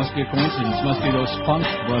 I don't know. Must be a coincidence. Must be those Funk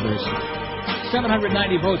brothers. 790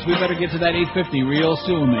 votes. We better get to that 850 real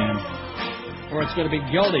soon, man. Or it's going to be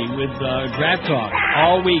guilty with Draft Talk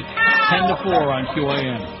all week. 10 to 4 on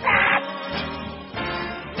QAM.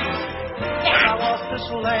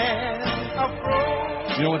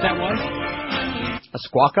 You know what that was? A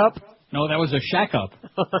squawk up? No, that was a shack up.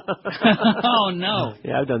 Oh, no.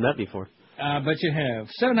 Yeah, I've done that before. But you have.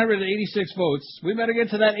 786 votes. We better get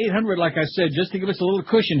to that 800, like I said, just to give us a little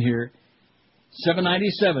cushion here.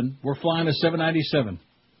 797. We're flying a 797.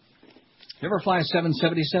 You ever fly a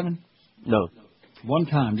 777? No. One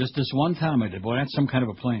time. Just this one time I did. Boy, that's some kind of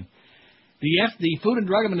a plane. The Food and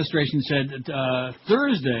Drug Administration said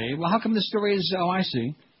Thursday, well, how come this story is, I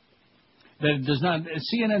see, that it does not,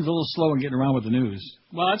 CNN's a little slow in getting around with the news.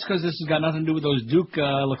 Well, that's because this has got nothing to do with those Duke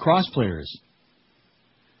lacrosse players.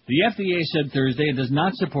 The FDA said Thursday it does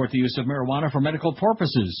not support the use of marijuana for medical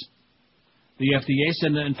purposes. The FDA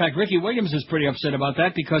said, in fact, Ricky Williams is pretty upset about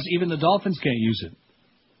that because even the Dolphins can't use it.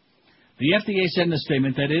 The FDA said in a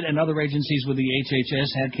statement that it and other agencies with the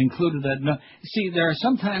HHS had concluded that, there are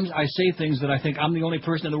sometimes I say things that I think I'm the only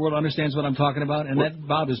person in the world who understands what I'm talking about, and that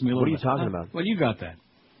bothers me a little bit. What are you talking about? Well, you got that.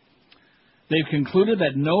 They've concluded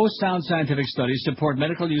that no sound scientific studies support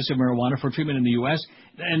medical use of marijuana for treatment in the U.S.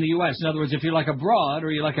 In other words, if you're like abroad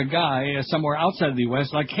or you're like a guy somewhere outside of the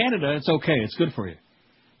U.S., like Canada, it's okay. It's good for you.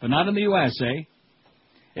 But not in the U.S., eh?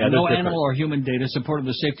 Yeah, no animal or human data supported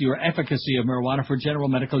the safety or efficacy of marijuana for general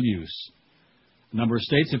medical use. A number of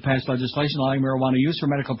states have passed legislation allowing marijuana use for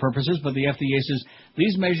medical purposes, but the FDA says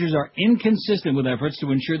these measures are inconsistent with efforts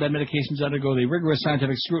to ensure that medications undergo the rigorous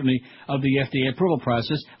scientific scrutiny of the FDA approval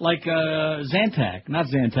process, like Zantac. Not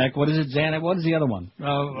Zantac. What is it? What is the other one? With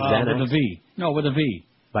a V. No, with a V.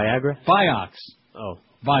 Viagra? Vioxx. Oh.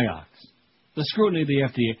 Vioxx. The scrutiny of the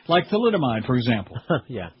FDA, like thalidomide, for example.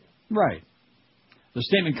 Yeah. Right. The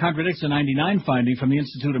statement contradicts a 1999 finding from the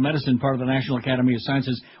Institute of Medicine, part of the National Academy of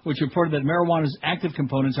Sciences, which reported that marijuana's active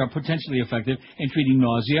components are potentially effective in treating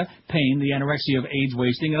nausea, pain, the anorexia of age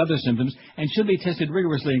wasting, and other symptoms, and should be tested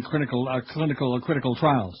rigorously in critical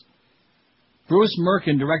trials. Bruce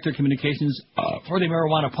Merkin, Director of Communications for the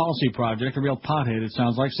Marijuana Policy Project, a real pothead it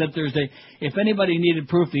sounds like, said Thursday, if anybody needed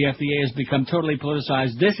proof the FDA has become totally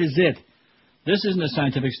politicized, this is it. This isn't a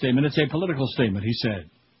scientific statement, it's a political statement, he said.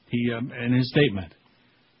 In his statement.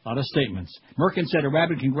 A lot of statements. Merkin said a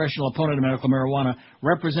rabid congressional opponent of medical marijuana,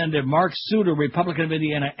 Representative Mark Souter, Republican of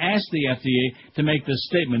Indiana, asked the FDA to make this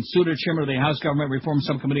statement. Souter, chairman of the House Government Reform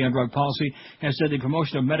Subcommittee on Drug Policy, has said the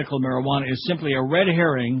promotion of medical marijuana is simply a red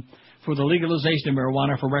herring for the legalization of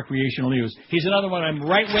marijuana for recreational use. He's another one of them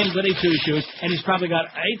right-wing goody two-shoes, and he's probably got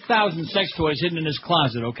 8,000 sex toys hidden in his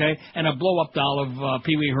closet, okay, and a blow-up doll of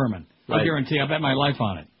Pee Wee Herman. Right. I guarantee, I bet my life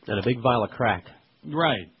on it. And a big vial of crack.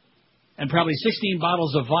 Right. And probably 16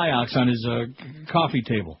 bottles of Vioxx on his coffee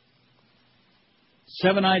table.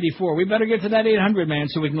 794. We better get to that 800, man,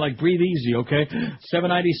 so we can, breathe easy, okay?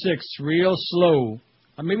 796. Real slow.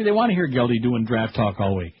 Maybe they want to hear Geldy doing draft talk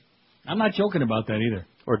all week. I'm not joking about that either.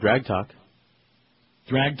 Or drag talk.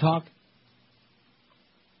 Drag talk?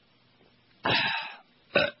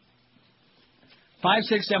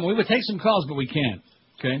 567. We would take some calls, but we can't,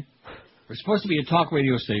 okay? We're supposed to be a talk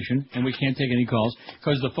radio station, and we can't take any calls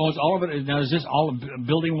because the phones, all of it. Now, is this all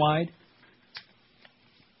building wide?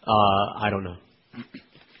 I don't know.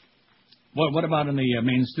 What about in the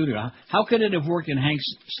main studio? How could it have worked in Hank's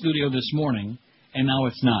studio this morning, and now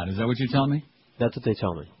it's not? Is that what you're telling me? That's what they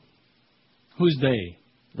tell me. Who's they?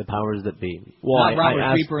 The powers that be. Well, not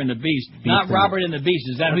Robert Creeper and the Beast. Not Robert and the Beast.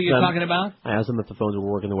 Is that who you're talking about? I asked them if the phones were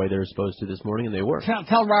working the way they were supposed to this morning, and they were.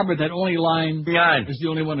 Tell Robert that only line is the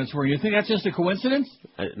only one that's working. You think that's just a coincidence?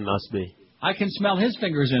 It must be. I can smell his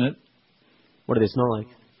fingers in it. What do they smell like?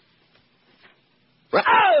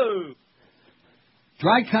 Oh!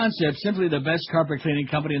 Dry Concept, simply the best carpet cleaning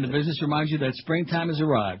company in the business, reminds you that springtime has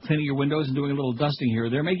arrived. Cleaning your windows and doing a little dusting here or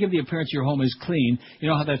there may give the appearance your home is clean. You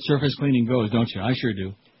know how that surface cleaning goes, don't you? I sure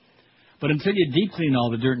do. But until you deep clean all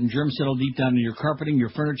the dirt and germs settle deep down in your carpeting, your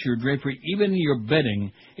furniture, your drapery, even your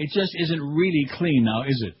bedding, it just isn't really clean now,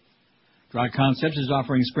 is it? Dry Concepts is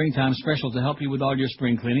offering springtime special to help you with all your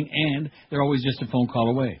spring cleaning, and they're always just a phone call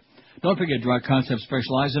away. Don't forget Dry Concepts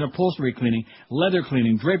specialize in upholstery cleaning, leather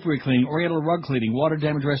cleaning, drapery cleaning, oriental rug cleaning, water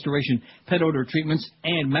damage restoration, pet odor treatments,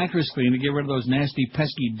 and mattress cleaning to get rid of those nasty,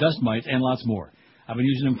 pesky dust mites and lots more. I've been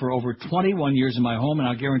using them for over 21 years in my home, and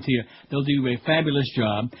I'll guarantee you they'll do a fabulous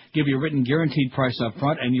job, give you a written guaranteed price up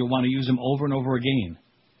front, and you'll want to use them over and over again.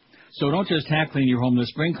 So don't just half clean your home this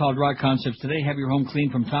spring. Call Dry Concepts today. Have your home clean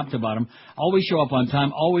from top to bottom. Always show up on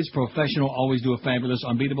time. Always professional. Always do a fabulous,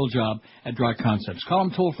 unbeatable job at Dry Concepts. Call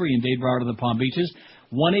them toll free in Dade, Broward, and the Palm Beaches.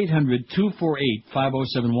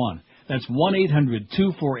 1-800-248-5071. That's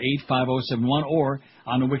 1-800-248-5071. Or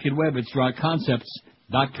on the wicked web, it's dryconcepts.com.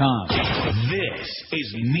 This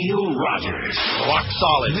is Neil Rogers. Rock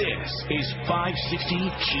solid. This is 560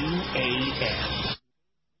 QAM.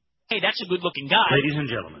 Hey, that's a good-looking guy. Ladies and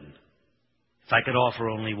gentlemen, if I could offer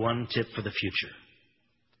only one tip for the future,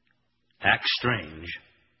 act strange,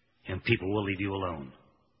 and people will leave you alone.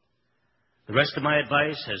 The rest of my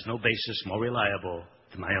advice has no basis more reliable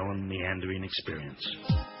than my own meandering experience.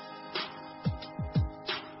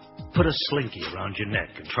 Put a slinky around your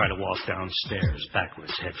neck and try to walk downstairs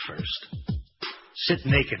backwards head first. Sit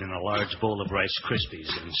naked in a large bowl of Rice Krispies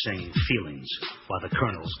and sing Feelings while the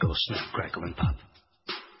kernels go snap, crackle, and pop.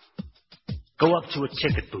 Go up to a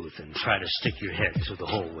ticket booth and try to stick your head through the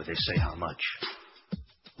hole where they say how much.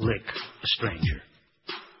 Lick a stranger.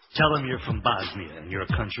 Tell them you're from Bosnia and you're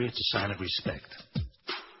a country, it's a sign of respect.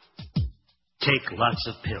 Take lots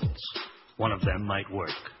of pills. One of them might work.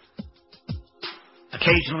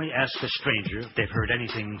 Occasionally ask a stranger if they've heard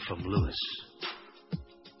anything from Lewis.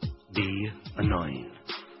 Be annoying.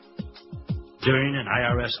 During an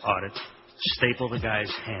IRS audit, staple the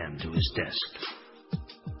guy's hand to his desk.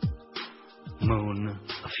 Moon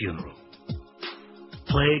a funeral.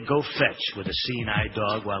 Play go fetch with a seeing-eye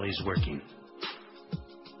dog while he's working.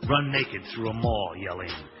 Run naked through a mall yelling,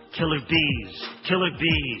 "Killer bees! Killer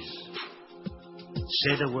bees!"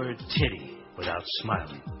 Say the word titty without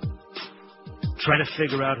smiling. Try to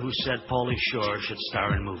figure out who said Pauly Shore should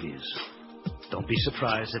star in movies. Don't be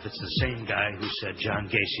surprised if it's the same guy who said John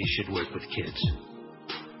Gacy should work with kids.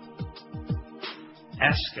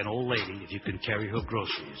 Ask an old lady if you can carry her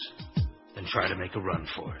groceries, then try to make a run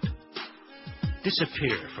for it.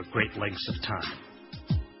 Disappear for great lengths of time.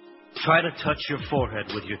 Try to touch your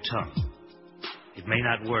forehead with your tongue. It may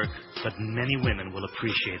not work, but many women will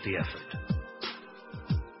appreciate the effort.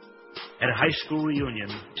 At a high school reunion,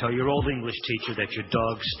 tell your old English teacher that your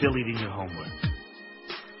dog's still eating your homework.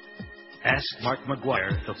 Ask Mark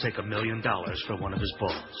McGuire if he'll take $1 million for one of his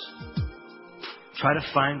balls. Try to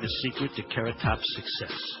find the secret to Carrot Top's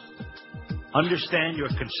success. Understand your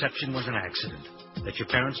conception was an accident, that your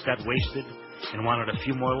parents got wasted and wanted a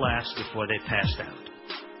few more laughs before they passed out.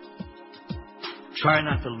 Try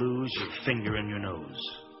not to lose your finger in your nose.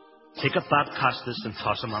 Take up Bob Costas and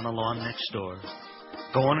toss him on the lawn next door.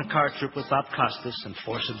 Go on a car trip with Bob Costas and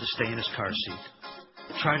force him to stay in his car seat.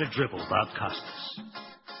 Try to dribble Bob Costas.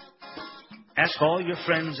 Ask all your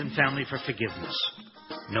friends and family for forgiveness.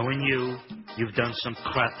 Knowing you've done some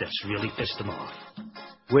crap that's really pissed them off.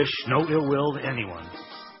 Wish no ill will to anyone.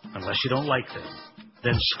 Unless you don't like them,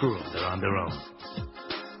 then screw them, they're on their own.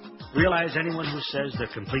 Realize anyone who says they're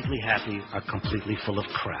completely happy are completely full of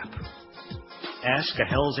crap. Ask a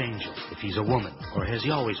Hell's Angel if he's a woman, or has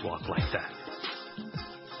he always walked like that?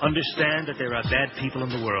 Understand that there are bad people in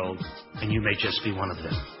the world, and you may just be one of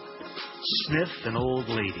them. Sniff an old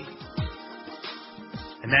lady.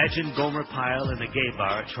 Imagine Gomer Pyle in a gay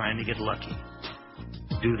bar trying to get lucky.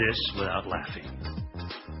 Do this without laughing.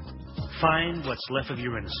 Find what's left of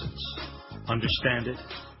your innocence. Understand it,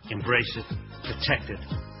 embrace it, protect it,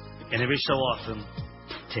 and every so often,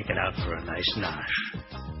 take it out for a nice nosh.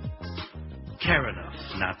 Care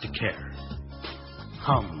enough not to care.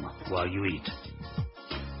 Hum while you eat.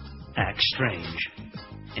 Act strange,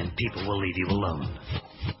 and people will leave you alone.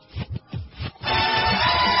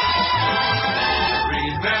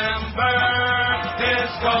 Remember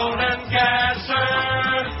this golden gasser.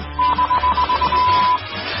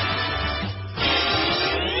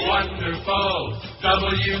 Wonderful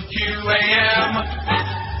WQAM.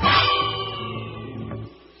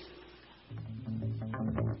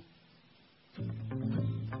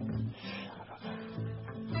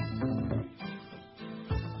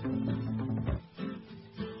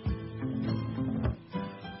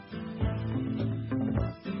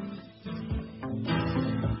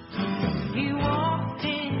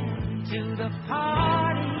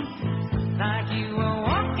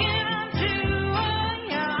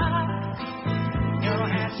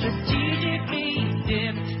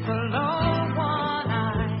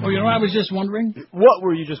 I was just wondering. What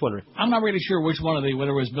were you just wondering? I'm not really sure which one of the,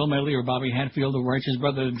 whether it was Bill Medley or Bobby Hatfield, the righteous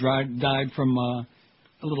brother that died from a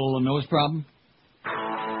little nose problem.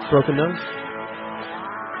 Broken nose?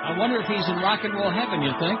 I wonder if he's in rock and roll heaven,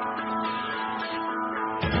 you think?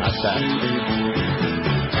 Not that.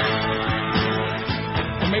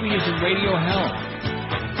 Or maybe he's in radio hell.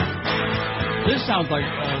 This sounds like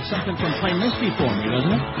something from Play Misty for me, doesn't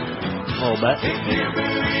it? A little bit. If you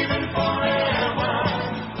believe in forever,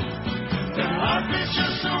 then life is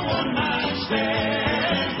just a one-night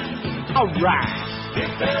stand. All right. If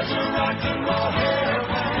there's a rock and roll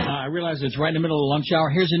heaven. I realize it's right in the middle of the lunch hour.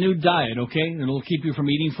 Here's a new diet, okay? It'll keep you from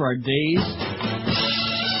eating for our days.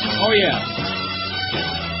 Oh, yeah.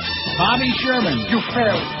 Bobby Sherman. You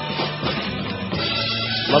failed.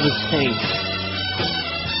 Love his pain.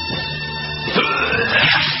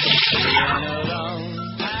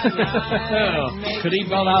 Could he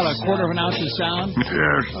belt out a quarter of an ounce of sound?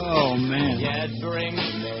 Yes. Oh, man.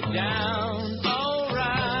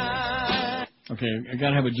 Okay, I got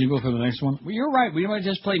to have a jingle for the next one. Well, you're right. We might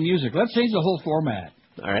just play music. Let's change the whole format.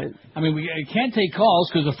 All right. I mean, we can't take calls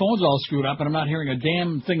because the phone's all screwed up and I'm not hearing a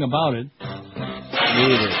damn thing about it. Me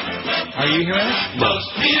either. Are you hearing it? No.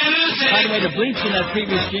 By the way, the bleeps in that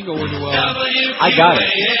previous jingle were I got it.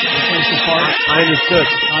 I understood.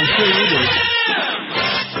 I'm sure you did.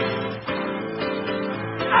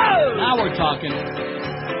 Now we're talking.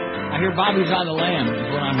 I hear Bobby's on the lamb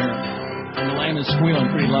is what I'm hearing. And the lamb is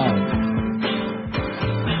squealing pretty loud.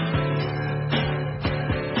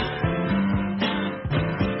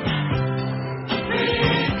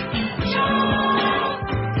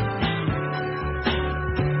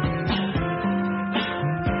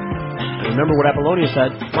 Remember what Apollonia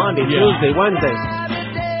said. Monday, Tuesday, Wednesday.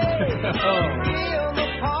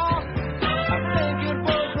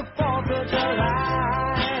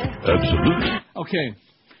 Absolutely. Okay.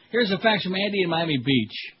 Here's a fax from Andy in Miami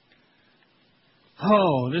Beach.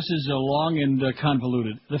 Oh, this is long and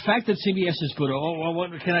convoluted. The fact that CBS has put...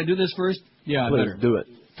 can I do this first? Yeah, I better. Do it.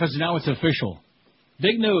 Because now it's official.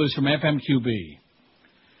 Big news from FMQB.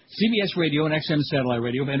 CBS Radio and XM Satellite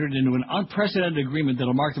Radio have entered into an unprecedented agreement that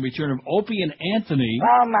will mark the return of Opie and Anthony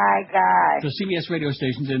to CBS radio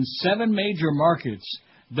stations in 7 major markets.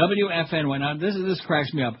 WFN went on. This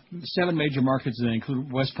cracks me up. 7 major markets that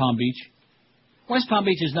include West Palm Beach. West Palm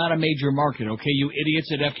Beach is not a major market, okay, you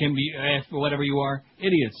idiots at FKB, whatever you are,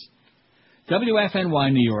 idiots.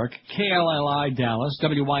 WFNY New York, KLLI Dallas,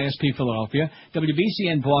 WYSP Philadelphia,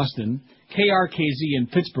 WBCN Boston, KRKZ in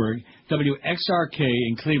Pittsburgh, WXRK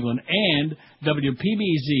in Cleveland, and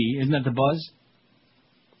WPBZ, isn't that the buzz?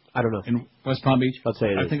 I don't know. In West Palm Beach? Let's say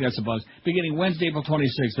it I is. think that's the buzz. Beginning Wednesday, April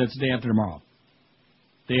 26th, that's the day after tomorrow.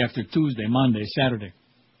 Day after Tuesday, Monday, Saturday.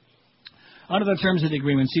 Under the terms of the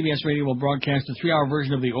agreement, CBS Radio will broadcast a 3-hour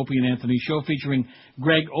version of the Opie and Anthony show featuring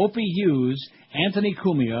Greg Opie Hughes, Anthony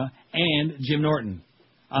Cumia, and Jim Norton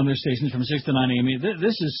on their stations from 6 to 9 a.m.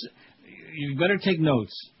 This is, you better take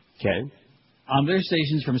notes. Okay. On their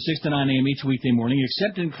stations from 6 to 9 a.m. each weekday morning,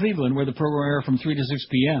 except in Cleveland, where the program will air from 3 to 6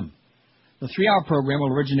 p.m. The 3-hour program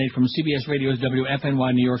will originate from CBS Radio's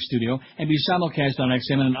WFNY New York studio and be simulcast on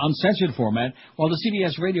XM in an uncensored format, while the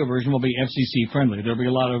CBS Radio version will be FCC-friendly. There will be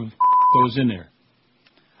a lot of those in there.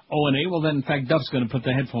 O&A, well then, in fact, Duff's going to put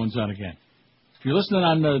the headphones on again. If you're listening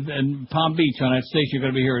on in Palm Beach on that station, you're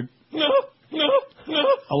going to be hearing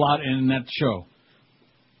a lot in that show.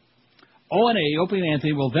 O&A, Opie and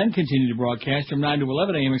Anthony, will then continue to broadcast from 9 to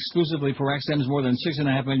 11 a.m. exclusively for XM's more than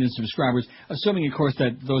 6.5 million subscribers, assuming, of course,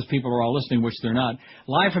 that those people are all listening, which they're not,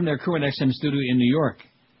 live from their current XM studio in New York.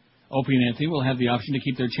 Opie and Anthony will have the option to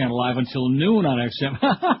keep their channel live until noon on XM.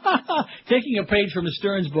 Taking a page from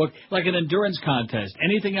Stern's book like an endurance contest.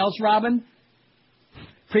 Anything else, Robin?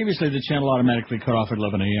 Previously, the channel automatically cut off at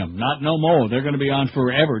 11 a.m. Not no more. They're going to be on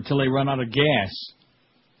forever till they run out of gas.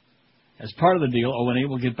 As part of the deal, O&A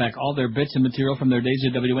will get back all their bits and material from their days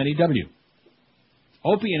at WNEW.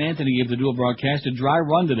 Opie and Anthony gave the dual broadcast a dry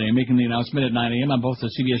run today, making the announcement at 9 a.m. on both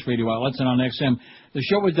the CBS radio outlets and on XM. The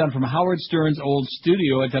show was done from Howard Stern's old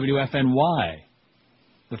studio at WFNY.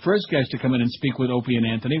 The first guest to come in and speak with Opie and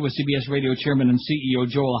Anthony was CBS Radio Chairman and CEO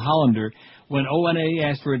Joel Hollander. When O&A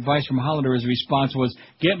asked for advice from Hollander, his response was,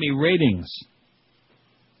 "Get me ratings,"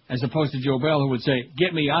 as opposed to Joe Bell, who would say,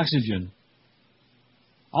 "Get me oxygen."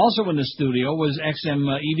 Also in the studio was XM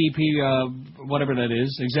EVP, whatever that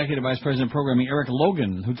is, Executive Vice President of Programming, Eric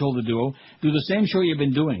Logan, who told the duo, "Do the same show you've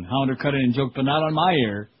been doing." Hollander cut in and joked, "But not on my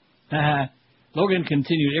air." Logan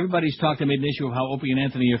continued, "Everybody's talked and made an issue of how Opie and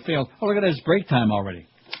Anthony have failed." Oh, look at that, it's break time already.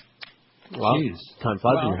 Well, jeez. Time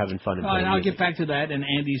flies when you're having fun. And I'll get back to that and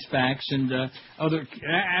Andy's facts and other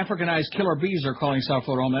Africanized killer bees are calling South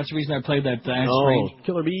Florida home. That's the reason I played that.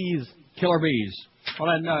 Killer bees. Killer bees.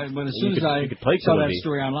 Well, but as soon as I saw that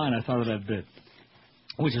story online, I thought of that bit,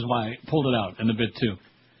 which is why I pulled it out in the bit too.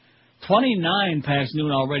 29 past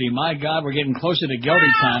noon already. My God, we're getting closer to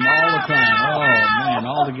Geldy time all the time. Oh man,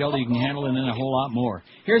 all the Geldy you can handle and then a whole lot more.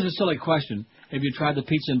 Here's a silly question. Have you tried the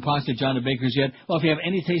pizza and pasta at John the Baker's yet? Well, if you have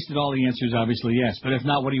any taste at all, the answer is obviously yes. But if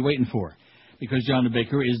not, what are you waiting for? Because John the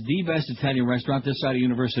Baker is the best Italian restaurant this side of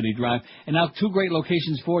University Drive, and now 2 great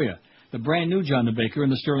locations for you. The brand new John the Baker in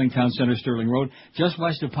the Sterling Town Center, Sterling Road, just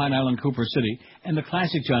west of Pine Island, Cooper City, and the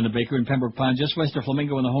classic John the Baker in Pembroke Pines, just west of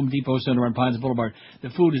Flamingo in the Home Depot Center on Pines Boulevard. The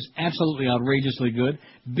food is absolutely outrageously good.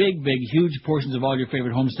 Big, huge portions of all your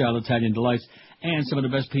favorite home-style Italian delights. and some of the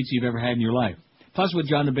best pizza you've ever had in your life. Plus, with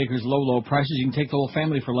John the Baker's low prices, you can take the whole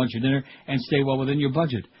family for lunch or dinner and stay well within your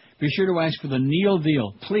budget. Be sure to ask for the Neil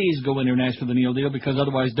Deal. Please go in there and ask for the Neil Deal, because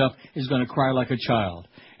otherwise Duff is going to cry like a child.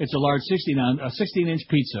 It's a large 16-inch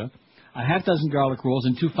pizza, a half dozen garlic rolls,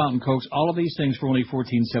 and 2 fountain cokes. All of these things for only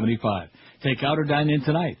 $14.75. Take out or dine in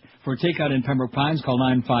tonight. For takeout in Pembroke Pines, call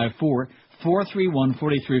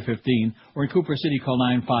 954-431-4315, or in Cooper City, call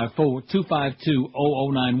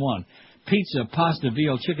 954-252-0091. Pizza, pasta,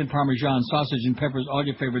 veal, chicken parmesan, sausage and peppers, all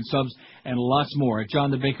your favorite subs, and lots more at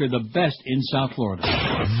John the Baker, the best in South Florida.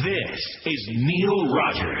 This is Neil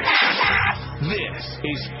Rogers. This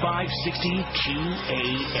is 560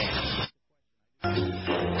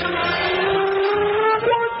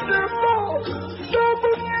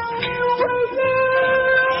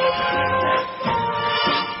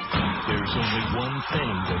 There's only one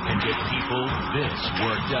thing that can get people this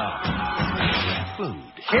worked up. Food.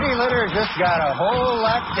 Kitty litter just got a whole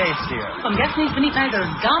lot tastier. I'm guessing he's been eating either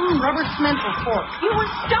gum, rubber cement, or pork. You were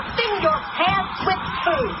stuffing your pants with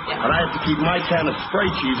food. But I have to keep my can of spray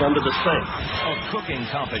cheese under the sink. A cooking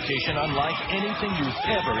competition unlike anything you've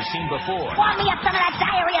ever seen before. Want me up some of that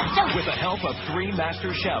diarrhea soup? With the help of 3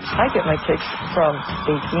 master chefs. I get my kicks from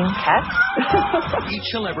baking cats. Each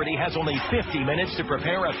celebrity has only 50 minutes to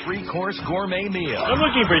prepare a 3-course gourmet meal. I'm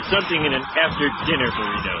looking for something in an after-dinner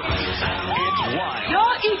burrito. It's wild.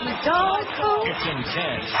 You're eating dog food? It's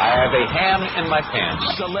intense. I have a ham in my pants.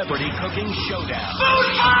 Celebrity Cooking Showdown.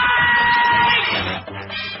 Food fight!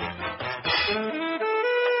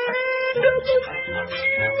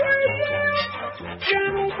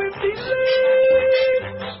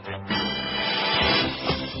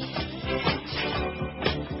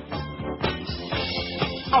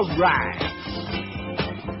 All right.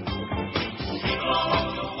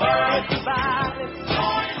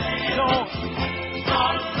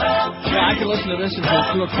 Yeah, I can listen to this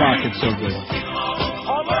until 2 o'clock. It's so good.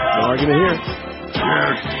 No argument here.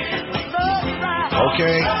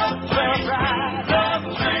 Okay.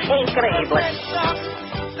 Increíble.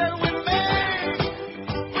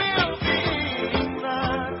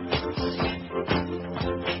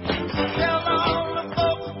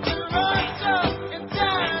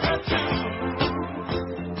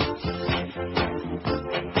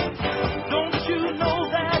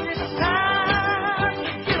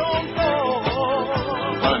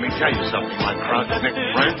 Tell you something, my chronic friend.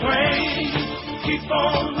 Keep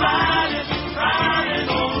on riding on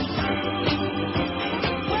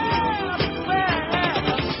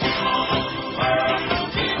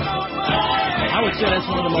I would say that's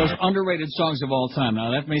one of the most underrated songs of all time.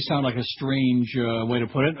 Now, that may sound like a strange way to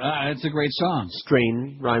put it. It's a great song.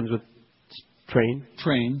 Strain rhymes with train.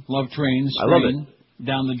 Train. Love trains. I love it.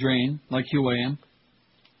 Down the drain, like QAM.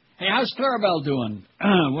 Hey, how's Clarabelle doing?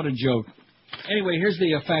 What a joke. Anyway, here's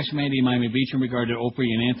the Fashion Mandy in Miami Beach in regard to Oprah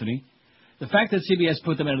and Anthony. The fact that CBS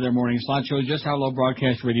put them into their morning slot shows just how low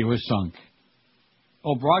broadcast radio has sunk.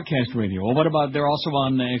 Oh, broadcast radio. Well, what about they're also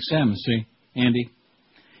on XM, see, Andy?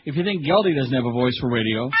 If you think Geldy doesn't have a voice for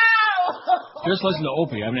radio, just listen to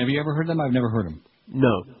Opie. I mean, have you ever heard them? I've never heard them.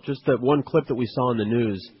 No, just that one clip that we saw in the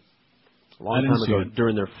news a long time ago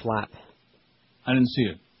during their flap. I didn't see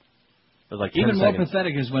it. Like even more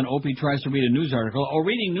pathetic is when Opie tries to read a news article. Oh,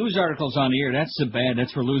 reading news articles on the air, that's so bad.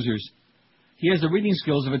 That's for losers. He has the reading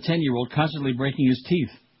skills of a 10-year-old constantly breaking his teeth.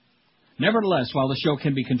 Nevertheless, while the show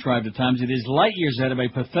can be contrived at times, it is light years ahead of a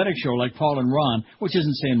pathetic show like Paul and Ron, which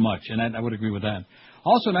isn't saying much, and I would agree with that.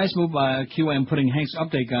 Also, a nice move by QM putting Hank's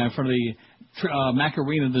update guy in front of the Mac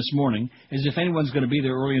Arena this morning, as if anyone's going to be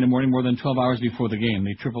there early in the morning more than 12 hours before the game,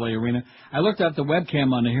 the AAA Arena. I looked at the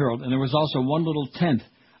webcam on the Herald, and there was also one little tent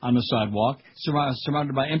on the sidewalk,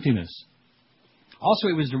 surrounded by emptiness. Also,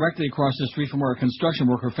 it was directly across the street from where a construction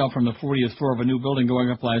worker fell from the 40th floor of a new building going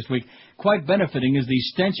up last week, quite benefiting as the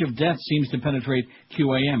stench of death seems to penetrate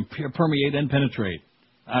QAM, permeate and penetrate.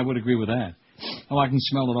 I would agree with that. Oh, I can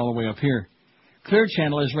smell it all the way up here. Clear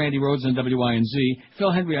Channel is Randy Rhodes on WYNZ,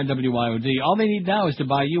 Phil Henry on WYOD. All they need now is to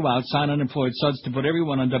buy you out, sign unemployed suds to put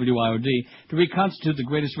everyone on WYOD to reconstitute the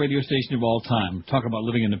greatest radio station of all time. Talk about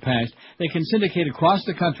living in the past. They can syndicate across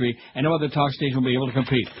the country, and no other talk station will be able to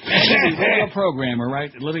compete. Radio programmer,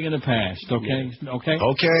 right? Living in the past, okay? Okay?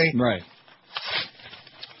 Okay. Right.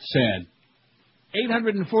 Sad.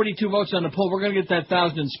 842 votes on the poll. We're going to get that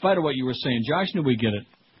 1,000 in spite of what you were saying. Josh knew we'd get it.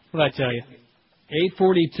 What'd I tell you?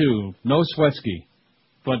 842. No Swetsky.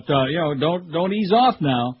 But, don't ease off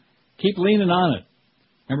now. Keep leaning on it.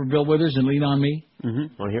 Remember Bill Withers and Lean on Me?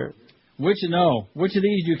 Mm-hmm. Want to hear it? Which of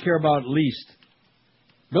these do you care about least?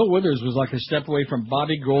 Bill Withers was like a step away from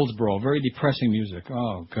Bobby Goldsboro. Very depressing music.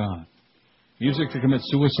 Oh, God. Music to commit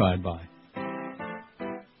suicide by.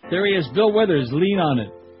 There he is, Bill Withers. Lean on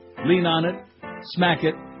it. Lean on it. Smack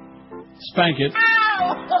it. Spank it.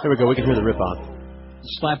 There we go. We can hear the rip-off.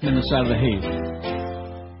 Slap him in the side of the head.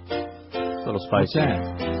 A little spicy. What's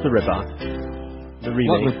that? It's the rip-off. The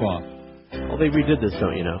remake. What rip-off? Well, they redid this,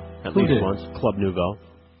 don't you know? At Who least did? once. Club Nouveau.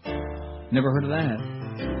 Never heard of that.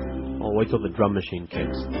 Oh, wait till the drum machine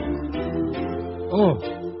kicks. Oh.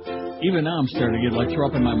 Even now I'm starting to get, throw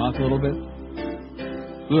up in my mouth a little bit.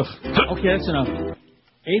 Ugh. Okay, that's enough.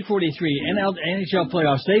 8:43, NHL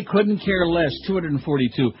playoffs. They couldn't care less.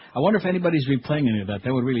 242. I wonder if anybody's replaying any of that.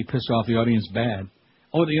 That would really piss off the audience bad.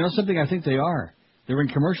 Oh, you know something? I think they are. They're in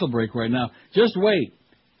commercial break right now. Just wait.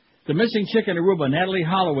 The missing chick in Aruba, Natalie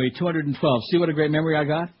Holloway, 212. See what a great memory I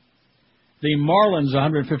got? The Marlins,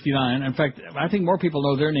 159. In fact, I think more people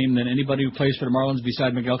know their name than anybody who plays for the Marlins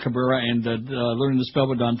beside Miguel Cabrera and learning to spell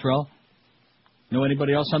with Dontrell. Know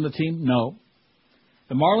anybody else on the team? No.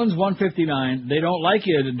 The Marlins, 159. They don't like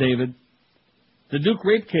you, David. The Duke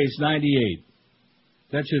rape case, 98.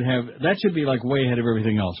 That should be way ahead of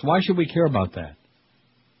everything else. Why should we care about that?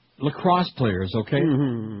 Lacrosse players, okay?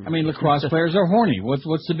 Mm-hmm. I mean, lacrosse players are horny. What's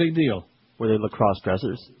the big deal? Were they lacrosse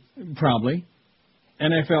dressers? Probably.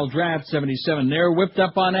 NFL Draft 77. They're whipped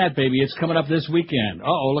up on that, baby. It's coming up this weekend.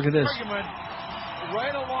 Uh-oh, look at this.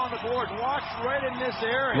 Right along the board. Watch right in this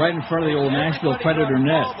area. Right in front of the old Nashville Predator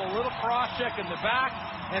net. A little cross-check in the back,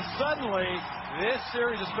 and suddenly this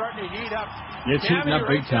series is starting to heat up. It's heating up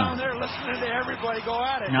big time. Down there listening to everybody go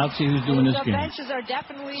at it. Now let's see who's doing this game. Benches are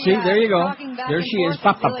definitely, see, there you go. There she is.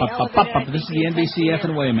 Pop, pop, pop, pop, pop, pop. This is the NBC F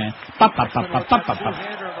and way, man. Pop, pop, pop, pop, pop, pop, pop.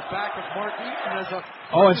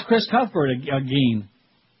 Oh, it's Chris Cuthbert again.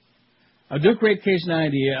 A Duke rape case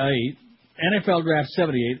 98, NFL Draft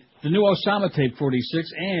 78, the new Osama tape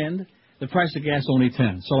 46, and the price of gas only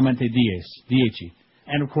 10. Solamente 10.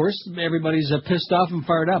 And, of course, everybody's pissed off and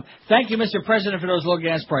fired up. Thank you, Mr. President, for those low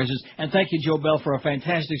gas prices, and thank you, Joe Bell, for a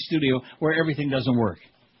fantastic studio where everything doesn't work.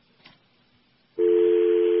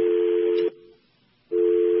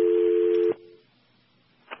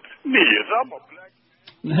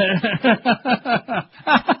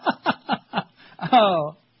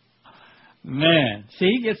 Oh. Man, see,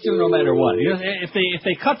 he gets through no matter what. If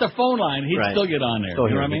they cut the phone line, he'd still get on there. Still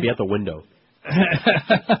you know here. what I mean? He'd be at the window.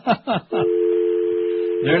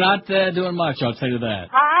 They're not doing much, I'll tell you that.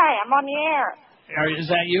 Hi, I'm on the air. Is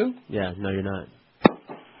that you? Yeah, no, you're not.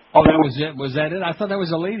 Oh, that was it? Was that it? I thought that was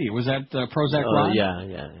a lady. Was that Prozac Ron?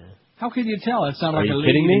 Yeah. How could you tell? It sounded like a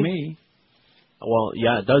lady kidding to me. Well,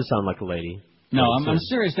 yeah, it does sound like a lady. No, I'm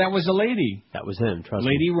serious. That was a lady. That was him, trust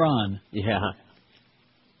Lady me. Ron. Yeah.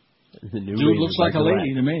 The new Dude looks like a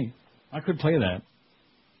lady to me. I could play that.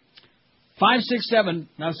 567.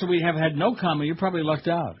 Now, so we have had no comment. You're probably lucked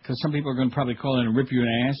out because some people are going to probably call in and rip you in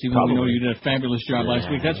the ass, even though we know you did a fabulous job last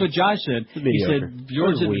week. That's what Josh said. He said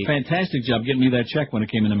George did a fantastic job getting me that check when it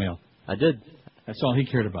came in the mail. I did. That's all he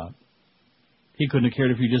cared about. He couldn't have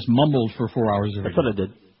cared if you just mumbled for 4 hours every day. That's what I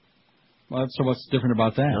did. Well, so what's different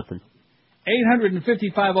about that? Nothing.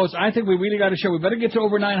 855 votes. I think we really got to show. We better get to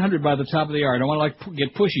over 900 by the top of the hour. I don't want to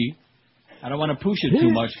get pushy. I don't want to push it too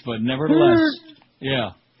much, but nevertheless,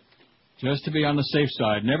 yeah. Just to be on the safe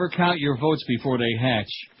side. Never count your votes before they hatch,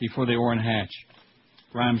 before they or and hatch.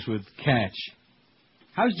 Rhymes with catch.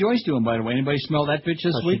 How's Joyce doing, by the way? Anybody smell that bitch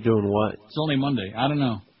this week? How's she doing what? It's only Monday. I don't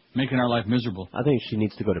know. Making our life miserable. I think she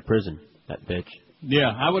needs to go to prison, that bitch.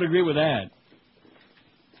 Yeah, I would agree with that.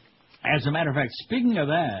 As a matter of fact, speaking of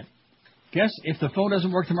that, guess if the phone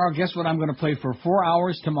doesn't work tomorrow, guess what I'm going to play for 4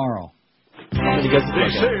 hours tomorrow? They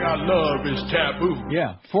say our love is taboo.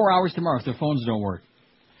 Yeah, 4 hours tomorrow if the phones don't work.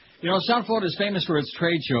 You know, South Florida is famous for its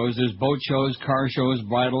trade shows. There's boat shows, car shows,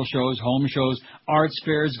 bridal shows, home shows, arts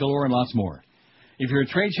fairs galore, and lots more. If you're a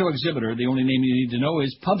trade show exhibitor, the only name you need to know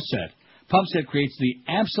is PubSet. PubSet creates the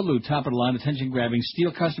absolute top-of-the-line, attention-grabbing,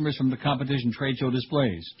 steal customers from the competition trade show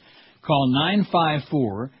displays. Call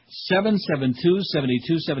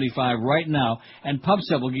 954-772-7275 right now, and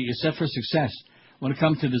PubSet will get you set for success. When it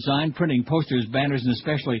comes to design, printing, posters, banners, and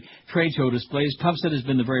especially trade show displays, PubSet has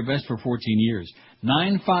been the very best for 14 years.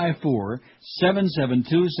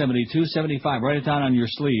 954-772-7275. Write it down on your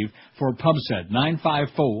sleeve for PubSet.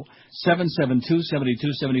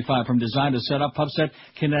 954-772-7275. From design to setup, PubSet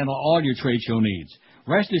can handle all your trade show needs.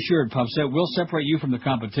 Rest assured, PubSet will separate you from the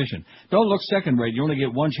competition. Don't look second-rate. You only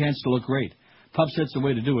get one chance to look great. PubSet's the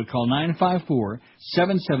way to do it. Call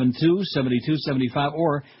 954-772-7275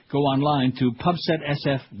 or go online to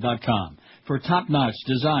PubSetSF.com. For top-notch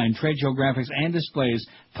design, trade show graphics, and displays,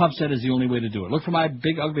 Pubset is the only way to do it. Look for my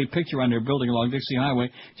big, ugly picture on their building along Dixie Highway,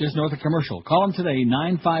 just north of Commercial. Call them today,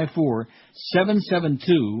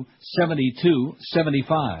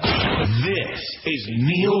 954-772-7275. This is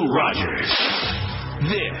Neil Rogers.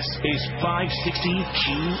 This is 560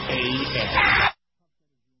 QAM.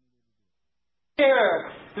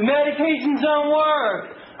 Here, the medications don't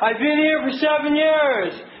work. I've been here for 7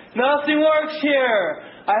 years. Nothing works here.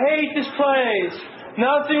 I hate this place.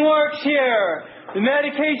 Nothing works here. The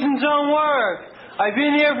medications don't work. I've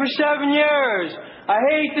been here for 7 years. I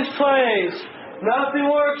hate this place. Nothing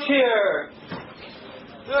works here.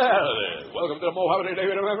 Well, welcome to the Mohammed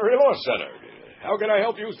David Memory Law Center. How can I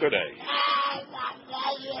help you today?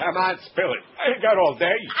 Come on, spill it. I ain't got all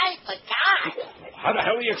day. I forgot. How the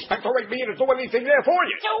hell do you expect to wake me in to do anything there for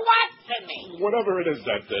you? Do what for me? Whatever it is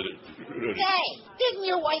that... Say, didn't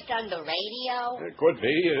you wake on the radio? It could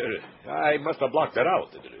be. I must have blocked it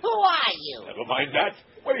out. Who are you? Never mind that.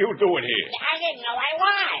 What are you doing here? I didn't know I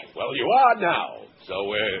was. Well, you are now.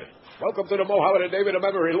 So, welcome to the Mohammed and David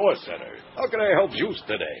Memory Law Center. How can I help you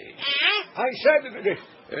today? Huh? I said...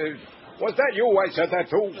 was that you I said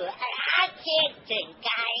that to? I can't think,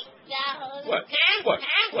 What?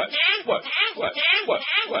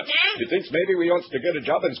 You think maybe we ought to get a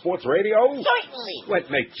job in sports radio? Certainly. What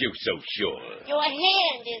makes you so sure? Your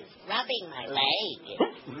hand is rubbing my leg.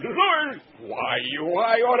 Why,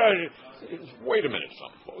 I ought to... Wait a minute,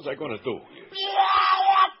 son. What was I going to do here?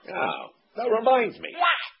 Now, that reminds me.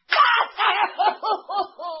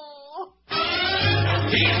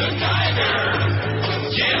 He's a tiger.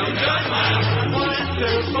 Jim Dunlap.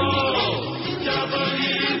 Wonderful.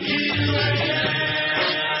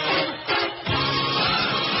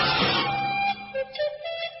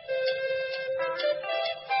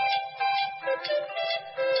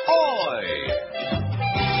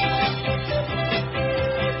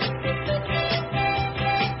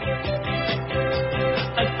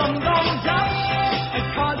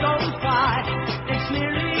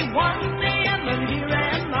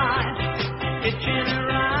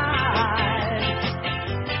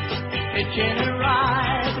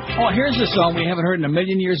 Oh, here's a song we haven't heard in a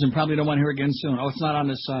million years and probably don't want to hear again soon. Oh, it's not on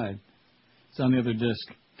this side. It's on the other disc.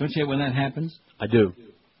 Don't you hate when that happens? I do.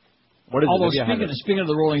 What is Although, it? speaking of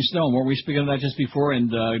the Rolling Stone, weren't we speaking of that just before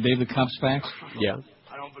and Dave the Cop's Facts? Yeah.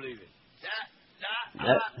 I don't believe it.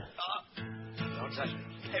 Don't touch me.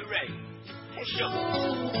 Hey, Ray. Hey, Sugar.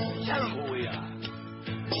 Tell them who we are.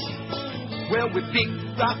 Well, we're big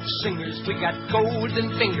rock singers, we got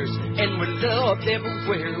golden fingers, and we're loved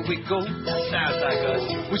everywhere we go. Sounds like us.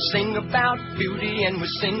 We sing about beauty and we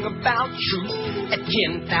sing about truth at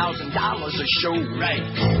 $10,000 a show. Right.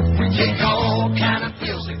 We take all kind of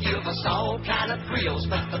pills that give us all kind of thrills,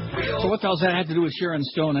 but the thrill... So what the hell does that have to do with Sharon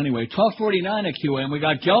Stone anyway? 12:49 at QM. We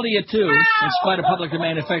got Geldy at 2, in spite of public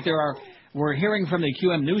demand. In fact, we're hearing from the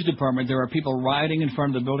QM News Department there are people rioting in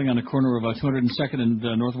front of the building on the corner of 202nd and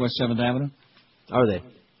Northwest 7th Avenue. Are they?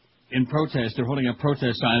 In protest. They're holding up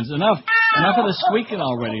protest signs. Enough of the squeaking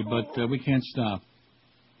already, but we can't stop.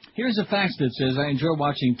 Here's a fax that says, I enjoy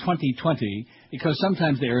watching 2020 because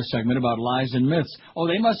sometimes they air a segment about lies and myths. Oh,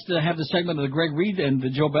 they must have the segment of the Greg Reed and the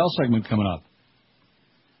Joe Bell segment coming up.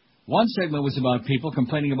 One segment was about people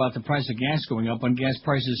complaining about the price of gas going up when gas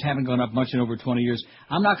prices haven't gone up much in over 20 years.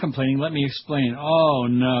 I'm not complaining. Let me explain. Oh,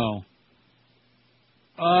 no.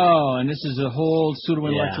 Oh, and this is a whole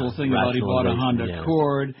pseudo-intellectual thing about he bought a Honda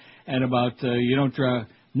Accord and about you don't drive...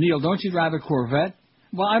 Neil, don't you drive a Corvette?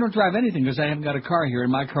 Well, I don't drive anything because I haven't got a car here,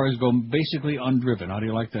 and my car is going basically undriven. How do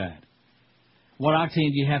you like that? What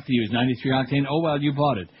octane do you have to use? 93 octane? Oh, well, you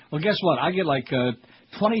bought it. Well, guess what? I get like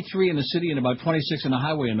 23 in the city and about 26 on the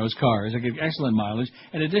highway in those cars. I get excellent mileage,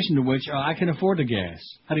 in addition to which I can afford the gas.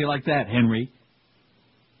 How do you like that, Henry?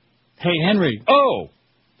 Hey, Henry. Oh!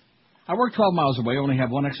 I work 12 miles away, only have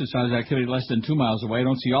one exercise activity less than 2 miles away. I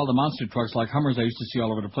don't see all the monster trucks like Hummers I used to see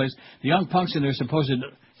all over the place. The young punks in their supposed,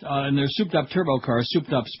 in their souped-up turbo cars,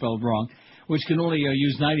 souped-up spelled wrong, which can only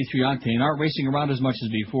use 93 octane, aren't racing around as much as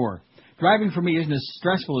before. Driving for me isn't as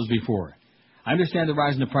stressful as before. I understand the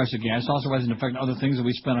rise in the price of gas also has an effect on other things that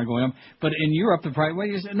we spend on going up. But in Europe, the price,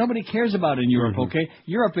 nobody cares about it in Europe, okay?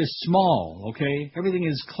 Europe is small, okay? Everything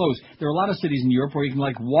is close. There are a lot of cities in Europe where you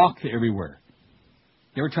can, walk to everywhere.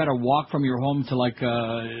 You ever try to walk from your home to,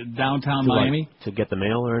 downtown Miami? To get the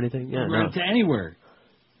mail or anything? Yeah, no. To anywhere.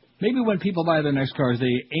 Maybe when people buy their next cars,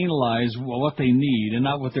 they analyze what they need and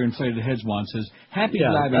not what their inflated heads want. Says, happy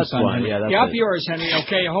driving, son, Henry. Yeah, up yours, Henry,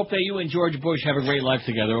 okay? I hope that you and George Bush have a great life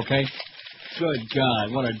together, okay? Good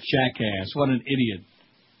God, what a jackass. What an idiot.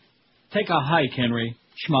 Take a hike, Henry.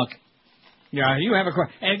 Schmuck. Yeah, you have a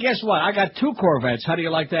Corvette. And guess what? I got 2 Corvettes. How do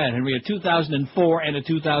you like that, Henry? A 2004 and a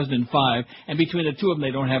 2005. And between the two of them,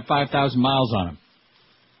 they don't have 5,000 miles on them.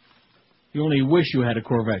 You only wish you had a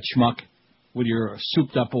Corvette, schmuck, with your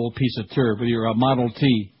souped-up old piece of turd, with your Model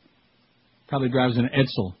T. Probably drives an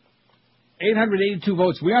Edsel. 882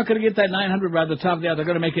 votes. We aren't going to get that 900 right at the top of the hour. They're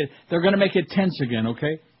going to make it tense again,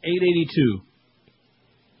 okay? 882.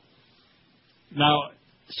 Now,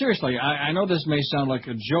 seriously, I know this may sound like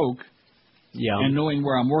a joke. Yeah. And knowing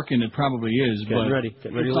where I'm working, it probably is. Getting but ready.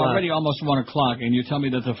 It's already almost 1 o'clock, and you tell me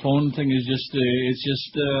that the phone thing is just,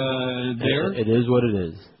 there? It is what it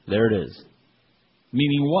is. There it is.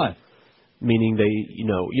 Meaning what? Meaning they, you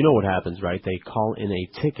know what happens, right? They call in a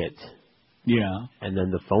ticket. Yeah. And then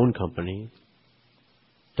the phone company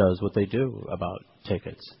does what they do about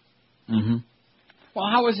tickets. Mm-hmm. Well,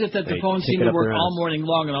 how is it that the phone seemed to work all morning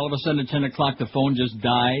long, and all of a sudden at 10 o'clock the phone just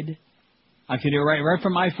died? I could hear right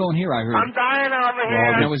from my phone here, I heard. I'm dying over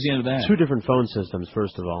here. That was the end of that. 2 different phone systems,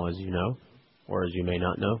 first of all, as you know, or as you may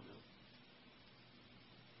not know.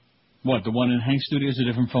 What, the one in Hank's studio is a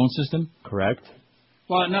different phone system? Correct.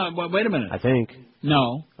 Well, no, wait a minute. I think.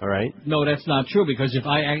 No. All right. No, that's not true, because if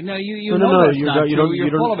I... No, you no, know that's you're not true. You're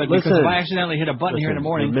full of it, listen, because if I accidentally hit a button here in the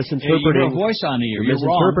morning, you're misinterpreting, you hear a voice on the ear. You're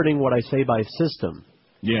misinterpreting wrong. what I say by system.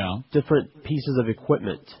 Yeah. Different pieces of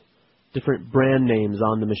equipment, different brand names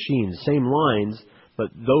on the machines, same lines, but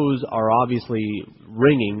those are obviously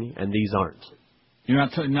ringing, and these aren't. You're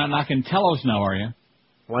not knocking telos now, are you?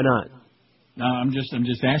 Why not? No, I'm just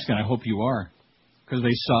asking. I hope you are, because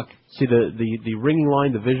they suck. See, the ringing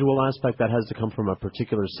line, the visual aspect, that has to come from a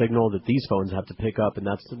particular signal that these phones have to pick up, and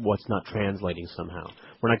that's what's not translating somehow.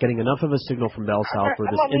 We're not getting enough of a signal from Bell South for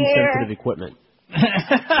this insensitive equipment.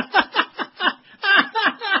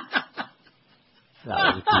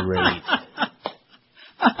 That was great.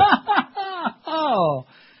 Oh,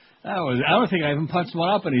 that was. I don't think I even punched one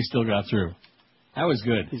up and he still got through. That was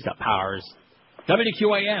good. He's got powers.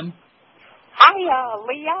 WQAM. Hiya,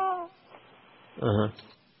 Leah. Uh-huh.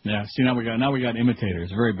 Yeah. See, now we got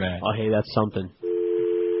imitators. Very bad. Oh, hey, that's something.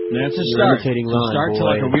 That's a start. Imitating It's a start to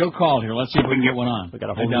like a real call here. Let's see if we can get one on. We got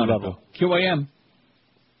a whole new level. QAM.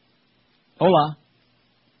 Hola.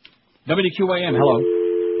 WQAM. Hello.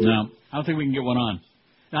 No, I don't think we can get one on.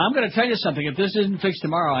 Now, I'm going to tell you something. If this isn't fixed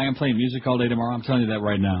tomorrow, I am playing music all day tomorrow. I'm telling you that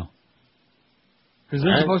right now. Because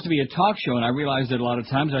this is supposed to be a talk show, and I realize that a lot of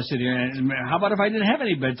times I sit here and how about if I didn't have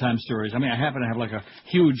any bedtime stories? I mean, I happen to have like a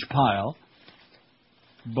huge pile.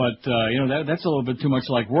 But, that's a little bit too much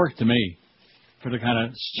like work to me for the kind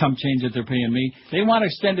of chump change that they're paying me. They want to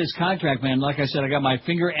extend this contract, man. Like I said, I got my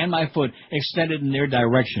finger and my foot extended in their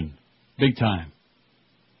direction. Big time.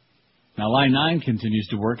 Now, line 9 continues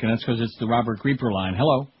to work, and that's because it's the Robert Creeper line.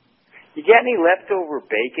 Hello. You get any leftover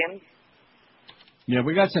bacon? Yeah,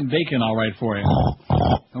 we got some bacon all right for you.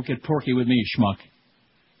 Don't get porky with me, schmuck.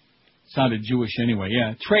 Sounded Jewish anyway.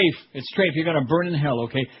 Yeah, Trafe. It's Trafe. You're going to burn in hell,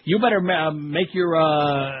 okay? You better make your,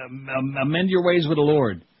 amend your ways with the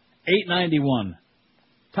Lord. 891.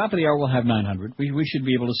 Top of the hour, we'll have 900. We should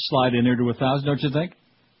be able to slide in there to 1,000, don't you think?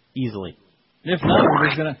 Easily. If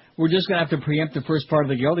not, we're just gonna have to preempt the first part of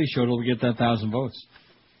the Geldy show till we get that 1,000 votes.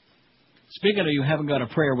 Speaking of, you haven't got a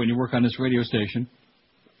prayer when you work on this radio station.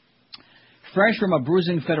 Fresh from a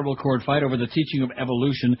bruising federal court fight over the teaching of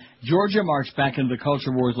evolution, Georgia marched back into the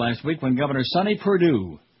culture wars last week when Governor Sonny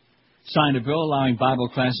Perdue signed a bill allowing Bible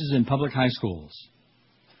classes in public high schools.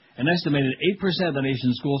 An estimated 8% of the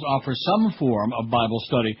nation's schools offer some form of Bible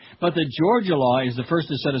study, but the Georgia law is the first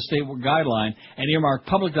to set a state guideline and earmark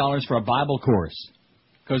public dollars for a Bible course.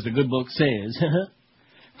 Because the good book says.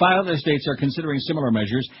 5 other states are considering similar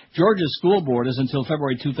measures. Georgia's school board is until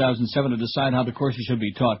February 2007 to decide how the courses should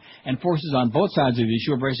be taught, and forces on both sides of the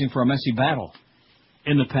issue are bracing for a messy battle.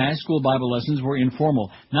 In the past, school Bible lessons were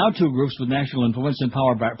informal. Now 2 groups with national influence and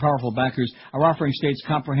powerful backers are offering states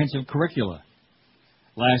comprehensive curricula.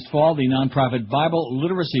 Last fall, the nonprofit Bible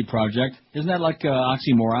Literacy Project, isn't that like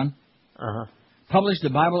oxymoron? Published The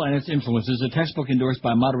Bible and Its Influences, a textbook endorsed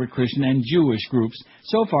by moderate Christian and Jewish groups.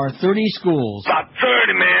 So far, 30 schools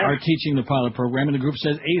are teaching the pilot program, and the group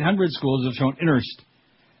says 800 schools have shown interest.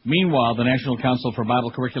 Meanwhile, the National Council for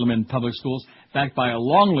Bible Curriculum in Public Schools, backed by a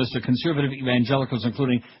long list of conservative evangelicals,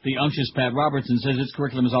 including the unctuous Pat Robertson, says its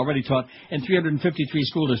curriculum is already taught in 353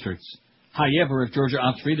 school districts. However, if Georgia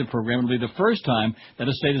opts for either program, it will be the first time that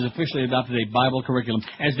a state has officially adopted a Bible curriculum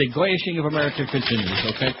as the Goyishing of America continues,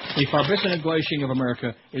 okay? The Farbissina Goyishing of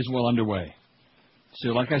America is well underway.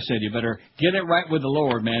 So, like I said, you better get it right with the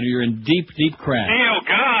Lord, man, or you're in deep, deep crap. Oh,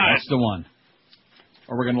 God! That's the one.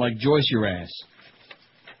 Or we're going to, Joyce your ass.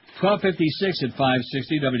 12:56 at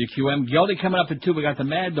 560 WQM. Geldy coming up at 2. We got the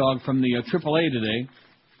Mad Dog from the AAA today.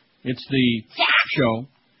 It's the show.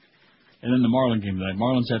 And then the Marlin game tonight.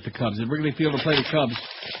 Marlins at the Cubs. At Wrigley Field to play the Cubs.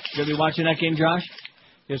 You gonna be watching that game, Josh?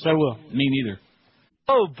 Yes, I will. Me neither.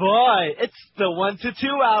 Oh, boy. It's the 1 to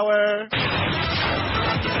 2 hour.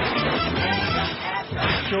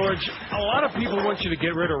 George, a lot of people want you to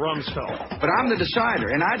get rid of Rumsfeld. But I'm the decider,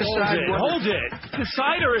 and I decide Hold it.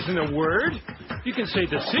 Decider isn't a word. You can say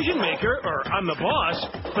decision maker or I'm the boss,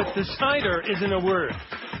 but decider isn't a word.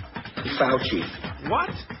 Fauci. What?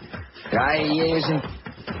 IAEA isn't...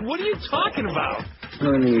 What are you talking about?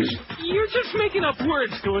 No news. You're just making up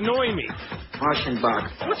words to annoy me. Aschenbach.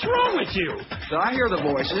 What's wrong with you? So I hear the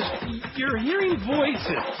voices. You're hearing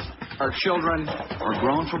voices. Our children are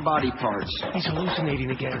grown for body parts. He's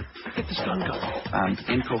hallucinating again. Get the stun gun. I'm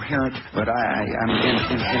incoherent, but I'm in.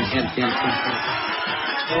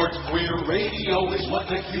 Sports Queer Radio is what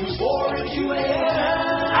the Q's for in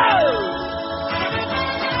QAM.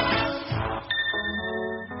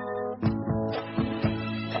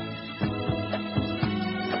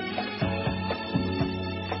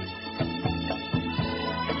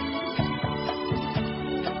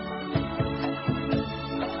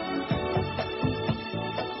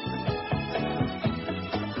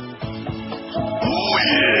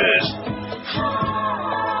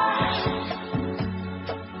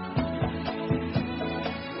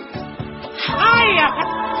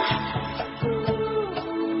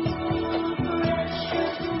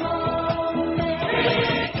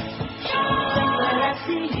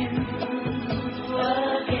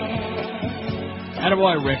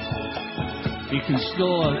 Attaboy, Rick. He can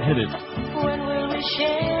still hit it.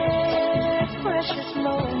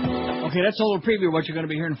 Okay, that's a little preview of what you're going to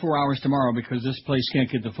be hearing in 4 hours tomorrow because this place can't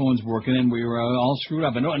get the phones working and we were all screwed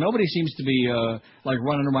up. And nobody seems to be like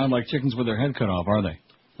running around like chickens with their head cut off, are they?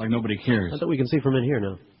 Like nobody cares. Not that we can see from in here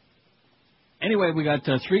now. Anyway, we got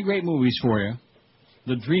 3 great movies for you.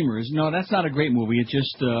 The Dreamers. No, that's not a great movie. It's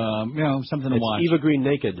just, something to watch. Eva Green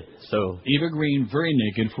naked, so... Eva Green very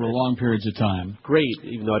naked for long periods of time. Great,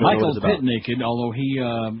 even though I don't know what it's about. Michael Pitt naked, although he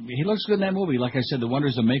looks good in that movie. Like I said, the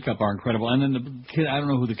wonders of makeup are incredible. And then the kid, I don't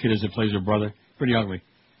know who the kid is that plays her brother. Pretty ugly.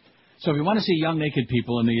 So if you want to see young naked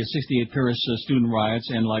people in the 68 Paris student riots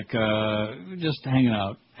and just hanging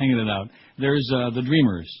it out, there's The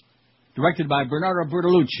Dreamers, directed by Bernardo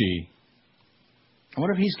Bertolucci. I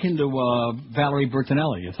wonder if he's kin to Valerie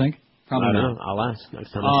Bertinelli, you think? Probably I don't not. know. I'll ask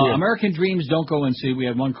next time I see it. American Dreams, don't go and see. We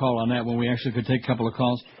had one call on that when we actually could take a couple of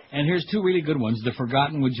calls. And here's 2 really good ones. The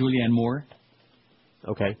Forgotten with Julianne Moore.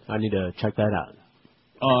 Okay, I need to check that out.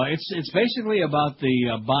 It's basically about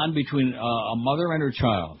the bond between a mother and her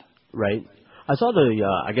child. Right. I saw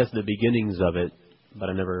the beginnings of it, but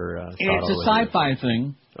I never saw it. It's a sci-fi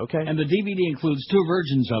thing. Okay. And the DVD includes 2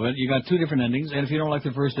 versions of it. You got 2 different endings, and if you don't like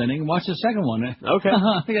the first ending, watch the second one. Okay.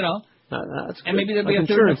 That's and maybe there'll be a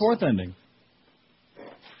 3rd and a 4th ending.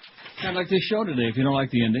 Kind of like this show today, if you don't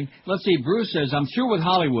like the ending. Let's see, Bruce says, I'm through with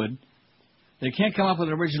Hollywood. They can't come up with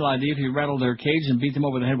an original idea if you rattle their cage and beat them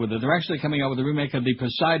over the head with it. They're actually coming out with a remake of the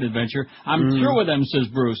Poseidon Adventure. I'm through with them, says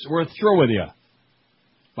Bruce. We're through with you.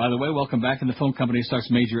 By the way, welcome back. And the phone company sucks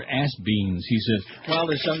major ass beans. He says, well,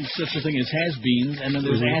 there's such a thing as has-beens, and then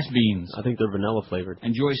there's ass beans. I think they're vanilla flavored.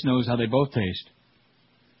 And Joyce knows how they both taste.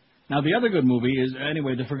 Now, the other good movie is,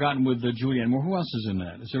 anyway, The Forgotten with Julianne Moore. Who else is in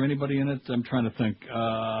that? Is there anybody in it? I'm trying to think.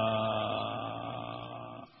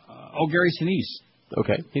 Gary Sinise.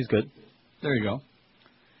 Okay, he's good. There you go.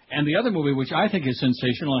 And the other movie, which I think is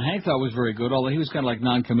sensational, and Hank thought was very good, although he was kind of like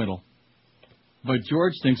non-committal. But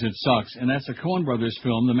George thinks it sucks, and that's a Coen Brothers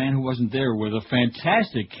film, The Man Who Wasn't There, with a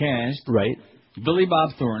fantastic cast. Right. Billy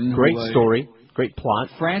Bob Thornton. Great story. Great plot.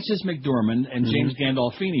 Frances McDormand and James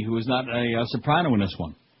Gandolfini, who is not a soprano in this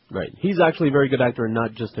one. Right. He's actually a very good actor and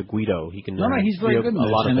not just a Guido. He can. No, he's very good in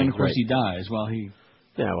this. And then, of course, he dies. Well, he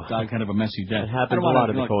died kind of a messy death. It happens a lot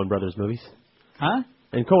in the Coen Brothers movies. Huh?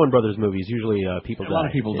 In Coen Brothers movies, usually people die. A lot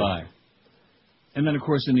of people die. And then, of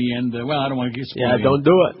course, in the end, I don't want to get spoiled. Yeah, don't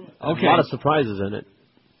do it. Okay. A lot of surprises in it.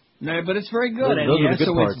 No, but it's very good. Those are the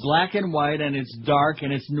good parts. It's black and white, and it's dark,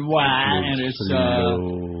 and it's noir, and it's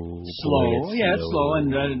slow. Yeah, it's slow.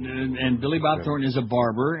 And Billy Bob Thornton is a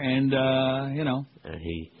barber, and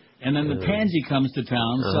And then the pansy comes to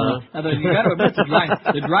town. So you got to admit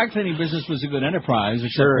the dry cleaning business was a good enterprise,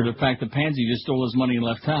 except for the fact the pansy just stole his money and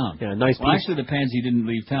left town. Yeah, nice. Well, actually, the pansy didn't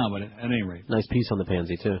leave town, but at any rate, nice piece on the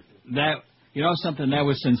pansy too. That. You know something, that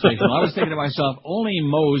was sensational. I was thinking to myself, only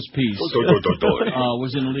Moe's piece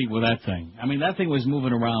was in the league with that thing. I mean, that thing was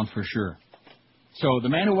moving around for sure. So, The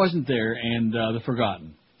Man Who Wasn't There and The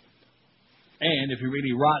Forgotten. And if you're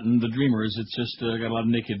really rotten, the Dreamers, it's just got a lot of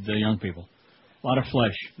naked young people. A lot of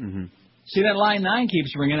flesh. Mm-hmm. See, that line 9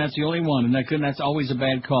 keeps ringing. That's the only one. And that's always a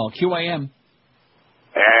bad call. QAM.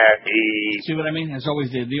 Eddie. See what I mean? That's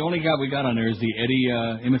always the only guy we got on there is the Eddie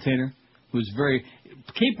imitator, who's very...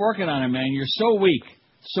 Keep working on it, man. You're so weak.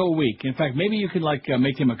 So weak. In fact, maybe you could,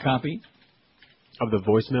 make him a copy. Of the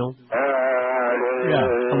voicemail? Yeah.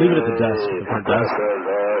 I'll leave it at the desk.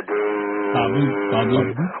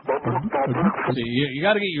 See, you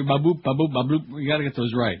got to get your baboop, baboop, baboop. You got to get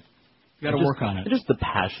those right. You got to work on it. Just the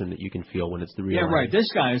passion that you can feel when it's the real. Yeah, right. This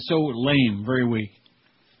guy is so lame, very weak.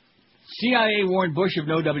 CIA warned Bush of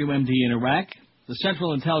no WMD in Iraq. The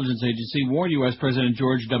Central Intelligence Agency warned U.S. President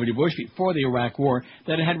George W. Bush before the Iraq War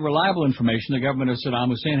that it had reliable information the government of Saddam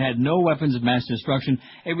Hussein had no weapons of mass destruction,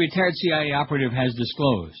 a retired CIA operative has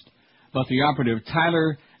disclosed. But the operative,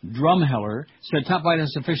 Tyler Drumheller, said top White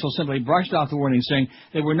House officials simply brushed off the warning, saying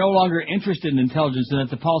they were no longer interested in intelligence and that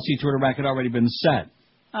the policy toward Iraq had already been set.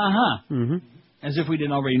 Mm-hmm. As if we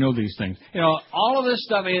didn't already know these things. All of this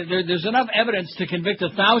stuff, there's enough evidence to convict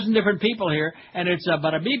 1,000 different people here, and it's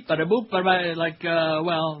bada-beep, bada-boop, bada-ba,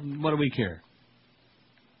 well, what do we care?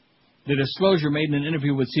 The disclosure made in an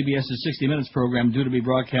interview with CBS's 60 Minutes program due to be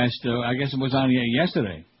broadcast, I guess it was on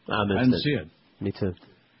yesterday. I didn't see it. Me too.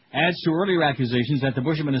 Adds to earlier accusations that the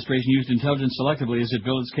Bush administration used intelligence selectively as it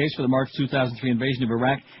built its case for the March 2003 invasion of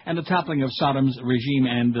Iraq and the toppling of Saddam's regime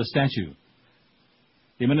and the statue.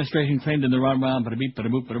 The administration claimed in the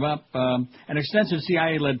an extensive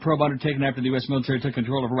CIA-led probe undertaken after the U.S. military took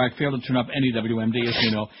control of Iraq failed to turn up any WMD, as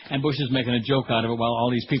you know, and Bush is making a joke out of it while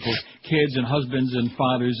all these people's kids and husbands and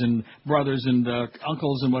fathers and brothers and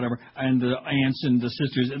uncles and whatever, and the aunts and the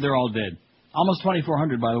sisters, they're all dead. Almost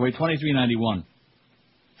 2,400, by the way, 2,391.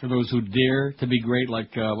 For those who dare to be great,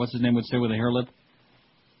 like, what's his name would say with a hair lip?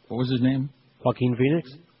 What was his name? Joaquin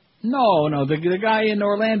Phoenix? No, the guy in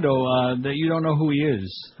Orlando that you don't know who he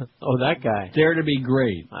is. Oh, that guy. Dare to be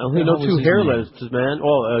great. I only know 2 hairless, man.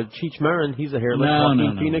 Well, Cheech Marin, he's a hairless.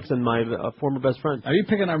 Joaquin Phoenix and my former best friend. Are you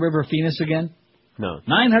picking on River Phoenix again? No.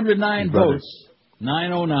 909 votes.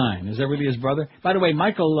 909. Is that really his brother? By the way,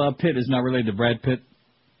 Michael Pitt is not related to Brad Pitt.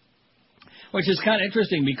 Which is kind of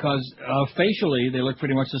interesting because facially they look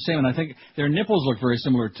pretty much the same, and I think their nipples look very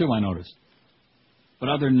similar too, I noticed. But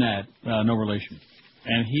other than that, no relation.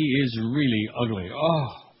 And he is really ugly. Oh,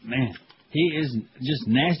 man. He is just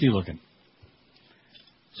nasty looking.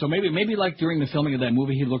 So maybe like during the filming of that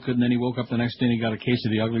movie he looked good and then he woke up the next day and he got a case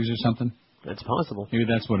of the uglies or something. That's possible. Maybe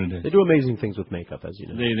that's what it is. They do amazing things with makeup, as you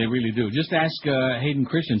know. They really do. Just ask Hayden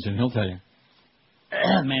Christensen. He'll tell you.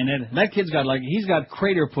 Man, that kid's got he's got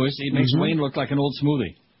crater puss. It makes Wayne look like an old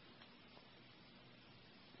smoothie.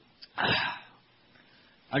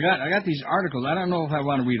 I got these articles. I don't know if I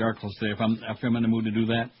want to read articles today, if I'm in the mood to do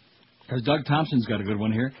that. Because Doug Thompson's got a good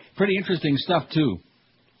one here. Pretty interesting stuff, too.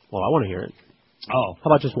 Well, I want to hear it. Oh. How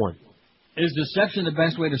about just one? Is deception the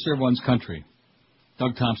best way to serve one's country?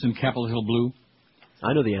 Doug Thompson, Capitol Hill Blue.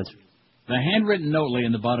 I know the answer. The handwritten note lay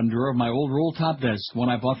in the bottom drawer of my old roll-top desk, one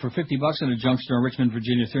I bought for $50 in a junk store in Richmond,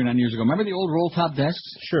 Virginia, 39 years ago. Remember the old roll-top desks?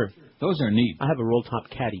 Sure. Those are neat. I have a roll-top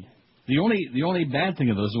caddy. The only bad thing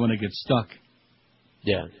of those is when it gets stuck.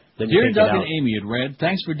 Yeah. Dear Doug and Amy, it read,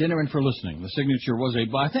 thanks for dinner and for listening. The signature was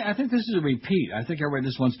I think this is a repeat. I think I read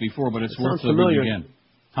this once before, but it's worth reading again.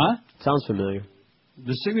 Huh? Sounds familiar.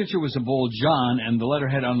 The signature was a bold John, and the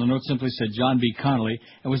letterhead on the note simply said John B. Connolly,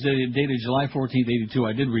 and was dated July 14th, 82.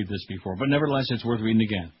 I did read this before, but nevertheless, it's worth reading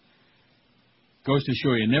again. Goes to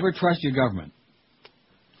show you, never trust your government.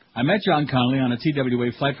 I met John Connolly on a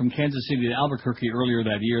TWA flight from Kansas City to Albuquerque earlier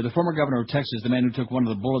that year. The former governor of Texas, the man who took one of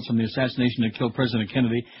the bullets from the assassination that killed President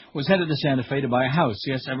Kennedy, was headed to Santa Fe to buy a house.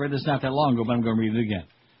 Yes, I read this not that long ago, but I'm going to read it again.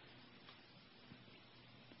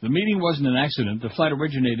 The meeting wasn't an accident. The flight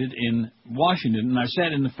originated in Washington, and I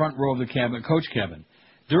sat in the front row of the coach cabin.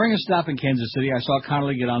 During a stop in Kansas City, I saw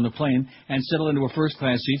Connolly get on the plane and settle into a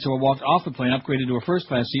first-class seat, so I walked off the plane, upgraded to a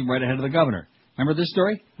first-class seat right ahead of the governor. Remember this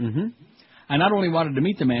story? Mm-hmm. I not only wanted to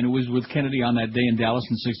meet the man who was with Kennedy on that day in Dallas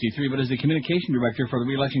in '63, but as the communication director for the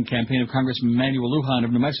re-election campaign of Congressman Manuel Lujan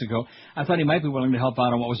of New Mexico, I thought he might be willing to help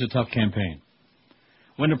out on what was a tough campaign.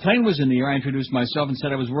 When the plane was in the air, I introduced myself and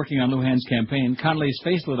said I was working on Lujan's campaign. Connolly's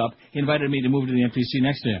face lit up. He invited me to move to the empty seat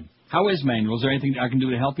next to him. How is Manuel? Is there anything I can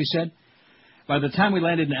do to help, he said. By the time we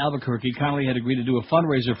landed in Albuquerque, Connolly had agreed to do a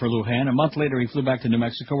fundraiser for Lujan. A month later, he flew back to New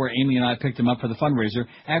Mexico, where Amy and I picked him up for the fundraiser.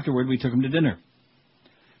 Afterward, we took him to dinner.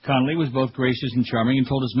 Connolly was both gracious and charming and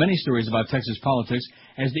told us many stories about Texas politics.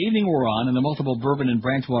 As the evening wore on and the multiple bourbon and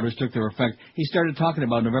branch waters took their effect, he started talking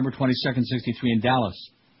about November 22nd, '63 in Dallas.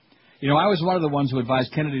 You know, I was one of the ones who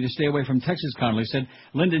advised Kennedy to stay away from Texas, Connolly said.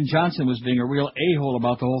 Lyndon Johnson was being a real a-hole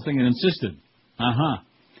about the whole thing and insisted.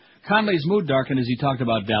 Connolly's mood darkened as he talked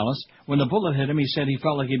about Dallas. When the bullet hit him, he said he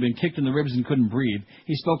felt like he'd been kicked in the ribs and couldn't breathe.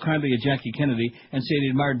 He spoke kindly of Jackie Kennedy and said he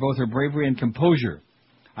admired both her bravery and composure.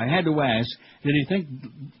 I had to ask, did he think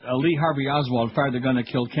Lee Harvey Oswald fired the gun that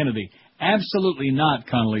killed Kennedy? Absolutely not,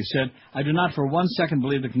 Connolly said. I do not for 1 second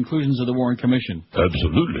believe the conclusions of the Warren Commission.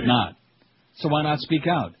 Absolutely not. So why not speak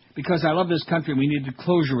out? Because I love this country and we needed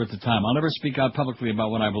closure at the time. I'll never speak out publicly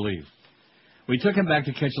about what I believe. We took him back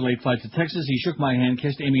to catch a late flight to Texas. He shook my hand,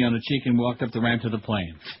 kissed Amy on the cheek, and walked up the ramp to the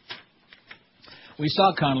plane. We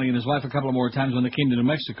saw Connolly and his wife a couple of more times when they came to New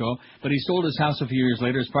Mexico, but he sold his house a few years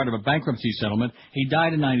later as part of a bankruptcy settlement. He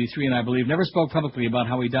died in '93, and I believe never spoke publicly about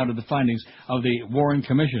how he doubted the findings of the Warren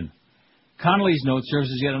Commission. Connolly's note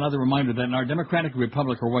serves as yet another reminder that in our democratic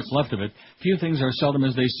republic, or what's left of it, few things are seldom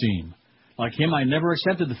as they seem. Like him, I never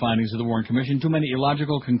accepted the findings of the Warren Commission, too many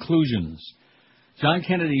illogical conclusions. John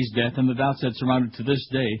Kennedy's death and the doubts that surround it to this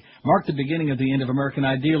day marked the beginning of the end of American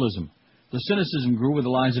idealism. The cynicism grew with the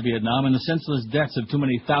lies of Vietnam and the senseless deaths of too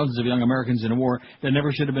many thousands of young Americans in a war that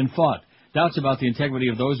never should have been fought. Doubts about the integrity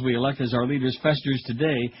of those we elect as our leaders festers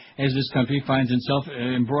today as this country finds itself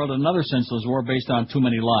embroiled in another senseless war based on too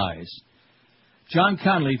many lies. John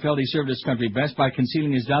Connolly felt he served his country best by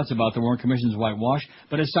concealing his doubts about the Warren Commission's whitewash,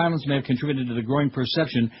 but his silence may have contributed to the growing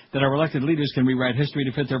perception that our elected leaders can rewrite history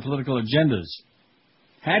to fit their political agendas.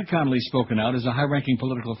 Had Connolly spoken out as a high-ranking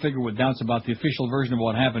political figure with doubts about the official version of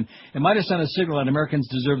what happened, it might have sent a signal that Americans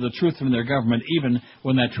deserve the truth from their government, even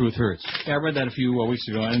when that truth hurts. Yeah, I read that a few weeks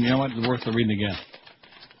ago, and you know what? It's worth the reading again.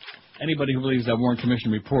 Anybody who believes that Warren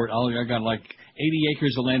Commission report, I got like 80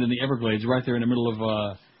 acres of land in the Everglades right there in the middle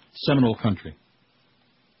of Seminole country.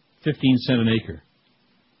 15 cents an acre.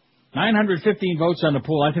 915 votes on the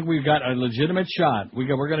poll. I think we've got a legitimate shot. We're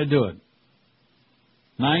going to do it.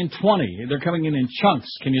 920. They're coming in chunks.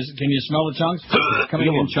 Can you smell the chunks? They're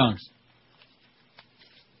coming in chunks.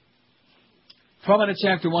 12 minutes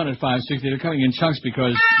after 1 at 560. They're coming in chunks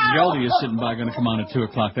because Yeldy is sitting by, going to come on at 2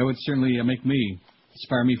 o'clock. That would certainly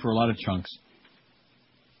inspire me for a lot of chunks.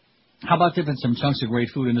 How about dipping some chunks of great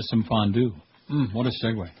food into some fondue? What a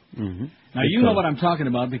segue. Mm-hmm. Now, you know what I'm talking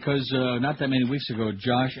about because not that many weeks ago,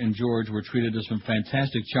 Josh and George were treated to some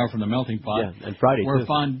fantastic chow from the melting pot. Yeah, and Friday, too.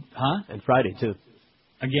 And Friday, too.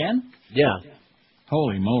 Again? Yeah.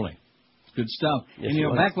 Holy moly. Good stuff. Yes,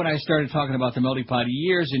 and, back when I started talking about the melting pot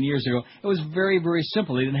years and years ago, it was very, very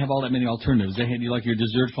simple. They didn't have all that many alternatives. They had like your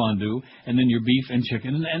dessert fondue and then your beef and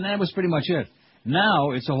chicken, and that was pretty much it.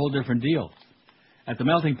 Now it's a whole different deal. At the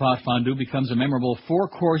Melting Pot, fondue becomes a memorable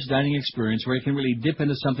 4-course dining experience where you can really dip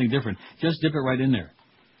into something different. Just dip it right in there.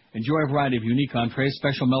 Enjoy a variety of unique entrees,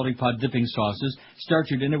 special Melting Pot dipping sauces.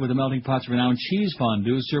 Start your dinner with the Melting Pot's renowned cheese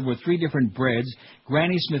fondue served with 3 different breads,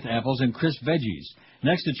 Granny Smith apples, and crisp veggies.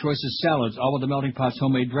 Next to choices salads, all with the Melting Pot's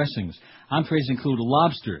homemade dressings. Entrees include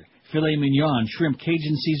lobster, filet mignon, shrimp,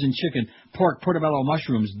 Cajun seasoned chicken, pork, portobello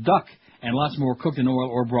mushrooms, duck, and lots more cooked in oil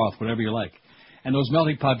or broth, whatever you like. And those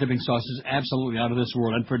Melting Pot dipping sauces, absolutely out of this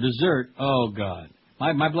world. And for dessert, oh, God.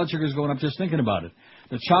 My blood sugar's going up just thinking about it.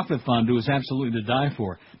 The chocolate fondue is absolutely to die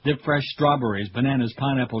for. Dip fresh strawberries, bananas,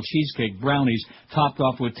 pineapple, cheesecake, brownies, topped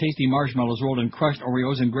off with tasty marshmallows rolled in crushed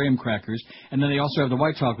Oreos and graham crackers. And then they also have the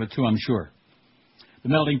white chocolate, too, I'm sure. The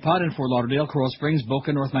Melting Pot in Fort Lauderdale, Coral Springs,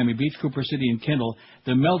 Boca, North Miami Beach, Cooper City, and Kendall.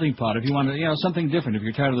 The Melting Pot, if you want something different, if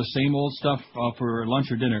you're tired of the same old stuff for lunch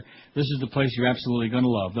or dinner, this is the place you're absolutely going to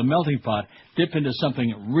love. The Melting Pot, dip into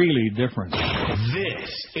something really different. This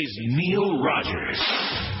is Neil Rogers.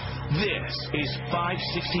 This is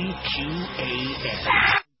 560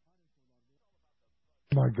 QAM.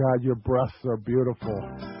 My God, your breasts are beautiful.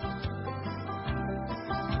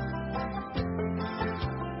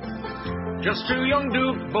 Just 2 young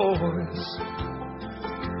Duke boys,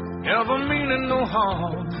 never meaning no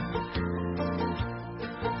harm.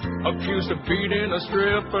 Accused of beating a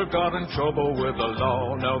stripper, got in trouble with the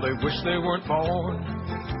law. Now they wish they weren't born.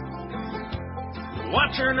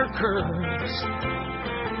 Watching her curves,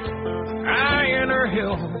 eyeing her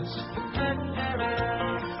heels,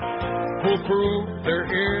 will prove they're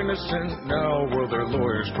innocent now. Well, their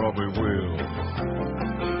lawyers probably will.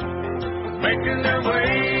 Making their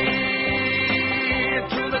way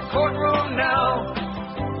to the courtroom now.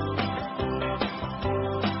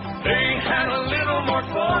 They had a little more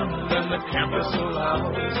fun than the campus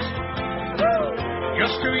allows.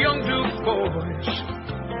 Just 2 young Duke boys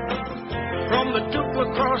from the Duke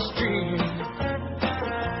lacrosse team.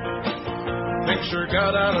 Things sure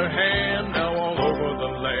got out of hand. Now all over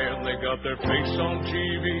the land they got their face on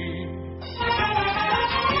TV.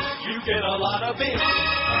 You get a lot of it.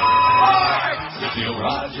 Sports! With Neil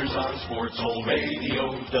Rogers on Sports Hole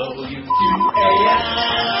Radio WQAM.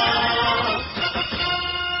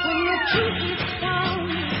 When you keep it down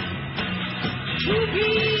to be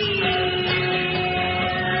alive.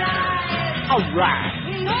 All right.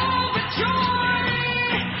 And all the joy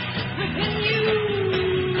within you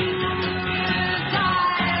desire.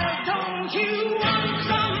 Don't you want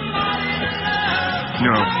somebody to love?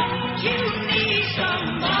 No. Don't you need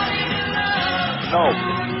somebody to love? No.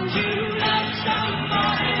 Don't you love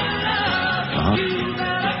somebody to love? You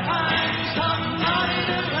gotta find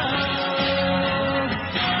somebody to love.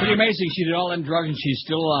 Pretty amazing. She did all them drugs, and she's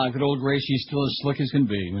still good old Grace. She's still as slick as can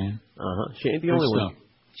be, man. She ain't the Good only stuff. one.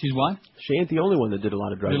 She's what? She ain't the only one that did a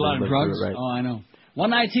lot of drugs. Did a lot of and lived drugs? through it, right? Oh, I know.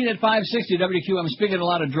 119 at 560 WQ. I'm speaking of a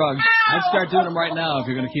lot of drugs. I'd start doing them right now if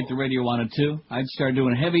you're going to keep the radio on at 2. I'd start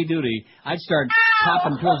doing heavy duty. I'd start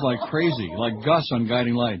popping pills like crazy, like Gus on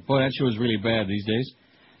Guiding Light. Boy, that show is really bad these days.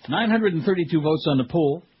 932 votes on the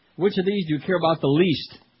poll. Which of these do you care about the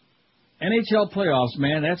least? NHL playoffs,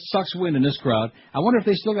 man. That sucks wind in this crowd. I wonder if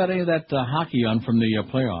they still got any of that hockey on from the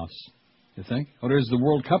playoffs. You think? Or there's the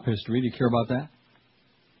World Cup history. Do you care about that?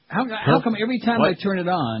 How come every time I turn it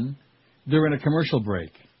on, they're in a commercial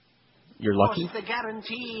break? You're lucky. What's the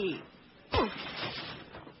guarantee?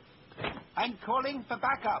 I'm calling for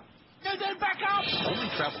backup. No, back up! Only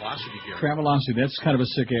Travelocity here. Travelocity, that's kind of a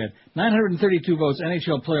sick ad. 932 votes,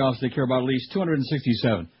 NHL playoffs, they care about at least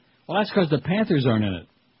 267. Well, that's because the Panthers aren't in it,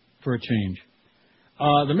 for a change.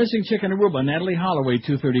 The missing chick in Aruba, Natalie Holloway,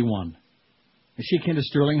 231. Is she kin to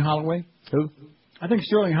Sterling Holloway? Who? I think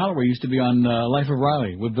Sterling Holloway used to be on Life of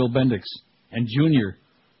Riley with Bill Bendix and Junior,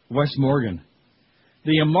 Wes Morgan.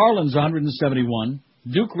 The Marlins, 171.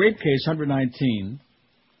 Duke rape case, 119.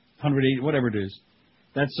 108, whatever it is.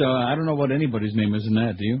 That's, I don't know what anybody's name is in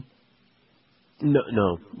that, do you?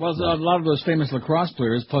 No. Well, a lot of those famous lacrosse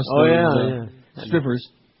players, plus strippers.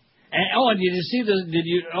 And, did you see did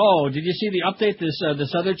you see the update, this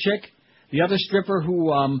other chick? The other stripper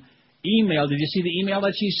who, emailed, did you see the email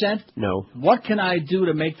that she sent? No. What can I do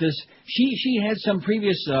to make this? She had some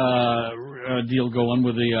previous deal going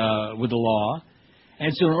with the law,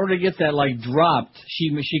 and so in order to get that dropped,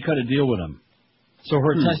 she cut a deal with him. So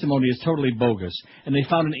her testimony is totally bogus. And they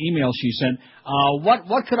found an email she sent.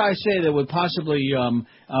 What could I say that would possibly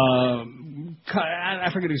I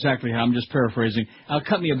forget exactly how. I'm just paraphrasing.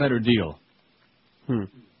 Cut me a better deal. Nice.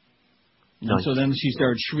 And so then she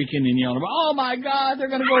started shrieking and yelling, "Oh my God, they're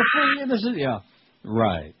going to go free!" And this is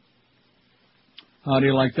right. How do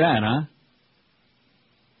you like that, huh?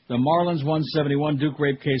 The Marlins 171, Duke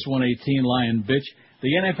rape case 118, Lion bitch. The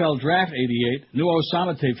NFL draft 88, new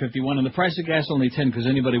Osama tape 51, and the price of gas only 10 because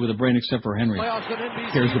anybody with a brain except for Henry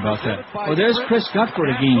cares about that. Oh, there's Chris Guthford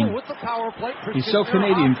again. He's so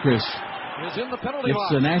Canadian, Chris. It's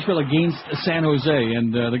Nashville against San Jose,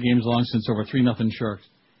 and the game's long since over 3-0 Sharks.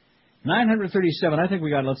 937. I think we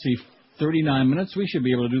got, 39 minutes. We should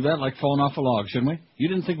be able to do that like falling off a log, shouldn't we? You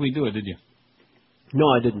didn't think we'd do it, did you? No,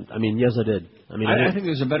 I didn't. Yes, I did. I think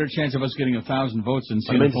there's a better chance of us getting 1,000 votes than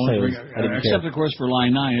seeing the phone ring. Except, of course, for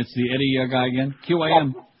line 9. It's the Eddie guy again.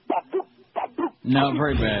 QAM. No,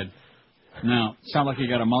 very bad. No, sound like you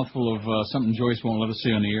got a mouthful of something Joyce won't let us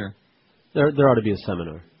see on the air. There ought to be a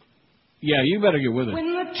seminar. Yeah, you better get with it.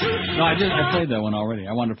 No, I played that one already.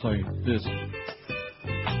 I wanted to play this.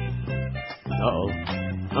 Uh-oh.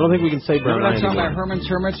 I don't think we can say brown eye anymore. anymore. About Herman's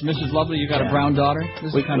Hermits, Mrs. Lovely, you got a brown daughter?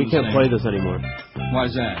 We can't play this anymore. Why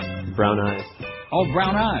is that? Brown eyes. Oh,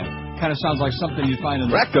 brown eye. Kind of sounds like something you'd find in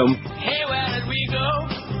the... Rectum. Hey, where did we go?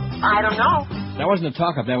 I don't know. That wasn't a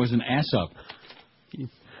talk-up, that was an ass-up. You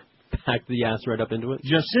packed the ass right up into it?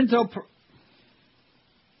 Jacinto...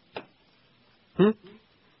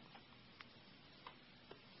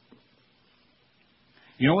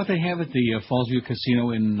 You know what they have at the Fallsview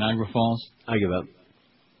Casino in Niagara Falls? I give up.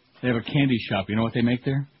 They have a candy shop. You know what they make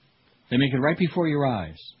there? They make it right before your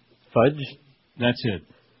eyes. Fudge? That's it.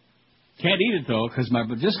 Can't eat it, though, because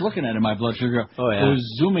just looking at it, my blood sugar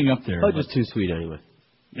was zooming up there. Fudge is too sweet anyway.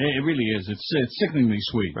 It really is. It's sickeningly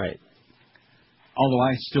sweet. Right. Although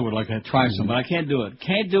I still would like to try some, but I can't do it.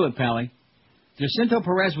 Can't do it, Pally. Jacinto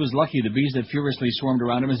Perez was lucky the bees that furiously swarmed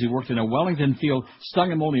around him as he worked in a Wellington field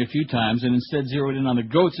stung him only a few times and instead zeroed in on the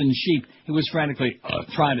goats and sheep he was frantically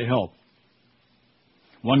trying to help.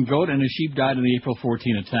 One goat and a sheep died in the April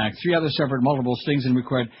 14 attack. 3 others suffered multiple stings and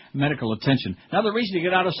required medical attention. Now the reason to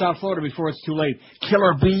get out of South Florida before it's too late.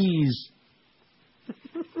 Killer bees.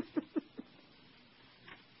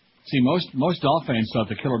 See, most Dolph fans thought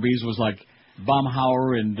the killer bees was like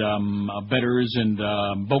Baumhauer and Betters and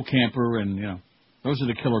Bo Camper and, those are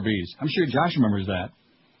the killer bees. I'm sure Josh remembers that.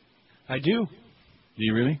 I do. Do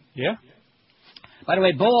you really? Yeah. By the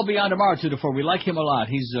way, Bo will be on tomorrow, 2 to 4. We like him a lot.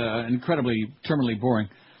 He's incredibly, terminally boring.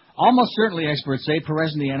 Almost certainly, experts say,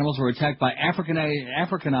 Perez and the animals were attacked by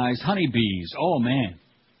Africanized honeybees. Oh, man.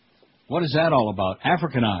 What is that all about?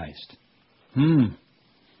 Africanized.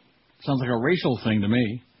 Sounds like a racial thing to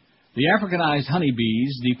me. The Africanized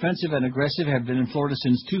honeybees, defensive and aggressive, have been in Florida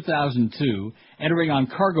since 2002, entering on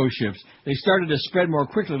cargo ships. They started to spread more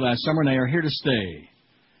quickly last summer, and they are here to stay.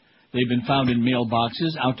 They've been found in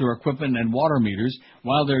mailboxes, outdoor equipment, and water meters.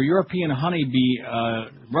 While their European honeybee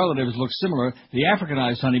relatives look similar, the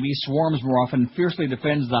Africanized honeybee swarms more often and fiercely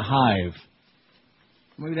defends the hive.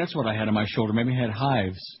 Maybe that's what I had on my shoulder. Maybe I had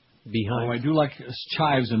hives. Beehives. Oh, I do like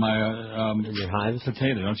chives in my in your hives?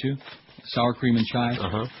 Potato, don't you? Sour cream and chives.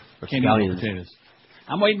 Or Can't eat potatoes.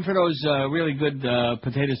 I'm waiting for those really good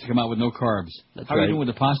potatoes to come out with no carbs. That's How are right. you doing with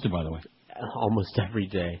the pasta, by the way? Almost every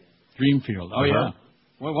day. Dreamfield. Oh, yeah.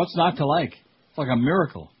 Well, what's not to like? It's like a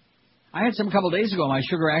miracle. I had some a couple of days ago. My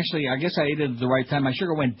sugar actually, I guess I ate it at the right time. My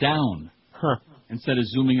sugar went down. Instead of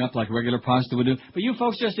zooming up like regular pasta would do. But you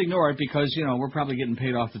folks just ignore it because, you know, we're probably getting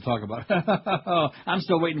paid off to talk about it. I'm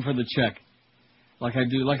still waiting for the check. Like I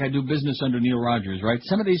do business under Neil Rogers, right?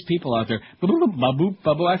 Some of these people out there, ba-boop,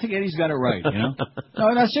 ba-boo, I think Eddie's got it right, you know?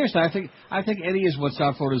 No, seriously, I think Eddie is what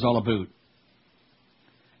South Florida is all about.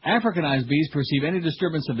 Africanized bees perceive any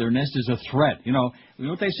disturbance of their nest as a threat. You know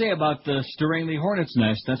what they say about stirring the hornet's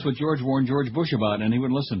nest? That's what George warned George Bush about, and he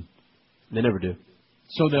wouldn't listen. They never do.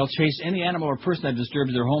 So they'll chase any animal or person that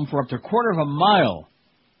disturbs their home for up to a quarter of a mile.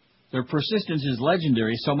 Their persistence is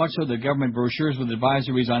legendary, so much so that government brochures with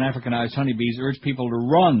advisories on Africanized honeybees urge people to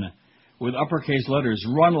run with uppercase letters.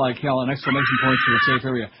 Run like hell and exclamation points to a safe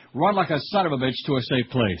area. Run like a son of a bitch to a safe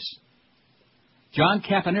place. John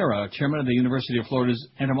Caponera, chairman of the University of Florida's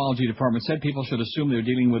entomology department, said people should assume they're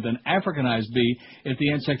dealing with an Africanized bee if the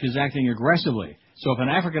insect is acting aggressively. So if an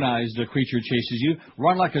Africanized creature chases you,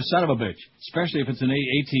 run like a son of a bitch, especially if it's an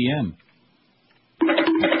ATM.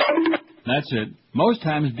 That's it. Most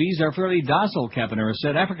times, bees are fairly docile, Caponera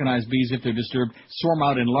said. Africanized bees, if they're disturbed, swarm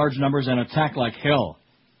out in large numbers and attack like hell.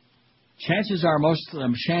 Chances are,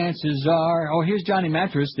 oh, here's Johnny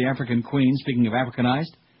Mattress, the African queen, speaking of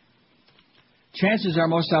Africanized. Chances are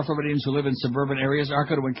most South Floridians who live in suburban areas aren't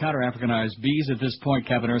going to encounter Africanized bees at this point,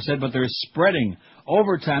 Caponera said, but they're spreading.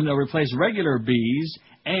 Over time, they'll replace regular bees,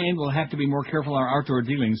 and we'll have to be more careful in our outdoor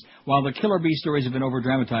dealings. While the killer bee stories have been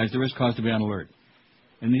over-dramatized, there is cause to be on alert.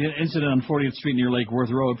 In the incident on 40th Street near Lake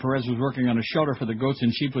Worth Road, Perez was working on a shelter for the goats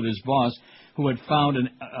and sheep with his boss, who had gone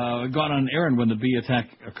on an errand when the bee attack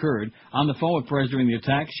occurred. On the phone with Perez during the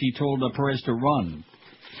attack, she told Perez to run.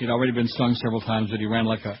 He'd already been stung several times, but he ran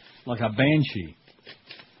like a banshee.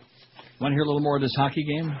 Want to hear a little more of this hockey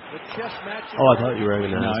game? Oh, I thought you were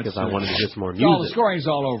going to ask if I wanted to hear some more music. No, the scoring's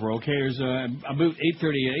all over, okay? There's about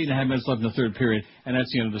 8.5 minutes left in the third period, and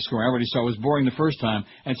that's the end of the scoring. I already saw it was boring the first time,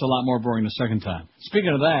 and it's a lot more boring the second time.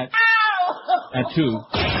 Speaking of that, at 2.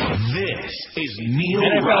 This is Neil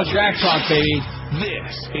NFL Rogers. Draft Talk, baby.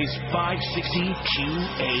 This is 560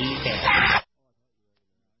 QAM.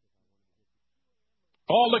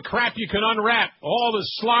 All the crap you can unwrap, all the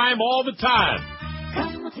slime, all the time.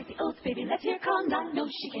 Come, we'll take the oath, baby, let's hear Conda. No,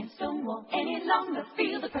 she can't stonewall any longer.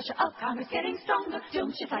 Feel the pressure of Congress getting stronger.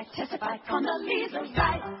 Don't you fight, testify, Condoleezza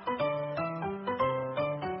Rice.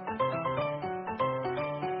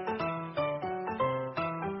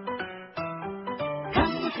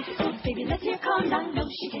 Come, we'll take the oath, baby, let's hear Conda. No,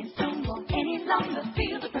 she can't stonewall any longer.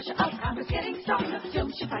 Feel the pressure of Congress getting stronger.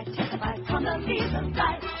 Don't you fight, testify, Condoleezza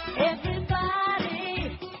Rice.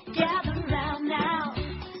 Everybody, gather round now.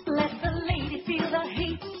 Let the lady feel the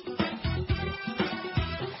heat.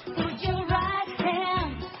 Put your right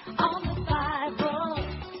hand on the Bible.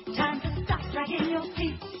 Time to stop dragging your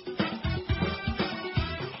feet.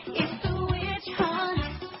 It's the witch hunt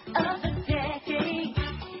of the decade,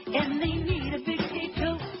 and they need a big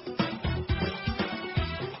scapegoat.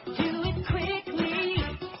 Do it quickly,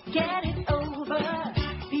 get it over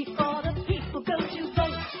before the people go to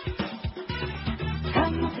vote.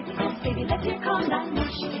 Come on, take the oath, baby, let's hear Conda. No,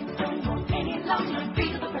 she can't stonewall any longer.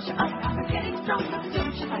 Feel the pressure of Congress getting stronger.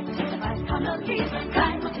 Don't you fight, testify, Condoleezza.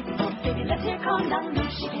 Come on, take the oath, baby, let's hear Conda. No,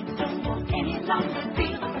 she can't stonewall any longer.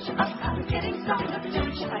 Feel the pressure of Congress getting stronger.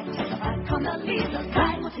 Don't you fight, testify, Condoleezza.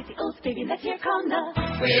 Come on, take the oath, baby, let's hear Conda.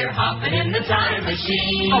 We're hopping in the time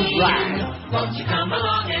machine. All right. Won't you come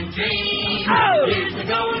along and dream? Oh. Here's the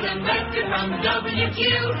golden record from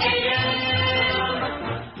WQAM.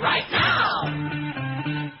 Right now.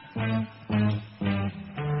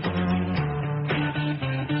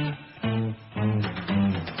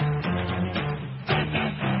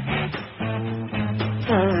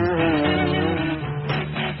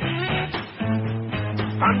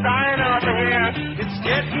 I'm dying over here. It's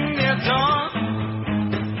getting near dawn.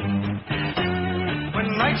 When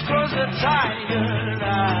nights grows a tired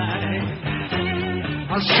eye.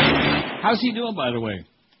 How's he doing, by the way?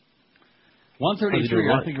 133.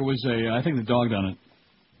 I think it was I think the dog done it.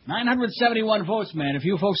 971 votes, man. If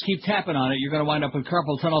you folks keep tapping on it, you're going to wind up with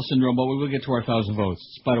carpal tunnel syndrome, but we will get to our 1,000 votes,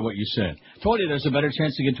 in spite of what you said. Told you there's a better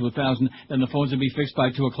chance to get to 1,000 than the phones will be fixed by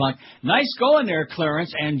 2 o'clock. Nice going there,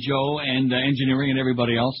 Clarence and Joe and engineering and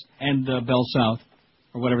everybody else, and Bell South,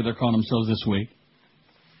 or whatever they're calling themselves this week.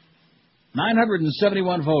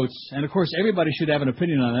 971 votes, and of course everybody should have an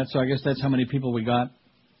opinion on that, so I guess that's how many people we got.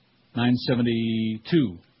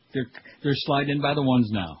 972. They're sliding in by the ones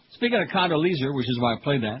now. Speaking of Condoleezza, which is why I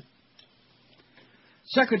played that,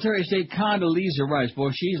 Secretary of State Condoleezza Rice, boy,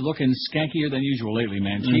 she's looking skankier than usual lately,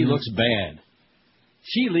 man. She looks bad.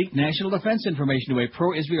 She leaked national defense information to a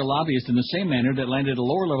pro-Israel lobbyist in the same manner that landed a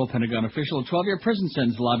lower-level Pentagon official a 12-year prison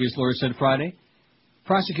sentence, the lobbyist lawyer said Friday.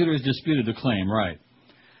 Prosecutors disputed the claim, right.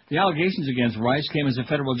 The allegations against Rice came as a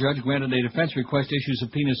federal judge granted a defense request issue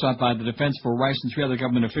subpoena sought by the defense for Rice and 3 other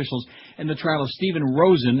government officials in the trial of Stephen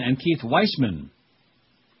Rosen and Keith Weissman.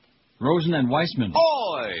 Rosen and Weissman.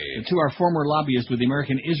 Boy! The 2 are former lobbyists with the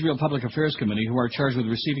American Israel Public Affairs Committee who are charged with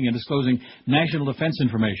receiving and disclosing national defense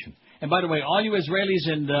information. And by the way, all you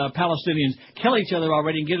Israelis and Palestinians, kill each other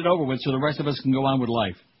already and get it over with so the rest of us can go on with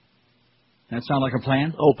life. That sound like a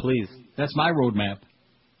plan? Oh, please. That's my roadmap.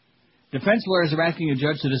 Defense lawyers are asking a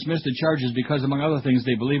judge to dismiss the charges because, among other things,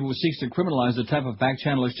 they believe it seeks to criminalize the type of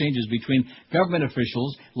back-channel exchanges between government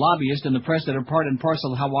officials, lobbyists, and the press that are part and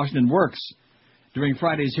parcel of how Washington works. During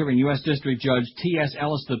Friday's hearing, U.S. District Judge T.S.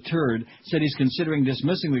 Ellis III said he's considering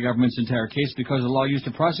dismissing the government's entire case because the law used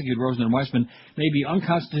to prosecute Rosen and Weissman may be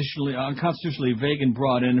unconstitutionally vague and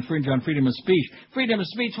broad and infringe on freedom of speech. Freedom of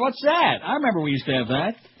speech, what's that? I remember we used to have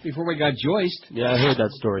that before we got joiced. Yeah, I heard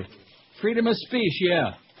that story. Freedom of speech,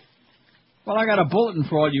 yeah. Well, I got a bulletin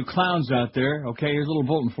for all you clowns out there. Okay, here's a little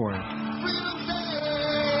bulletin for you.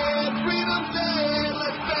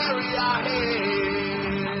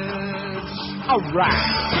 All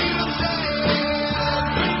right.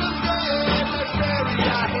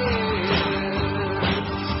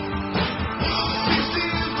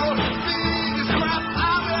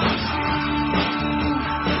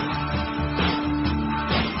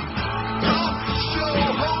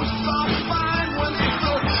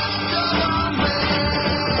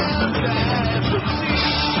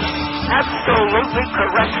 Absolutely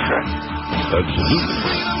correct, sir. Absolutely.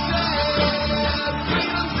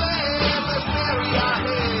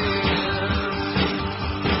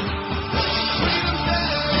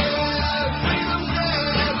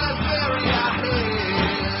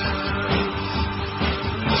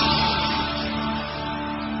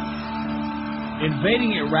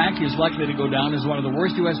 Invading Iraq is likely to go down as one of the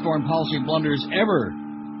worst U.S. foreign policy blunders ever.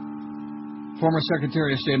 Former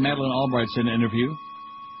Secretary of State Madeleine Albright said in an interview.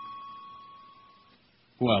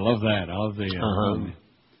 Well, I love that. I love the...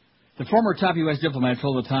 The former top U.S. diplomat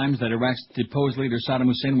told the Times that Iraq's deposed leader Saddam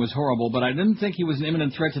Hussein was horrible, but I didn't think he was an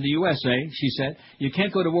imminent threat to the USA, she said. You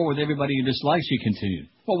can't go to war with everybody you dislike, she continued.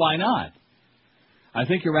 Well, why not? I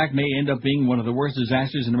think Iraq may end up being one of the worst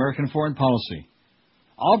disasters in American foreign policy.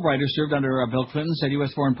 Albright, who served under Bill Clinton, said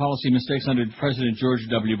U.S. foreign policy mistakes under President George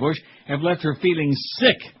W. Bush have left her feeling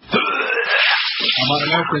sick about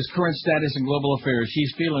America's current status in global affairs.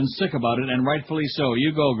 She's feeling sick about it, and rightfully so.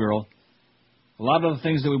 You go, girl. A lot of the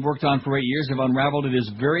things that we've worked on for 8 years have unraveled. It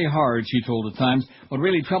is very hard, she told the Times. What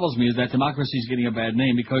really troubles me is that democracy is getting a bad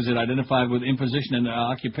name because it identified with imposition and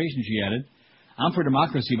occupation, she added. I'm for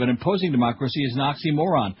democracy, but imposing democracy is an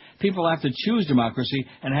oxymoron. People have to choose democracy,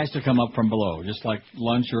 and it has to come up from below, just like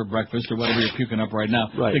lunch or breakfast or whatever you're puking up right now,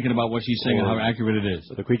 thinking about what she's saying and how accurate it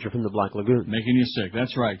is. The creature from the Black Lagoon. Making you sick.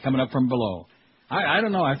 That's right. Coming up from below. I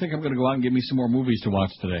don't know. I think I'm going to go out and get me some more movies to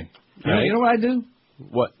watch today. Right. You know what I do?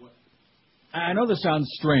 What? I know this sounds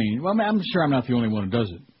strange. Well, I'm sure I'm not the only one who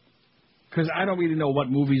does it. Because I don't really know what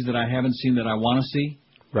movies that I haven't seen that I want to see.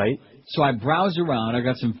 Right. So I browse around.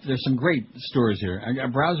 There's some great stories here. I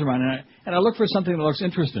browse around and I look for something that looks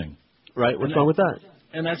interesting. Right. What's wrong with that?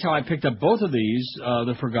 And that's how I picked up both of these,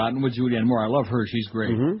 The Forgotten with Julianne Moore. I love her. She's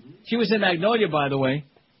great. Mm-hmm. She was in Magnolia, by the way.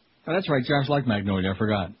 Oh, that's right. Josh liked Magnolia. I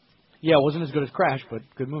forgot. Yeah, it wasn't as good as Crash, but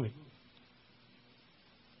good movie.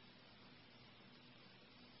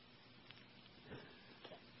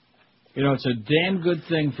 You know, it's a damn good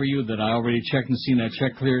thing for you that I already checked and seen that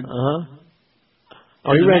check cleared. Uh-huh.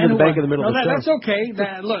 Oh, you ran to the bank in the middle of the show. That's okay.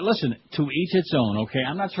 Look, listen, to each its own, okay?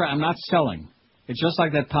 I'm not selling. It's just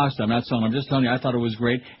like that pasta. I'm not selling. I'm just telling you I thought it was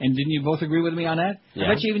great. And didn't you both agree with me on that? Yeah.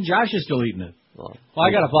 I bet you even Josh is still eating it. Well,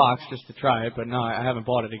 I got a box just to try it, but no, I haven't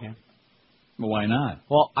bought it again. Well, why not?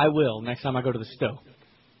 Well, I will next time I go to the store.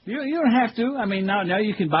 You don't have to. I mean, now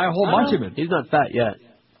you can buy a whole bunch of it. He's not fat yet.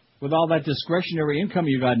 With all that discretionary income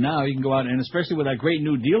you got now, you can go out, and especially with that great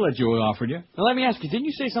new deal that Joey offered you. Now, let me ask you, didn't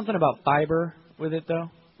you say something about fiber with it,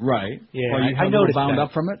 though? Right. Yeah, Well, you I noticed bound that.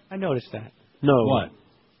 up from it? I noticed that. No. What?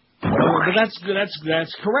 But that's good.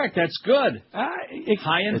 That's correct. That's good.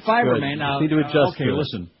 High in fiber, good. man. Now, You need to adjust okay, to it.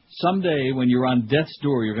 listen. Someday when you're on death's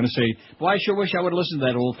door, you're going to say, "Boy, I sure wish I would have listened to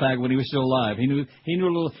that old fag when he was still alive. He knew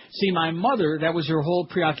a little." See, my mother, that was her whole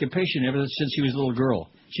preoccupation ever since she was a little girl.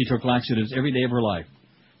 She took laxatives every day of her life.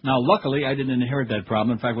 Now, luckily, I didn't inherit that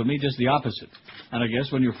problem. In fact, with me, just the opposite. And I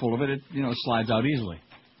guess when you're full of it, it slides out easily.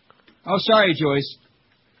 Oh, sorry, Joyce.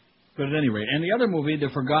 But at any rate, and the other movie, The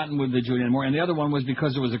Forgotten with the Julianne Moore, and the other one was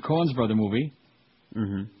because it was a Coens brother movie.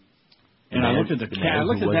 Mm-hmm. And I looked at that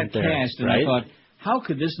cast, and I thought, how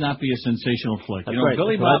could this not be a sensational flick? That's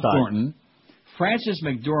Billy That's what I Bob thought. Thornton, Frances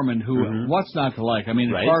McDormand, who, what's not to like? I mean,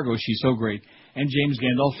 in Fargo, she's so great. And James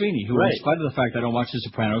Gandolfini, who, in spite of the fact I don't watch The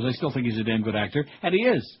Sopranos, I still think he's a damn good actor. And he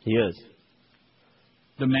is. He is.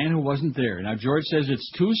 The man who wasn't there. Now, George says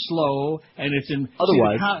it's too slow, and it's in...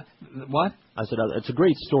 Otherwise... What? I said it's a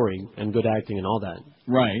great story and good acting and all that.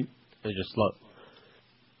 Right. It's just slow.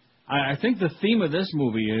 I think the theme of this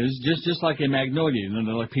movie is just like in Magnolia.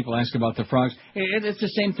 Like people ask about the frogs. It's the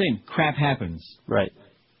same thing. Crap happens. Right.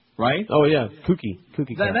 Right? Oh yeah, kooky.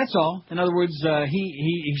 That's all. In other words,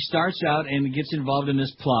 he starts out and gets involved in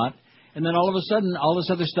this plot, and then all of a sudden, all this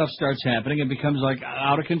other stuff starts happening. It becomes like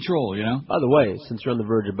out of control. By the way, since you're on the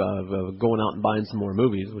verge of going out and buying some more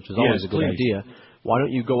movies, which is always a good idea, why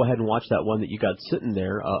don't you go ahead and watch that one that you got sitting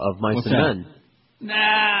there of Mice What's and that? Men?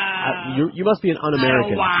 Nah. You must be an un-American. I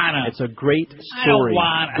don't wanna. It's a great I story. don't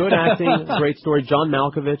wanna. Good acting, great story. John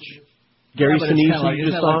Malkovich, Gary but it's Sinise, kinda like, you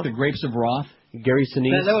isn't just that saw. like The Grapes of Wrath? Gary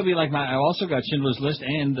Sinise. That would be like I also got Schindler's List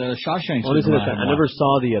and Shawshank. Well, listen, I never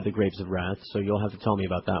saw the Grapes of Wrath, so you'll have to tell me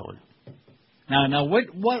about that one. Now,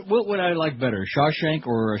 what would I like better, Shawshank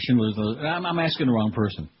or Schindler's List? I'm asking the wrong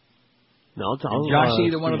person. No, Did Josh see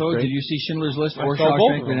either one of those? Did you see Schindler's List or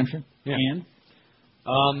Shawshank Redemption? Yeah. And?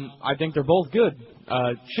 I think they're both good.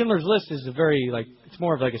 Schindler's List is it's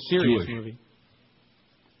more of like a serious movie.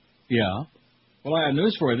 Yeah. Well, I have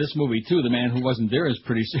news for you. This movie, too, The Man Who Wasn't There is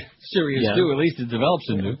pretty serious, too. At least it develops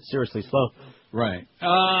into. Seriously slow. Right.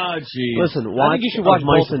 Oh, geez. Listen, watch you should watch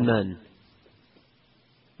Mice both and Men.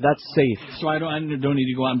 That's safe. So I don't need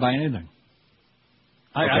to go out and buy anything.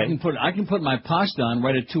 I can put my pasta on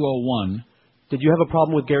right at 2:01. Did you have a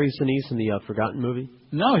problem with Gary Sinise in the Forgotten movie?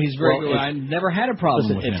 No, he's very good. I never had a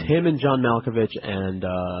problem with him. It's him and John Malkovich and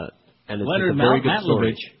it's Leonard a very good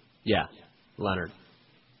story. Matlovich. Yeah, Leonard.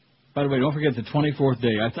 By the way, don't forget the 24th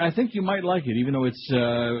day. I think you might like it, even though it's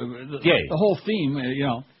the whole theme.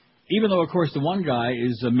 Even though of course the one guy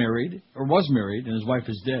is married or was married and his wife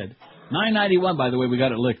is dead. $9.91, by the way, we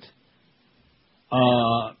got it licked.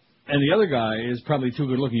 And the other guy is probably too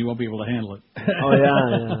good looking. You won't be able to handle it. Oh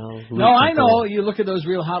yeah. No, I know. You look at those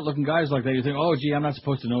real hot looking guys like that. You think, oh, gee, I'm not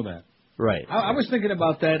supposed to know that. Right. I was thinking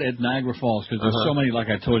about that at Niagara Falls because there's so many. Like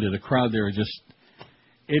I told you, the crowd there is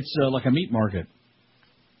it's like a meat market.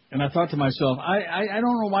 And I thought to myself, I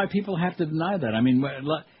don't know why people have to deny that. I mean,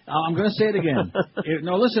 I'm going to say it again.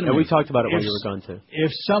 No, listen to me. We talked about it while you were gone, too.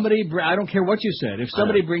 If somebody, I don't care what you said, if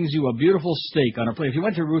somebody brings you a beautiful steak on a plate, if you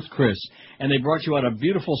went to Ruth Chris and they brought you out a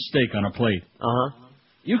beautiful steak on a plate,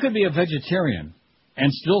 you could be a vegetarian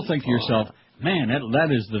and still think to yourself, man,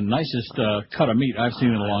 that is the nicest cut of meat I've seen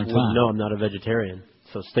in a long time. No, I'm not a vegetarian,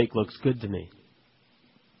 so steak looks good to me.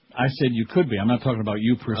 I said you could be. I'm not talking about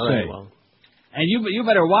you per se. Right, well. And you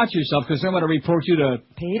better watch yourself because I'm going to report you to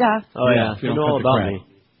PETA. Oh, yeah. You know all about me.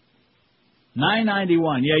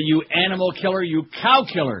 $9.91. Yeah, you animal killer, you cow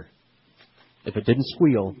killer. If it didn't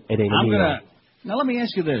squeal, it ain't a meal. Now, let me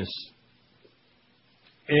ask you this.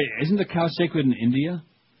 Isn't the cow sacred in India?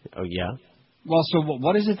 Oh, yeah. Well, so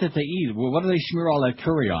what is it that they eat? What do they smear all that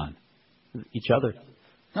curry on? Each other.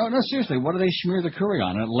 No, seriously. What do they smear the curry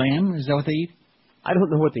on? Lamb? Is that what they eat? I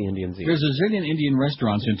don't know what the Indians eat. There's a zillion Indian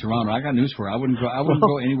restaurants in Toronto. I got news for you. I wouldn't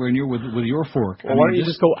go anywhere near with your fork. Well, why don't you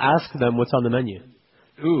just go ask them what's on the menu?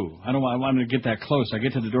 Ooh, I don't want to get that close. I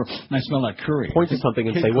get to the door and I smell that curry. Point to something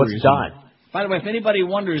and say, what's that? By the way, if anybody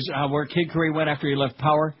wonders where Kid Curry went after he left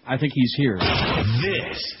Power, I think he's here.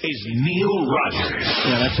 This is Neil Rogers.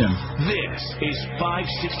 Yeah, that's him. This is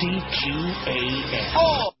 560 QAM.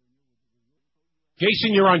 Oh!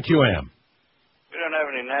 Jason, you're on QAM. We don't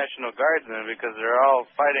have any National Guardsmen because they're all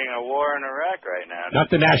fighting a war in Iraq right now. Not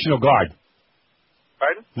the National Guard.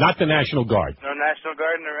 Pardon? Not the National Guard. No National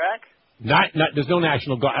Guard in Iraq? There's no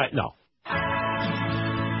National Guard. No.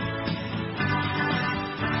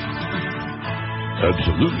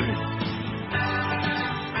 Absolutely.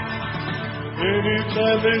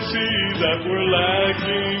 Anytime they see that we're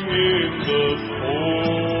lacking in the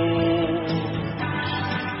polls,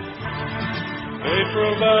 they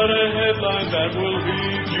provide a headline that will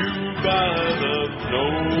lead you by the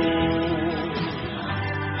nose.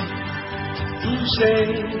 Who say,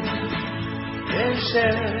 they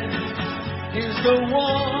said, is the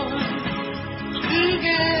one to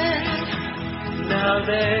get. Now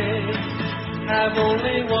they have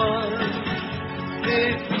only one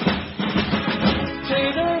dictator.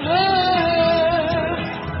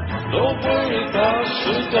 Don't worry about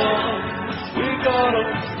Saddam, we got him.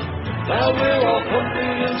 Now we're all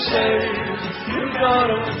hungry and safe. We got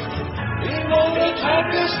him. He won't attack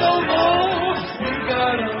us no more. We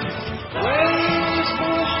got him. Praise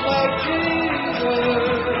Bush like Jesus.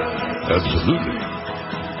 Absolutely.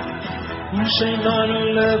 Who say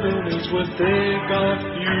 9/11 is what they got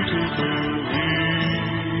you to believe?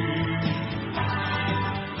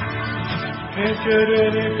 Can't get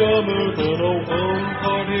any dumber than a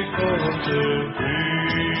one-party country.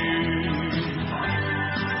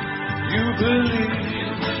 You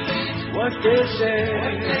believe what they say,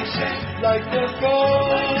 like the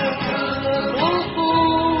gullible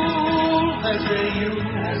fool as they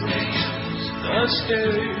use the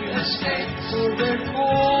state for their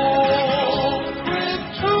corporate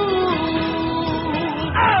tool.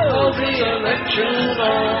 Oh, the election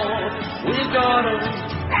on, we got 'em.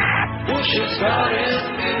 Bush has got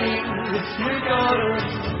enemies, we got 'em.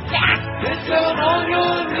 Get down on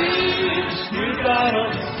your knees, you got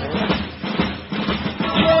 'em.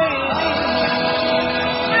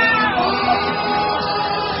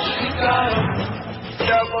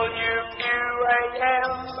 WQAM,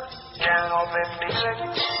 Channel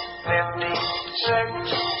 56, 56,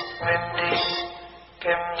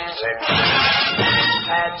 56.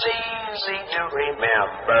 That's easy to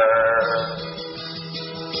remember.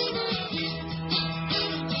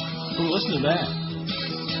 Ooh, listen to that.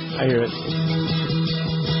 I hear it.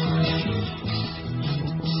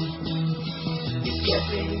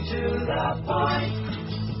 Getting to the point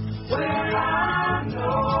where I'm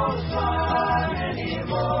no fun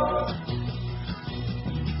anymore.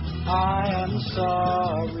 I am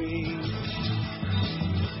sorry.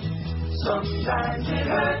 Sometimes it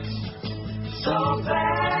hurts so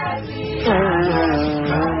badly I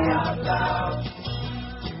cry out loud.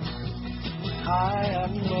 I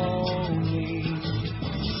am lonely.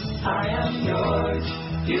 I am yours.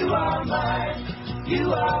 You are mine.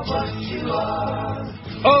 You are what you are.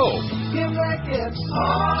 Oh! Give back it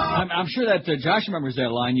all. I'm sure that Josh remembers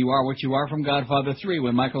that line, "You are what you are," from Godfather 3,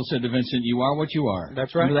 when Michael said to Vincent, "You are what you are."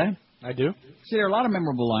 That's right. Remember that? I do. See, there are a lot of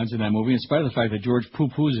memorable lines in that movie, in spite of the fact that George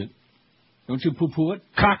poo-poos it. Don't you poo-poo it?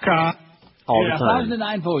 Caca. All the time.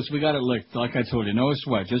 1,009 votes. We got it licked, like I told you. No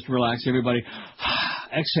sweat. Just relax, everybody.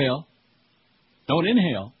 Exhale. Don't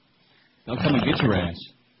inhale. They'll come and get your ass.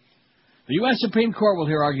 The U.S. Supreme Court will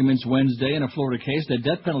hear arguments Wednesday in a Florida case that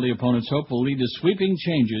death penalty opponents hope will lead to sweeping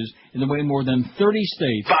changes in the way more than 30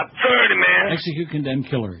 states execute condemned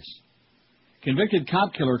killers. Convicted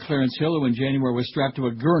cop killer Clarence Hill, who in January was strapped to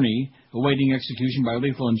a gurney awaiting execution by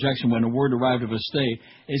lethal injection when a word arrived of a stay,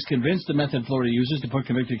 is convinced the method Florida uses to put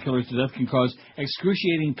convicted killers to death can cause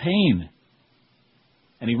excruciating pain.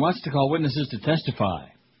 And he wants to call witnesses to testify.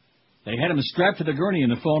 They had him strapped to the gurney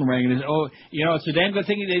and the phone rang and he said, "Oh, you know, it's a damn good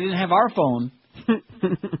thing they didn't have our phone."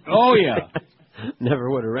 Oh, yeah. Never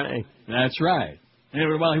would have rang. That's right.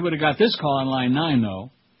 Well, he would have got this call on line 9, though.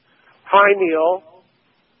 Hi, Neil.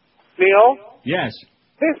 Neil? Yes.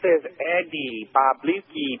 This is Eddie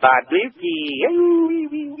Babluki.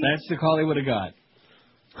 That's the call he would have got.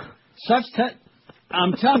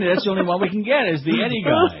 I'm telling you, that's the only one we can get is the Eddie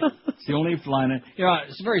guy. It's the only line. You know,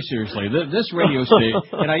 very seriously, this radio station,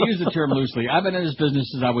 and I use the term loosely, I've been in this business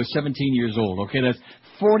since I was 17 years old, okay? That's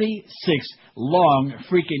 46 long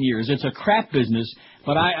freaking years. It's a crap business,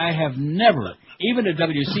 but I have never, even at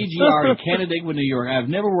WCGR in Canandaigua, New York, I've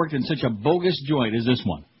never worked in such a bogus joint as this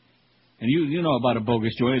one. And you know about a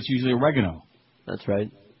bogus joint, it's usually oregano. That's right.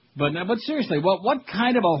 But seriously, what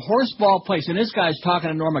kind of a horseball place? And this guy's talking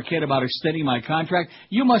to Norma Kidd about extending my contract.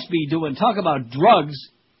 You must be talk about drugs.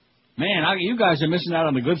 Man, you guys are missing out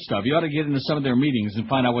on the good stuff. You ought to get into some of their meetings and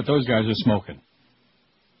find out what those guys are smoking.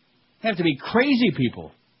 They have to be crazy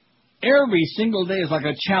people. Every single day is like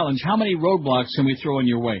a challenge. How many roadblocks can we throw in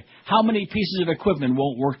your way? How many pieces of equipment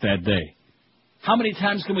won't work that day? How many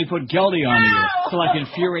times can we put Geldy on here to like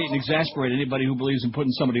infuriate and exasperate anybody who believes in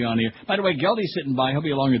putting somebody on here? By the way, Geldy's sitting by. He'll be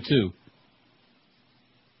along at 2.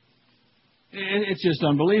 It's just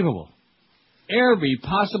unbelievable. Every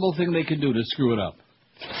possible thing they can do to screw it up.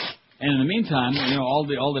 And in the meantime,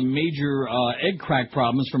 all the major egg crack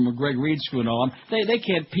problems from Greg Reed screwing all them, they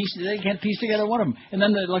can't piece together one of them. And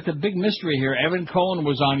then the big mystery here, Evan Cohen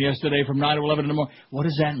was on yesterday from 9 to 11 in the morning. What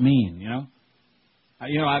does that mean? I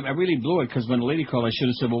really blew it because when the lady called, I should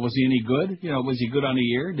have said, well, was he any good? Was he good on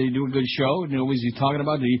the air? Did he do a good show? Was he talking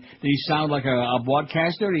about? Did he sound like a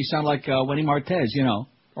broadcaster? Or did he sound like Wendy Martez?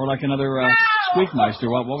 Or like another Squeakmeister?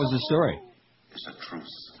 What was the story? It's a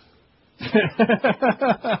truce.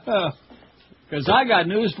 Because I got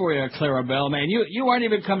news for you, Clarabelle, man. You aren't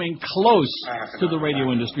even coming close to the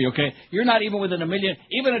radio industry, okay? You're not even within a million.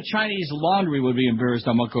 Even a Chinese laundry would be embarrassed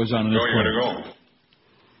on what goes on in this place. Where are you going to go?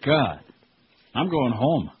 God. I'm going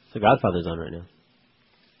home. The Godfather's on right now.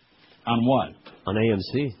 On what? On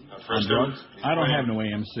AMC. On drugs? I don't have no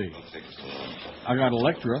AMC. I got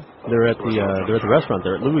Electra. They're at the restaurant.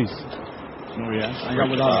 They're at Louis. Oh, yeah. I got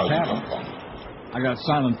Without a Paddle. I got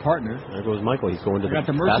Silent Partner. There goes Michael. He's going to I got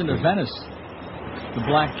The Merchant of Venice. The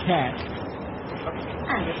Black Cat.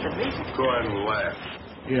 Go ahead and laugh.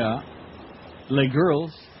 Yeah. Les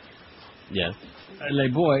Girls. Yeah. Les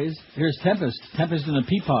Boys. Here's Tempest. Tempest in the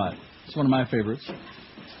Peapod. It's one of my favorites.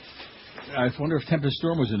 I wonder if Tempest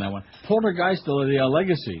Storm was in that one. Poltergeist, the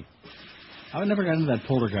Legacy. I never got into that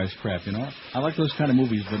Poltergeist crap, I like those kind of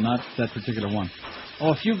movies, but not that particular one.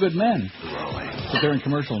 Oh, A Few Good Men. But they're in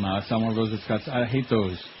commercial now. It's not one of those that's got... I hate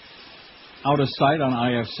those. Out of Sight on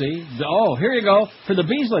IFC. Oh, here you go. For the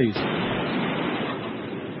Beasleys.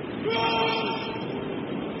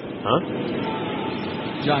 Huh?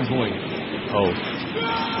 John Hoyt. Oh.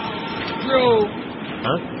 Drew.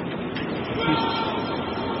 Huh?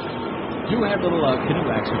 You had a little canoe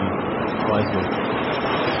accident. Wisely.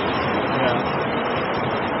 Yeah.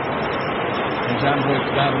 And John Hoyt's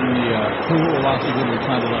diving in the pool while she was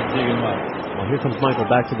trying to dig him up. Well, here comes Michael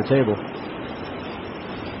back to the table.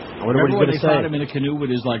 I wonder what he's going to say. Found him in a canoe with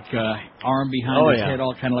his arm behind his head,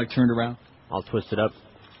 all kind of turned around. I'll twist it up.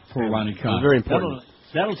 Poor Ronnie Cox. Very important.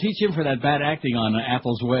 That'll teach him for that bad acting on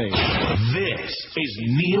Apple's Way. This is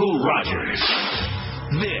Neil Rogers.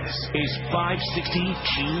 This is 560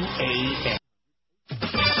 QAM.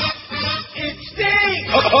 It's Sting!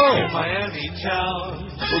 Oh! Miami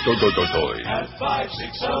town. At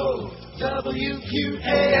 560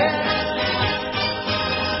 WQAM.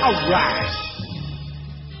 All right.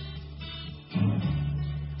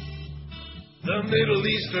 The Middle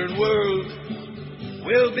Eastern world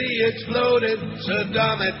will be exploded.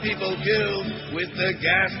 Saddam had people killed with the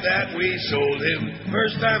gas that we sold him.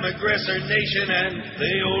 First-time aggressor nation and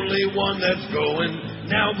the only one that's going.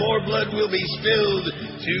 Now more blood will be spilled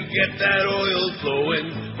to get that oil flowing.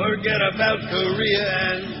 Forget about Korea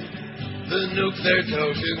and the nukes they're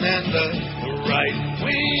toting. And the right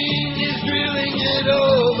wing is drilling it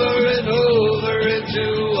over and over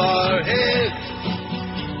into our heads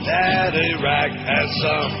that Iraq has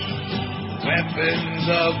some weapons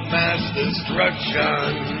of mass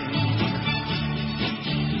destruction.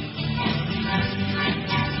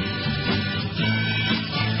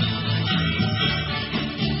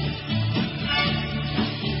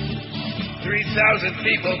 $3,000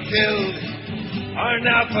 people killed are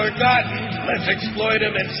now forgotten. Let's exploit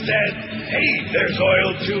them instead. Hey, there's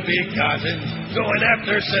oil to be gotten. Going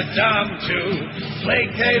after Saddam to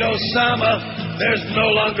placate Osama. There's no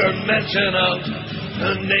longer mention of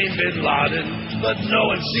the name Bin Laden, but no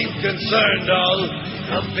one seemed concerned, all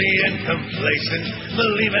comfy and complacent,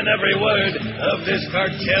 believing every word of this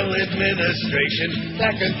cartel administration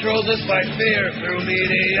that controls us by fear through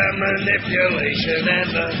media manipulation. And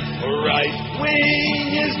the right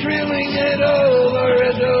wing is drilling it over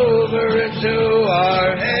and over into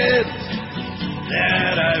our heads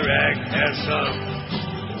that Iraq has some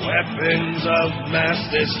weapons of mass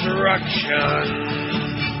destruction.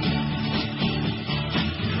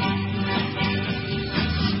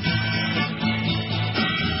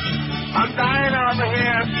 I'm dying over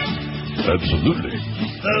here. Absolutely.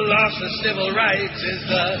 The loss of civil rights is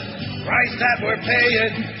the price that we're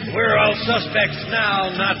paying. We're all suspects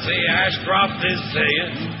now, Nazi Ashcroft is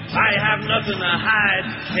saying. I have nothing to hide,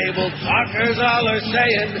 cable talkers all are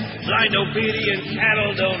saying. Blind obedient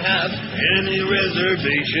cattle don't have any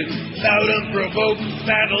reservation. Without unprovoked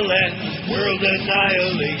battle and world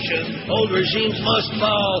annihilation. Old regimes must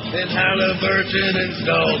fall and Halliburton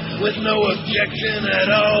installed with no objection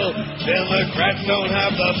at all. Democrats don't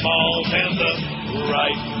have the balls and the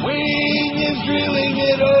right wing is drilling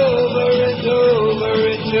it over and over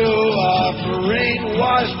into our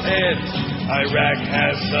brainwashed heads. Iraq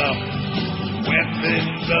has some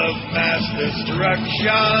weapons of mass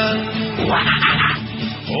destruction.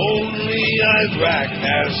 Only Iraq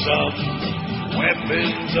has some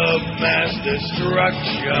weapons of mass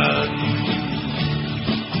destruction.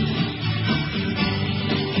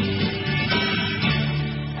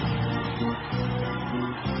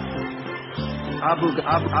 Abu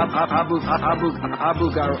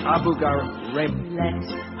Ghraib. Let's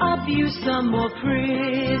abuse some more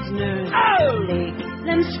prisoners. Make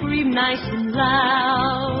them scream nice and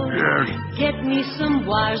loud. Yes. Get me some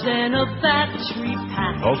wires and a battery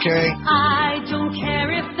pack. Okay. I don't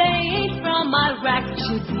care if they ain't from Iraq.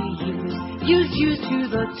 Should be used to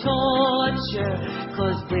the torture.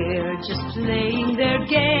 'Cause they're just playing their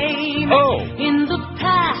game. Oh. In the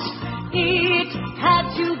past, it had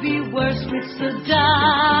to be worse with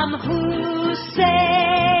Saddam Hussein.